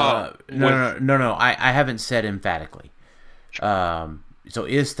 No. I haven't said emphatically. So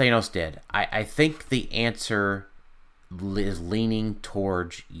is Thanos dead? I think the answer is leaning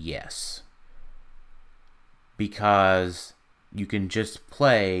towards yes. Because you can just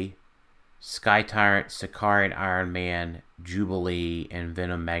play Sky Tyrant, Sicarian Iron Man, Jubilee, and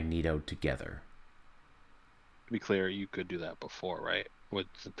Venom Magneto together. To be clear, you could do that before, right?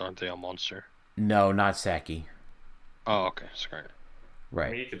 Aren't they a monster? No, not Saki. Oh, okay. Sorry. Right.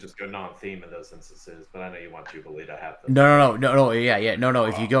 I mean, you could just go non-theme in those instances, but I know you want Jubilee to have them. No. Yeah. No.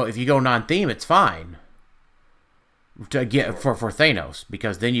 If you go non-theme, it's fine. To get for Thanos,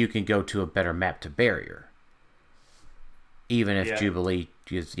 because then you can go to a better map to barrier. Even if Jubilee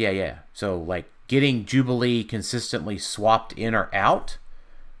is So like getting Jubilee consistently swapped in or out,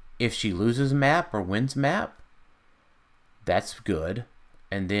 if she loses map or wins map, that's good.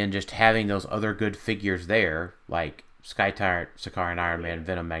 And then just having those other good figures there, like Sky Tyrant, Sicarian Iron Man,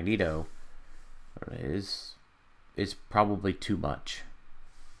 Venom Magneto, is probably too much.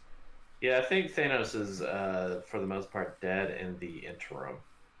 Yeah, I think Thanos is, for the most part, dead in the interim.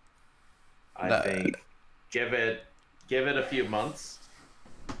 I think give it a few months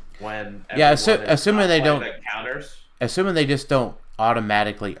when assuming they don't counters. Assuming they just don't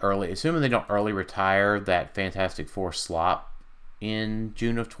automatically assuming they don't early retire that Fantastic Four slop in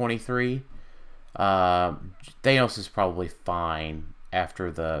June of 23. Thanos is probably fine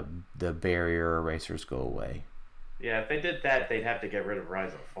after the barrier erasers go away. Yeah, if they did that, they'd have to get rid of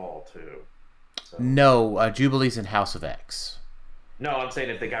Rise and Fall too. So. No, Jubilee's in House of X. No, I'm saying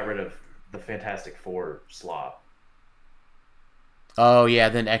if they got rid of the Fantastic Four slop. Oh yeah,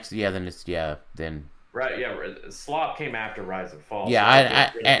 then X. Yeah, then it's then. Right, yeah. Slop came after Rise and Fall.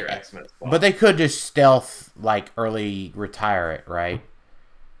 Yeah, so but they could just stealth like early retire it, right?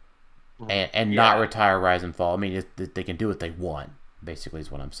 And not retire Rise and Fall. I mean, they can do what they want. Basically, is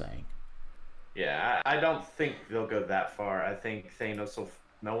what I'm saying. Yeah, I don't think they'll go that far. I think Thanos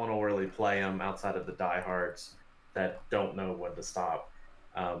no one will really play him outside of the diehards. that don't know when to stop.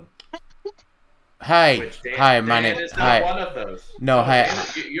 Hi, Which Dan, hi, my Dan name. is not Hi, one of those. no, hi,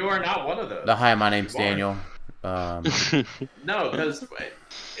 Dan, you are not one of those. hi, my name's You aren't. Daniel. No, because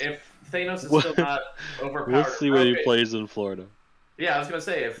if Thanos is still not overpowered, We'll see when he plays in Florida. Yeah, I was gonna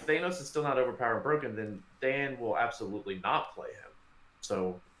say if Thanos is still not overpowered and broken, then Dan will absolutely not play him.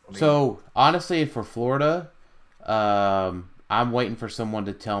 So, I mean, So honestly, for Florida, I'm waiting for someone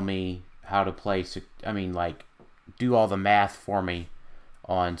to tell me how to play. I mean, like, do all the math for me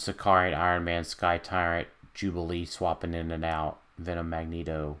on Sicarian, Iron Man, Sky Tyrant, Jubilee, swapping in and out, Venom,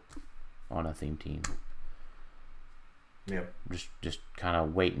 Magneto on a theme team. yeah. Just kind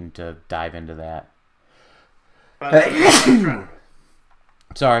of waiting to dive into that. But,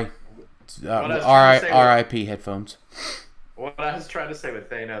 Sorry. What I was trying to say R.I.P. headphones. what I was trying to say with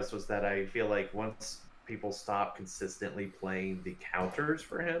Thanos was that I feel like once people stop consistently playing the counters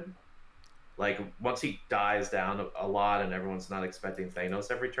for him, like once he dies down a lot and everyone's not expecting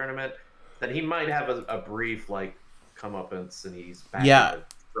Thanos every tournament, then he might have a brief like comeuppance and he's back. Yeah, in the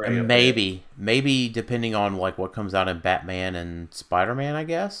fray a bit. maybe depending on like what comes out in Batman and Spider-Man, I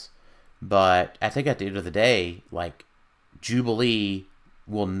guess. But I think at the end of the day, like, Jubilee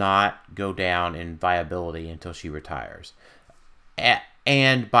will not go down in viability until she retires.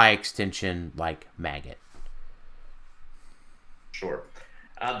 And by extension, like Maggot. Sure.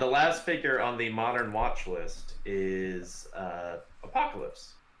 The last figure on the modern watch list is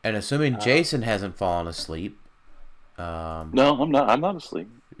Apocalypse. And assuming Jason hasn't fallen asleep. No, I'm not. I'm not asleep.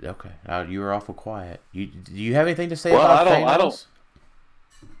 Okay. You were awful quiet. Do you have anything to say Well, about I Thanos? don't.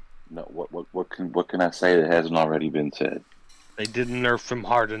 No. What can I say that hasn't already been said? They didn't nerf him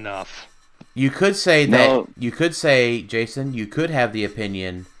hard enough. You could say No. that. You could say, Jason, you could have the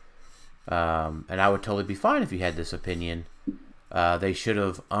opinion, and I would totally be fine if you had this opinion. They should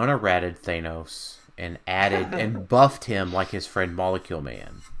have unerrated Thanos and added and buffed him like his friend Molecule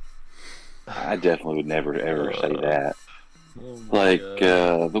Man. I definitely would never ever say that. Oh Like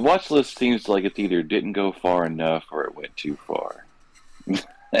the watch list seems like it either didn't go far enough or it went too far.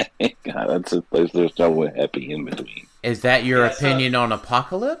 God, there's no happy in between. Is that your Yeah, so- opinion on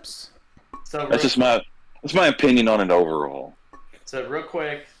Apocalypse? So That's my opinion on it overall. So real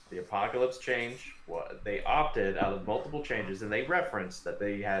quick, the Apocalypse change. They opted out of multiple changes, and they referenced that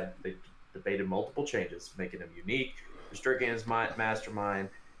they debated multiple changes, making him unique, restricting his mastermind.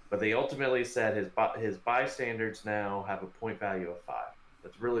 But they ultimately said his bystanders now have a point value of 5.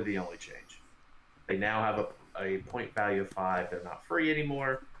 That's really the only change. They now have a point value of 5. They're not free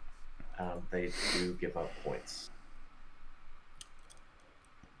anymore. They do give up points.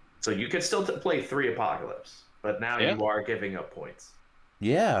 So you can still play 3 Apocalypse, but now you are giving up points.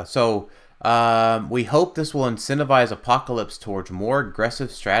 Yeah, so we hope this will incentivize Apocalypse towards more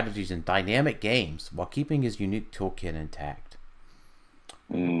aggressive strategies and dynamic games while keeping his unique toolkit intact.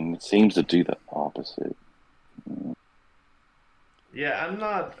 It seems to do the opposite. Yeah, I'm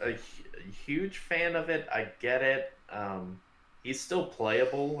not a huge fan of it. I get it. He's still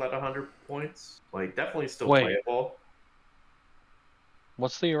playable at 100 points. Like, definitely still playable.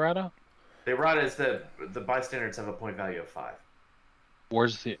 What's the errata? The errata is that the bystanders have a point value of 5.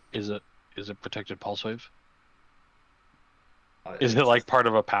 Where's the is it protected pulse wave? Is it like part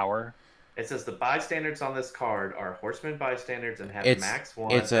of a power? It says the bystanders on this card are horseman bystanders and have max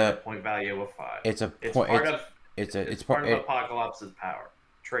 1 it's and a a point value of 5. It's part of Apocalypse's power.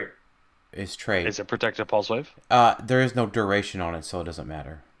 Trait. It's trade. Is it protected pulse wave? There is no duration on it, so it doesn't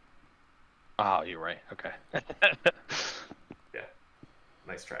matter. Oh, you're right. Okay. Yeah.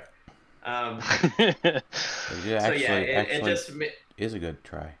 Nice try. It just is a good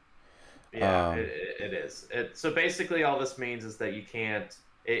try. Yeah, it is. So basically, all this means is that you can't.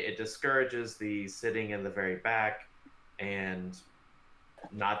 It discourages the sitting in the very back and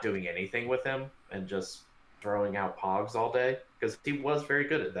not doing anything with him and just throwing out pogs all day, because he was very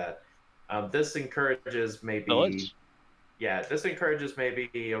good at that. This encourages maybe. Yeah, this encourages maybe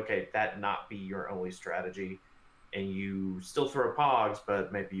that not be your only strategy, and you still throw pogs,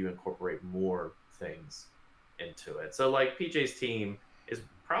 but maybe you incorporate more things into it. So like PJ's team is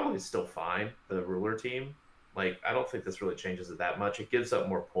probably still fine. The ruler team, like, I don't think this really changes it that much. It gives up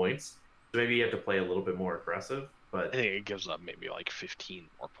more points, so maybe you have to play a little bit more aggressive. But I think it gives up maybe like 15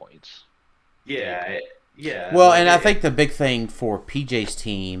 more points. Yeah. Well, and I think the big thing for PJ's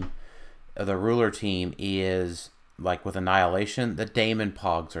team, the ruler team, is like with Annihilation, the Damon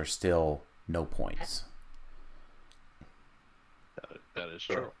Pogs are still no points. That is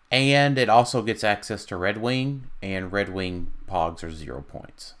true. And it also gets access to Red Wing, and Red Wing Pogs are 0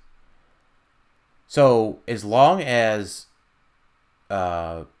 points. So as long as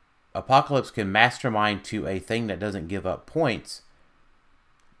Apocalypse can mastermind to a thing that doesn't give up points,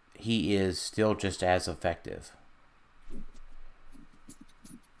 he is still just as effective.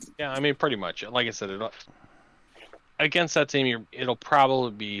 Yeah, I mean, pretty much. Like I said, against that team, it'll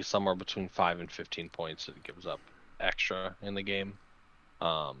probably be somewhere between 5 and 15 points that it gives up extra in the game,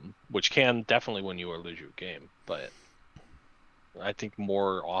 which can definitely win you or lose you a game. But I think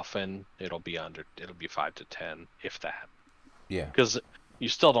more often it'll be 5 to 10, if that. Yeah. Because you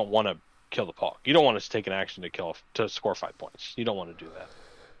still don't want to kill the Pog. You don't want to take an action to score 5 points. You don't want to do that.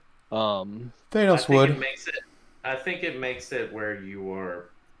 Thanos would. I think it makes it where you are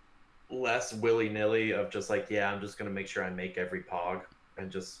less willy-nilly of just like, yeah, I'm just going to make sure I make every Pog. And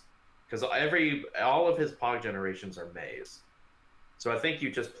just... Because all of his Pog generations are maze. So I think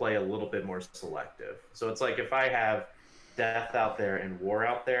you just play a little bit more selective. So it's like if I have Death out there and War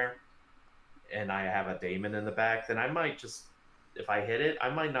out there, and I have a Daemon in the back, then I might just... If I hit it, I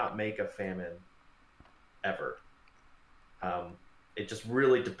might not make a Famine ever. It just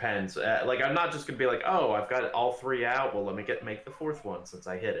really depends. Like, I'm not just going to be like, oh, I've got all 3 out. Well, let me make the 4th one since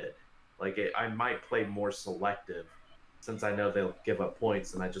I hit it. Like, I might play more selective since I know they'll give up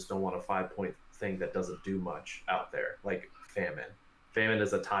points, and I just don't want a 5-point thing that doesn't do much out there, like Famine. Famine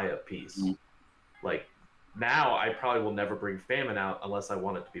is a tie-up piece. Mm-hmm. Like, now I probably will never bring Famine out unless I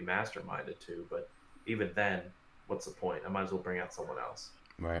want it to be masterminded to, but even then, what's the point? I might as well bring out someone else.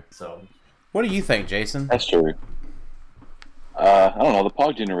 Right. So, what do you think, Jason? That's true. I don't know. The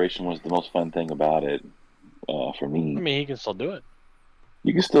Pog generation was the most fun thing about it for me. I mean, he can still do it.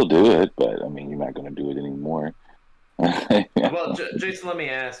 You can still do it, but I mean, you're not going to do it anymore. Well, Jason, let me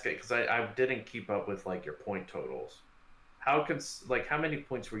ask it because I didn't keep up with like your point totals. How many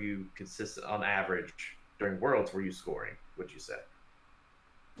points were you consistent on average during Worlds were you scoring? Would you say?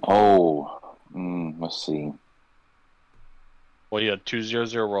 Oh, let's see. Well, you had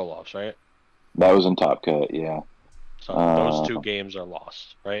 2-0-0 roll-offs, right? That was in Top Cut, yeah. So those 2 games are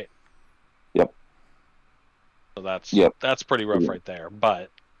lost, right? Yep. So that's pretty rough right there. But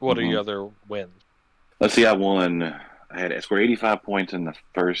what are your other wins? Let's see. I scored 85 points in the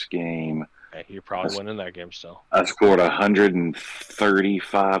first game. Okay, you're probably winning that game still. I scored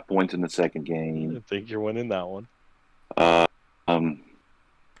 135 points in the second game. I think you're winning that one.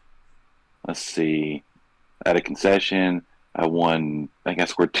 Let's see. At a concession, I won. I think I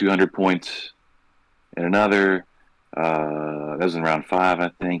scored 200 in another. That was in round 5, I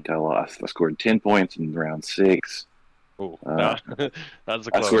think. I scored 10 points in round 6. Oh, that's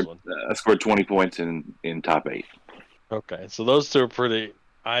a close one. I scored 20 points in top 8. Okay, so those 2 are pretty.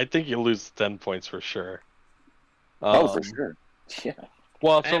 I think you lose 10 points for sure. For sure. Yeah.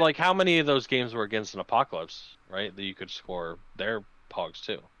 Well, so like, how many of those games were against an Apocalypse, right? That you could score their Pogs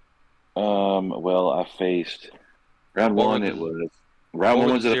too. Well, I faced round 1. It was round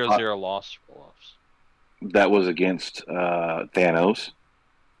 1 was 0-0 loss roll-offs. That was against Thanos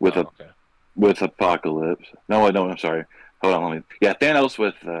with with Apocalypse. No, I'm sorry. Hold on, Thanos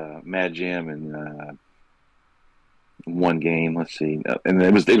with Mad Jim and one game. Let's see, and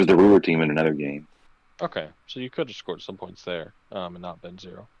it was the Ruler team in another game. Okay, so you could have scored some points there, and not been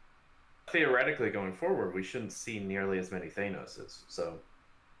 0. Theoretically, going forward, we shouldn't see nearly as many Thanoses. So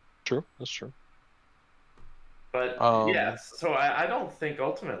true, that's true. But so I don't think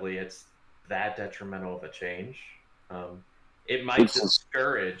ultimately it's that detrimental of a change. It might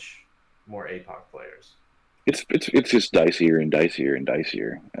discourage more APOC players. It's just dicier and dicier and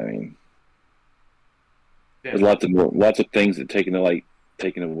dicier. I mean, there's lots of things that taking away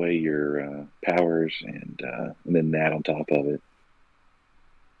your powers and then that on top of it.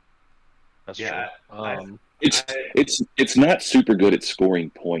 That's true. It's not super good at scoring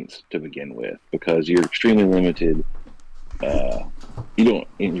points to begin with because you're extremely limited. You don't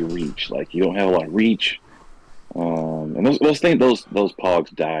in your reach, like you don't have a lot of reach, and those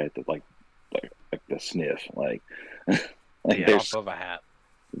Pogs die at the like the sniff, like they're off of a hat.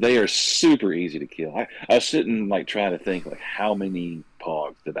 They are super easy to kill. I was sitting trying to think how many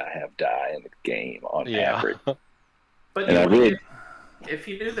Pogs did I have die in the game on average. But if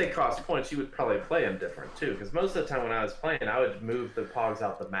you knew they cost points, you would probably play them different too. Because most of the time when I was playing, I would move the Pogs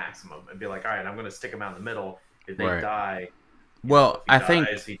out the maximum and be like, all right, I'm going to stick them out in the middle. If they die, well,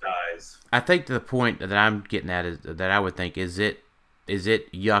 he dies. I think the point that I'm getting at is that I would think is it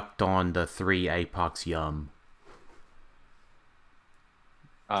yucked on the 3 Apox Yum.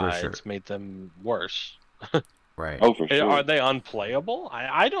 Sure. It's made them worse. Right. Oh, for sure. Are they unplayable?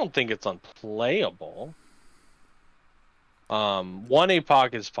 I don't think it's unplayable. 1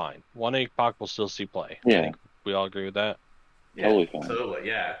 APOC is fine. 1 APOC will still see play. Yeah. I think we all agree with that. Yeah, totally fine. Totally,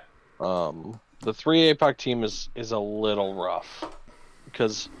 yeah. The 3 APOC team is a little rough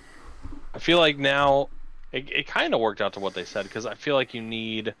because I feel like now it kind of worked out to what they said, because I feel like you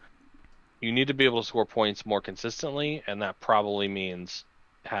need to be able to score points more consistently, and that probably means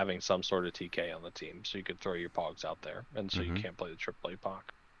having some sort of TK on the team, so you could throw your Pogs out there, and so you can't play the AAA Pog.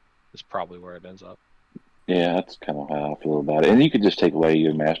 Is probably where it ends up. Yeah, that's kind of how I feel about it. And you could just take away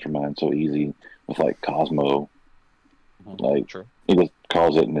your mastermind so easy with like Cosmo. Like, True. he just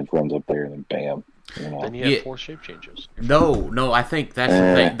calls it and it runs up there and then bam. You know? Then you have 4 shape changes. No, I think that's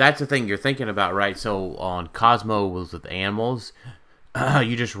the thing. That's the thing you're thinking about, right? So on Cosmo was with animals,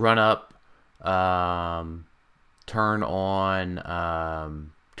 you just run up, turn off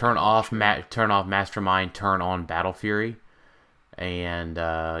Mastermind, turn on Battle Fury, and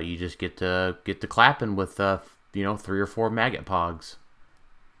you just get to clapping with 3 or 4 maggot pogs.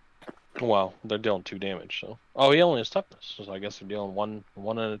 Well, they're dealing 2 damage, so. Oh, he only has toughness, so I guess they're dealing one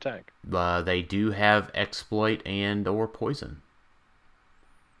an attack. They do have exploit and or poison.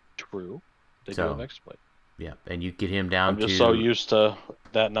 True. They do have exploit. Yeah, and you get him down to... I'm just so used to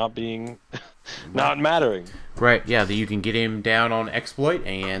that not being... not mattering. Right, yeah, you can get him down on exploit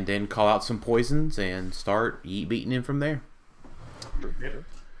and then call out some poisons and start beating him from there. True. Yeah,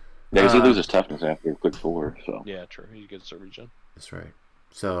 because he loses toughness after click 4, so... Yeah, true. He gets a regen. That's right.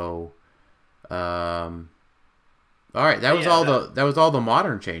 So... all right, that was all the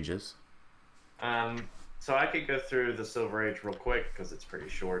modern changes. So I could go through the Silver Age real quick because it's pretty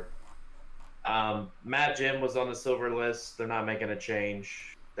short. Matt Jim was on the Silver list. They're not making a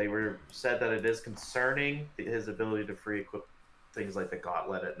change. They said that it is concerning his ability to free equip things like the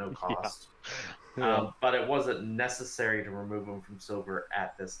Gauntlet at no cost. Yeah. But it wasn't necessary to remove him from Silver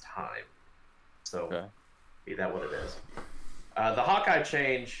at this time. So be that what it is. The Hawkeye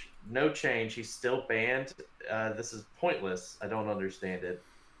change. No change. He's still banned. This is pointless. I don't understand it.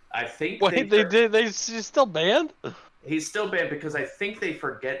 I think. Wait, he's still banned? He's still banned because I think they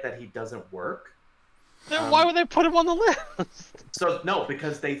forget that he doesn't work. Then why would they put him on the list? So no,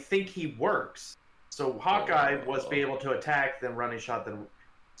 because they think he works. So Hawkeye was be able to attack, then running shot, then.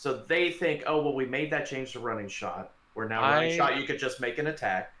 So they think, oh well, we made that change to running shot. Where now running shot, you could just make an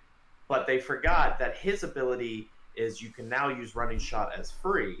attack, but they forgot that his ability is you can now use running shot as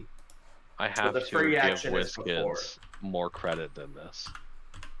free. I have to free give action WizKids more credit than this.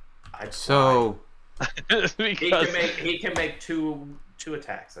 Because he can make two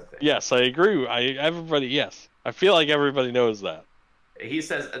attacks, I think. Yes, I agree. Yes. I feel like everybody knows that.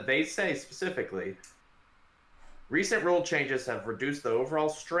 They say specifically, recent rule changes have reduced the overall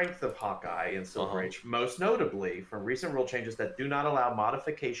strength of Hawkeye in Silver Age, most notably from recent rule changes that do not allow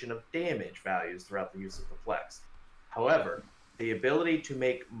modification of damage values throughout the use of the flex. However, the ability to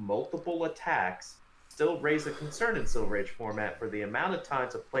make multiple attacks still raise a concern in Silver Age format for the amount of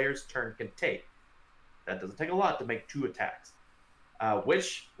times a player's turn can take. That doesn't take a lot to make 2 attacks,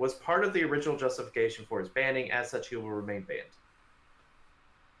 which was part of the original justification for his banning. As such, he will remain banned.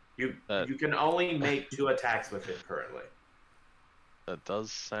 You can only make 2 attacks with him currently. That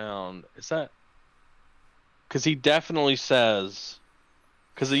does sound... Is that... Because he definitely says...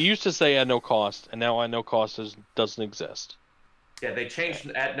 Because he used to say at no cost, and now at no cost doesn't exist. Yeah, they changed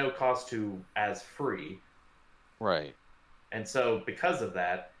at no cost to as free. Right. And so because of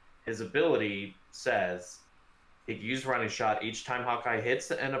that, his ability says he can use running shot each time Hawkeye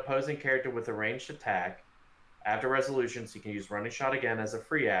hits an opposing character with a ranged attack. After resolutions, he can use running shot again as a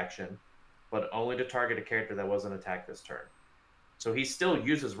free action, but only to target a character that wasn't attacked this turn. So he still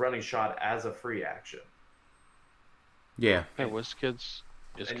uses running shot as a free action. Yeah. Hey, WizKids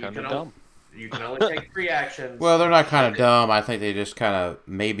is kind of dumb. You can only take 3 actions. Well, they're not kind of dumb. I think they just kind of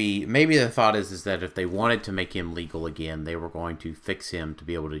maybe the thought is that if they wanted to make him legal again, they were going to fix him to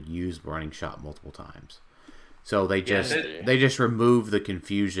be able to use running shot multiple times. So they just remove the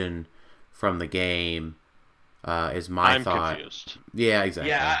confusion from the game. Is my thought. I'm confused. Yeah, exactly.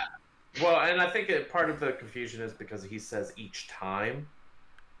 Yeah. Well, and I think part of the confusion is because he says each time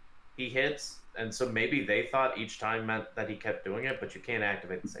he hits. And so maybe they thought each time meant that he kept doing it, but you can't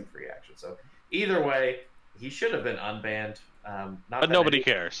activate the same free action. So either way, he should have been unbanned. But nobody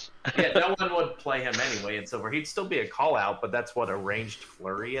cares. Yeah, no one would play him anyway in Silver. He'd still be a call out, but that's what a ranged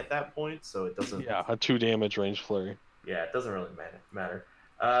flurry at that point. So it doesn't. Yeah, a 2 damage ranged flurry. Yeah, it doesn't really matter.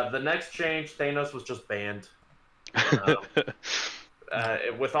 The next change, Thanos was just banned.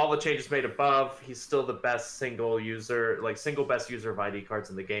 With all the changes made above, he's still the best single best user of ID cards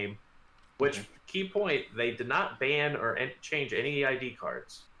in the game. Which, key point, they did not ban or change any ID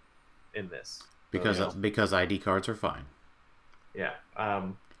cards in this. Because ID cards are fine. Yeah.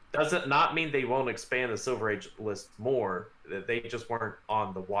 Doesn't not mean they won't expand the Silver Age list more. They just weren't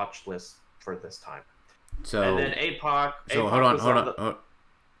on the watch list for this time. So, and then APOC. So hold on.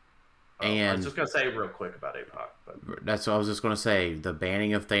 I was just gonna say real quick about APOC, but that's what I was just gonna say. The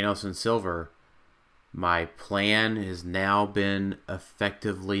banning of Thanos and Silver. My plan has now been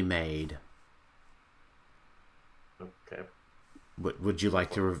effectively made. Okay. Would you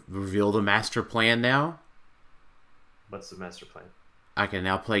like to reveal the master plan now? What's the master plan? I can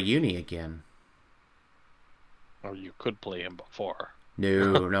now play Uni again. Or you could play him before.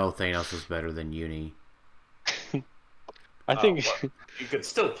 No, Thanos was better than Uni. I think you could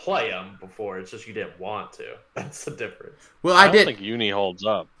still play him before. It's just you didn't want to. That's the difference. Well, I don't think Uni holds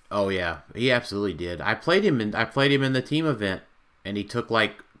up. Oh yeah, he absolutely did. I played him in the team event, and he took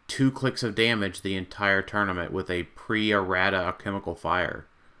like 2 clicks of damage the entire tournament with a pre-errata alchemical fire.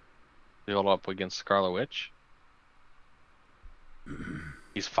 He held up against Scarlet Witch.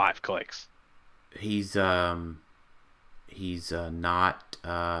 He's 5 clicks. He's not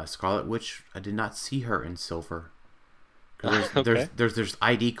Scarlet Witch. I did not see her in Silver. Okay. There's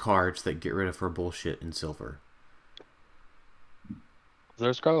ID cards that get rid of her bullshit in Silver. Is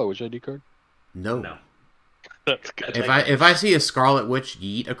there a Scarlet Witch ID card? No. That's good. If I see a Scarlet Witch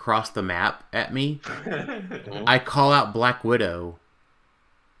yeet across the map at me, I call out Black Widow,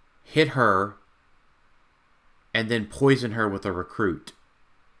 hit her, and then poison her with a recruit.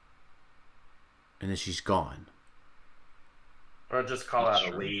 And then she's gone. Or just call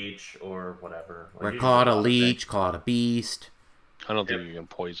out a leech or whatever. Or call out a leech, call out a beast. I don't think you can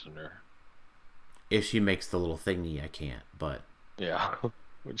poison her. If she makes the little thingy, I can't, but... Yeah.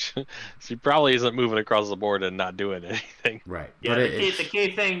 Which she probably isn't moving across the board and not doing anything. Right. Yeah, but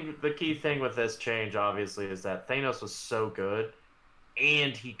the key thing with this change, obviously, is that Thanos was so good,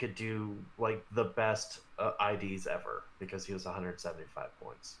 and he could do like the best IDs ever because he was 175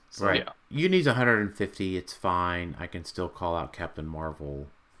 points. So, right. Yeah. Uni's 150. It's fine. I can still call out Captain Marvel.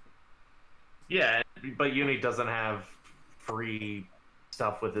 Yeah, but Uni doesn't have free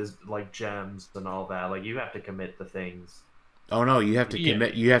stuff with his like gems and all that. Like you have to commit to things. Oh no, you have to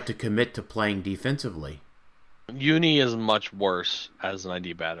commit. You have to commit to playing defensively. Uni is much worse as an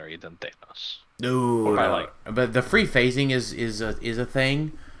ID battery than Thanos. No, but the free phasing is a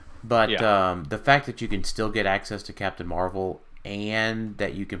thing. But the fact that you can still get access to Captain Marvel and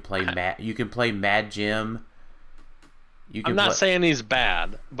that you can play Mad Jim. I'm not saying he's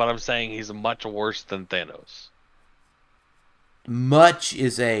bad, but I'm saying he's much worse than Thanos. Much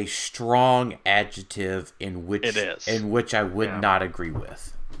is a strong adjective in which I would not agree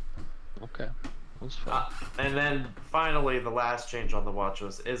with. Okay. That's fine. And then finally, the last change on the watch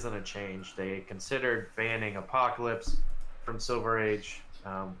list isn't a change. They considered banning Apocalypse from Silver Age,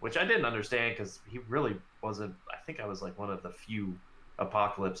 which I didn't understand because he really wasn't. I think I was like one of the few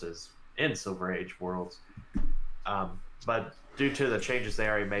Apocalypses in Silver Age worlds. But due to the changes they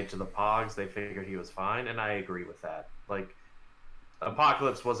already made to the Pogs, they figured he was fine, and I agree with that. Like,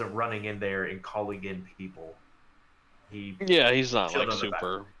 Apocalypse wasn't running in there and calling in people. He's not like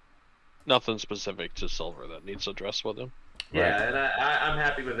super. Nothing specific to Silver that needs addressed with him. Yeah, and I'm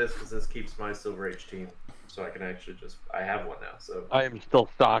happy with this because this keeps my Silver Age team, so I can actually I have one now. So I am still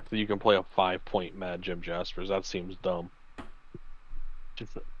shocked that you can play a 5-point Mad Jim Jaspers. That seems dumb.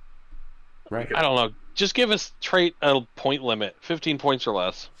 Right. I don't know. Just give us trait a point limit, 15 points or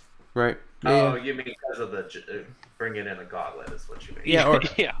less. Right. Oh, you mean because of the bringing in a gauntlet is what you mean? Yeah.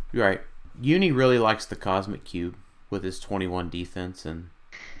 Yeah. Right. Uni really likes the Cosmic Cube with his 21 defense and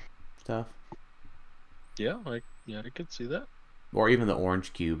stuff. Yeah, I could see that. Or even the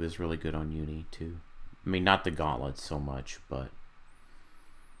Orange Cube is really good on Uni too. I mean, not the gauntlets so much, but.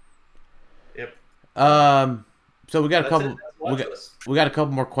 Yep. So we got a couple. We got a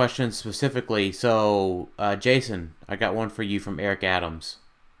couple more questions specifically. So, Jason, I got one for you from Eric Adams.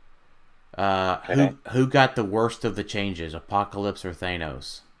 Who got the worst of the changes, Apocalypse or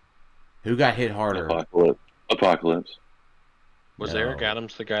Thanos? Who got hit harder? Apocalypse. Was Eric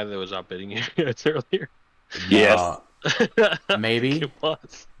Adams the guy that was outbidding you guys earlier? Yes. Maybe. It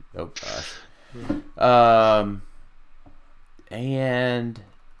was. Oh gosh. And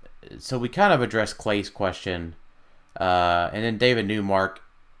so we kind of addressed Clay's question. And then David Newmark,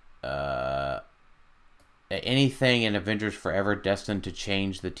 anything in Avengers Forever destined to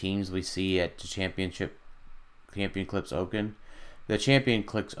change the teams we see at the Champion Clips Open? The Champion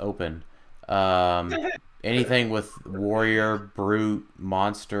Clips Open. Anything with Warrior, Brute,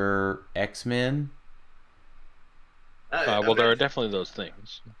 Monster, X-Men? Well, there are definitely those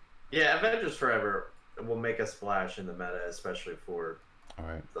things. Yeah, Avengers Forever will make a splash in the meta, especially for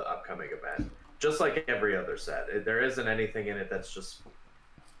the upcoming event. Just like every other set. There isn't anything in it that's just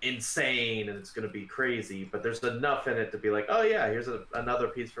insane and it's going to be crazy, but there's enough in it to be like, oh yeah, here's another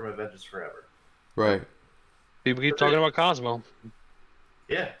piece from Avengers Forever. Right. People keep talking about Cosmo.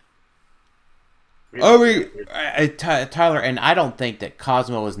 Yeah. Tyler, and I don't think that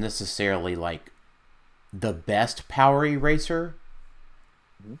Cosmo is necessarily like the best power eraser.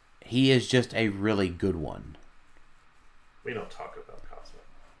 Mm-hmm. He is just a really good one. We don't talk about Cosmo.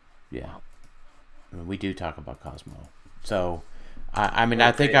 Yeah, I mean, we do talk about Cosmo. So, I mean,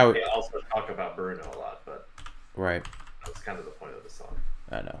 I think I would. We also talk about Bruno a lot, but right. That's kind of the point of the song.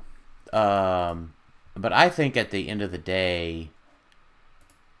 I know, but I think at the end of the day,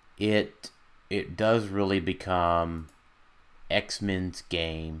 it does really become X-Men's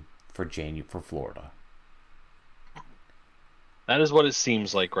game for Florida. That is what it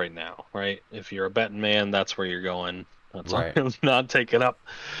seems like right now, right? If you're a betting man, that's where you're going. That's right. why I'm not taking up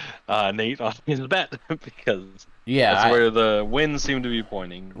Nate on his bet because that's where the winds seem to be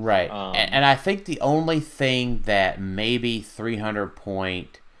pointing. Right. And I think the only thing that maybe 300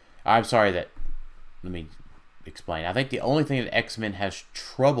 point... let me explain. I think the only thing that X-Men has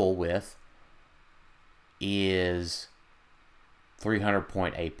trouble with is 300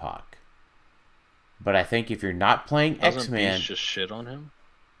 point APOC. But I think if you're not playing X-Men... Beast just shit on him?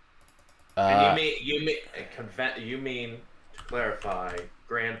 And you mean to clarify,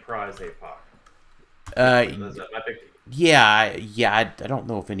 grand prize APOC? Yeah, I don't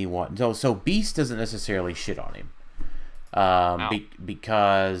know if anyone... So Beast doesn't necessarily shit on him.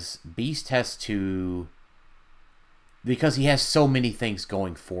 Because Beast has to... Because he has so many things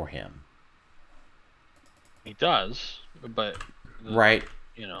going for him. He does, but... Right.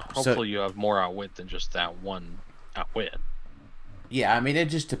 Hopefully you have more outwit than just that one outwit. Yeah, I mean, it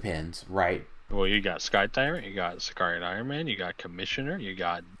just depends, right? Well, you got Sky Tyrant, you got Scarlet Iron Man, you got Commissioner, you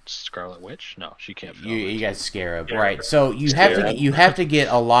got Scarlet Witch. No, she can't. You got Scarab, right? So you have to get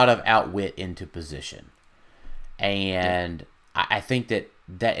a lot of outwit into position, and I think that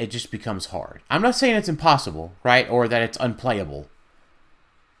it just becomes hard. I'm not saying it's impossible, right, or that it's unplayable,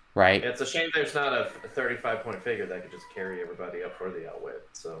 right? It's a shame there's not a 35-point figure that could just carry everybody up for the outwit.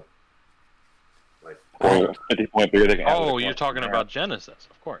 So, like, 50-point figure. You're talking about Genesis,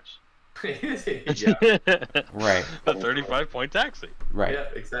 of course. Yeah. Right. A 35-point taxi. Right. Yeah,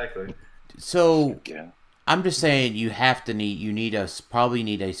 exactly. So I'm just saying you probably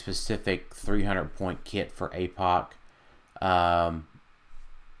need a specific 300-point kit for APOC. I'm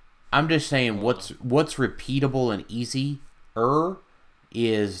just saying what's repeatable and easy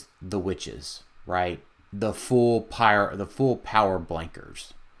is the witches, right? The full power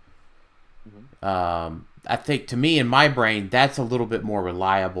blankers. Mm-hmm. I think to me in my brain that's a little bit more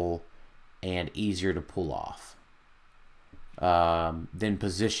reliable and easier to pull off than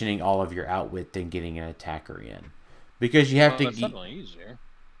positioning all of your outwit than getting an attacker in, because you have to. It's definitely easier.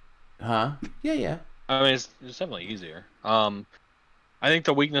 Huh? Yeah. I mean, it's definitely easier. I think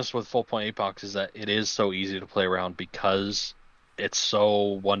the weakness with full point APOC is that it is so easy to play around because it's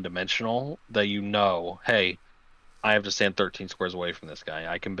so one-dimensional that hey, I have to stand 13 squares away from this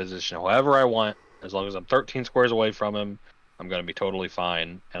guy. I can position however I want. As long as I'm 13 squares away from him, I'm going to be totally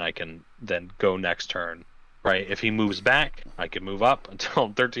fine, and I can then go next turn. Right? If he moves back, I can move up until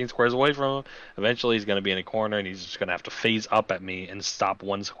I'm 13 squares away from him. Eventually, he's going to be in a corner, and he's just going to have to phase up at me and stop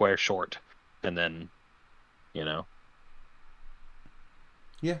one square short. And then, Yeah.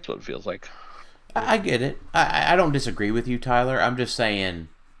 That's what it feels like. I get it. I don't disagree with you, Tyler. I'm just saying,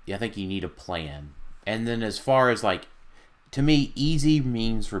 I think you need a plan. And then as far as, to me, easy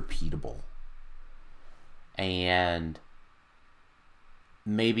means repeatable. And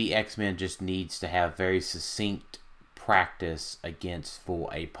maybe X-Men just needs to have very succinct practice against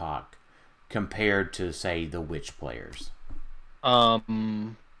full APOC compared to, say, the Witch players. The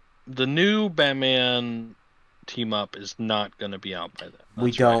new Batman team up is not going to be out by then.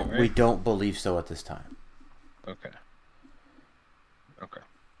 We don't believe so at this time. Okay.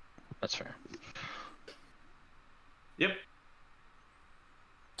 That's fair. Yep.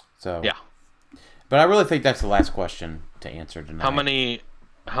 So yeah. But I really think that's the last question to answer tonight. How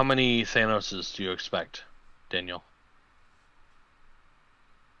many Thanoses do you expect, Daniel?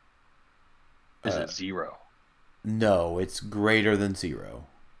 Is it 0? No, it's greater than 0.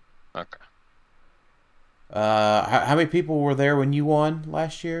 Okay. How many people were there when you won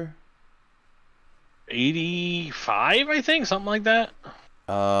last year? 85, I think, something like that.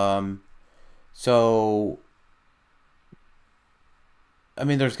 So I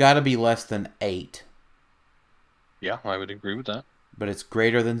mean, there's got to be less than 8. Yeah, I would agree with that. But it's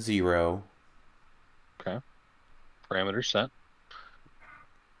greater than 0. Okay. Parameter set.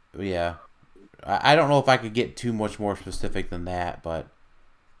 Yeah. I don't know if I could get too much more specific than that, but...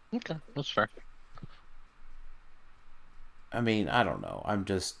 Okay, that's fair. I mean, I don't know. I'm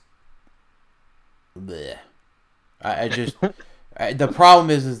just... Bleh. I just... The problem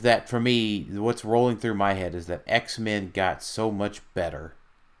is that for me, what's rolling through my head is that X-Men got so much better.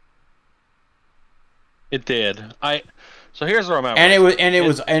 It did. So here's where I'm at. And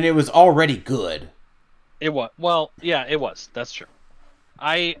it was already good. It was. Well, yeah, it was. That's true.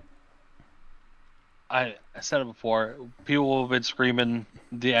 I said it before. People have been screaming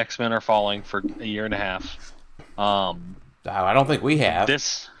the X-Men are falling for a year and a half. I don't think we have.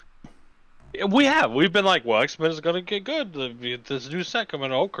 We have. We've been like, well, X-Men is going to get good. This new set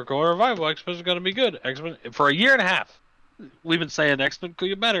coming out, Krakoa Revival, X-Men is going to be good. X-Men for a year and a half. We've been saying X-Men could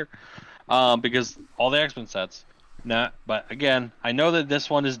get better, because all the X-Men sets. But again, I know that this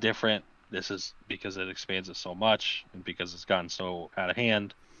one is different. This is because it expands it so much, and because it's gotten so out of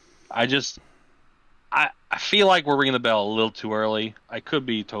hand. I feel like we're ringing the bell a little too early. I could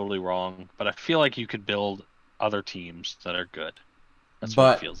be totally wrong, but I feel like you could build other teams that are good. That's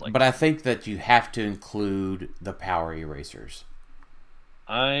what it feels like. But I think that you have to include the Power Erasers.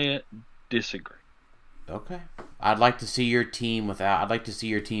 I disagree. Okay. I'd like to see your team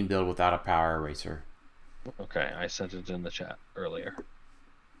build without a Power Eraser. Okay, I sent it in the chat earlier.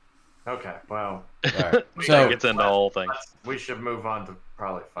 Okay, well, right. So gets into the whole thing. We should move on to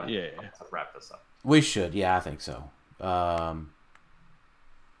probably to wrap this up. We should, yeah, I think so.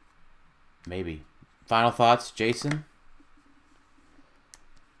 Maybe. Final thoughts, Jason?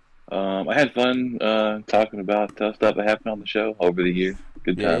 I had fun talking about stuff that happened on the show over the year.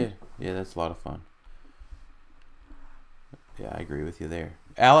 Good time. Yeah, that's a lot of fun. Yeah, I agree with you there.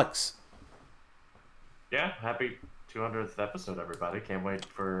 Alex? Yeah, happy 200th episode, everybody. Can't wait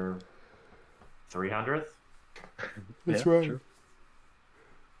for 300th. That's right. True.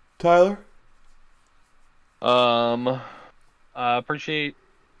 Tyler? Appreciate,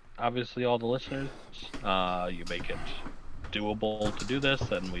 obviously, all the listeners. You make it doable to do this,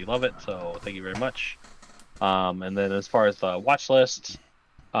 and we love it, so thank you very much. And then as far as the watch list,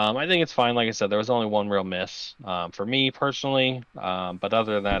 I think it's fine. Like I said, there was only one real miss for me personally, but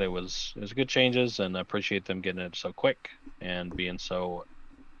other than that, it was good changes, and I appreciate them getting it so quick and being so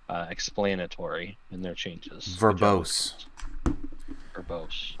explanatory in their changes. Verbose.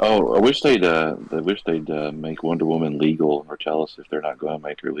 Oh, I wish they'd make Wonder Woman legal, or tell us if they're not going to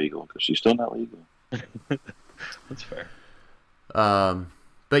make her legal, because she's still not legal. That's fair.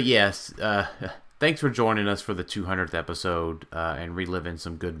 But yes, thanks for joining us for the 200th episode and reliving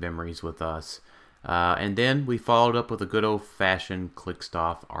some good memories with us. And then we followed up with a good old-fashioned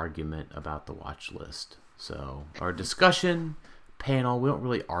Clickstuff argument about the watch list. So our discussion panel, we don't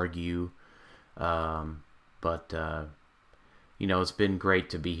really argue, but it's been great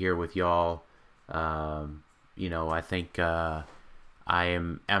to be here with y'all. I think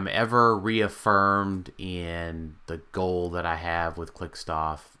I'm ever reaffirmed in the goal that I have with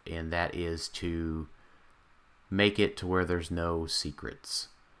Clickstuff, and that is to make it to where there's no secrets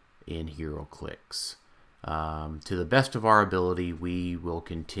in HeroClix. To the best of our ability, we will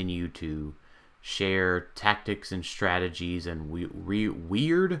continue to share tactics and strategies and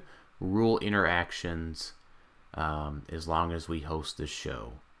weird rule interactions as long as we host this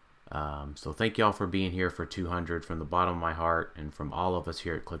show. So thank y'all for being here for 200 from the bottom of my heart and from all of us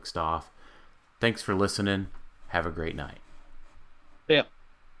here at Clickstuff. Thanks for listening. Have a great night. Yeah.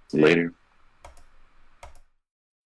 Later.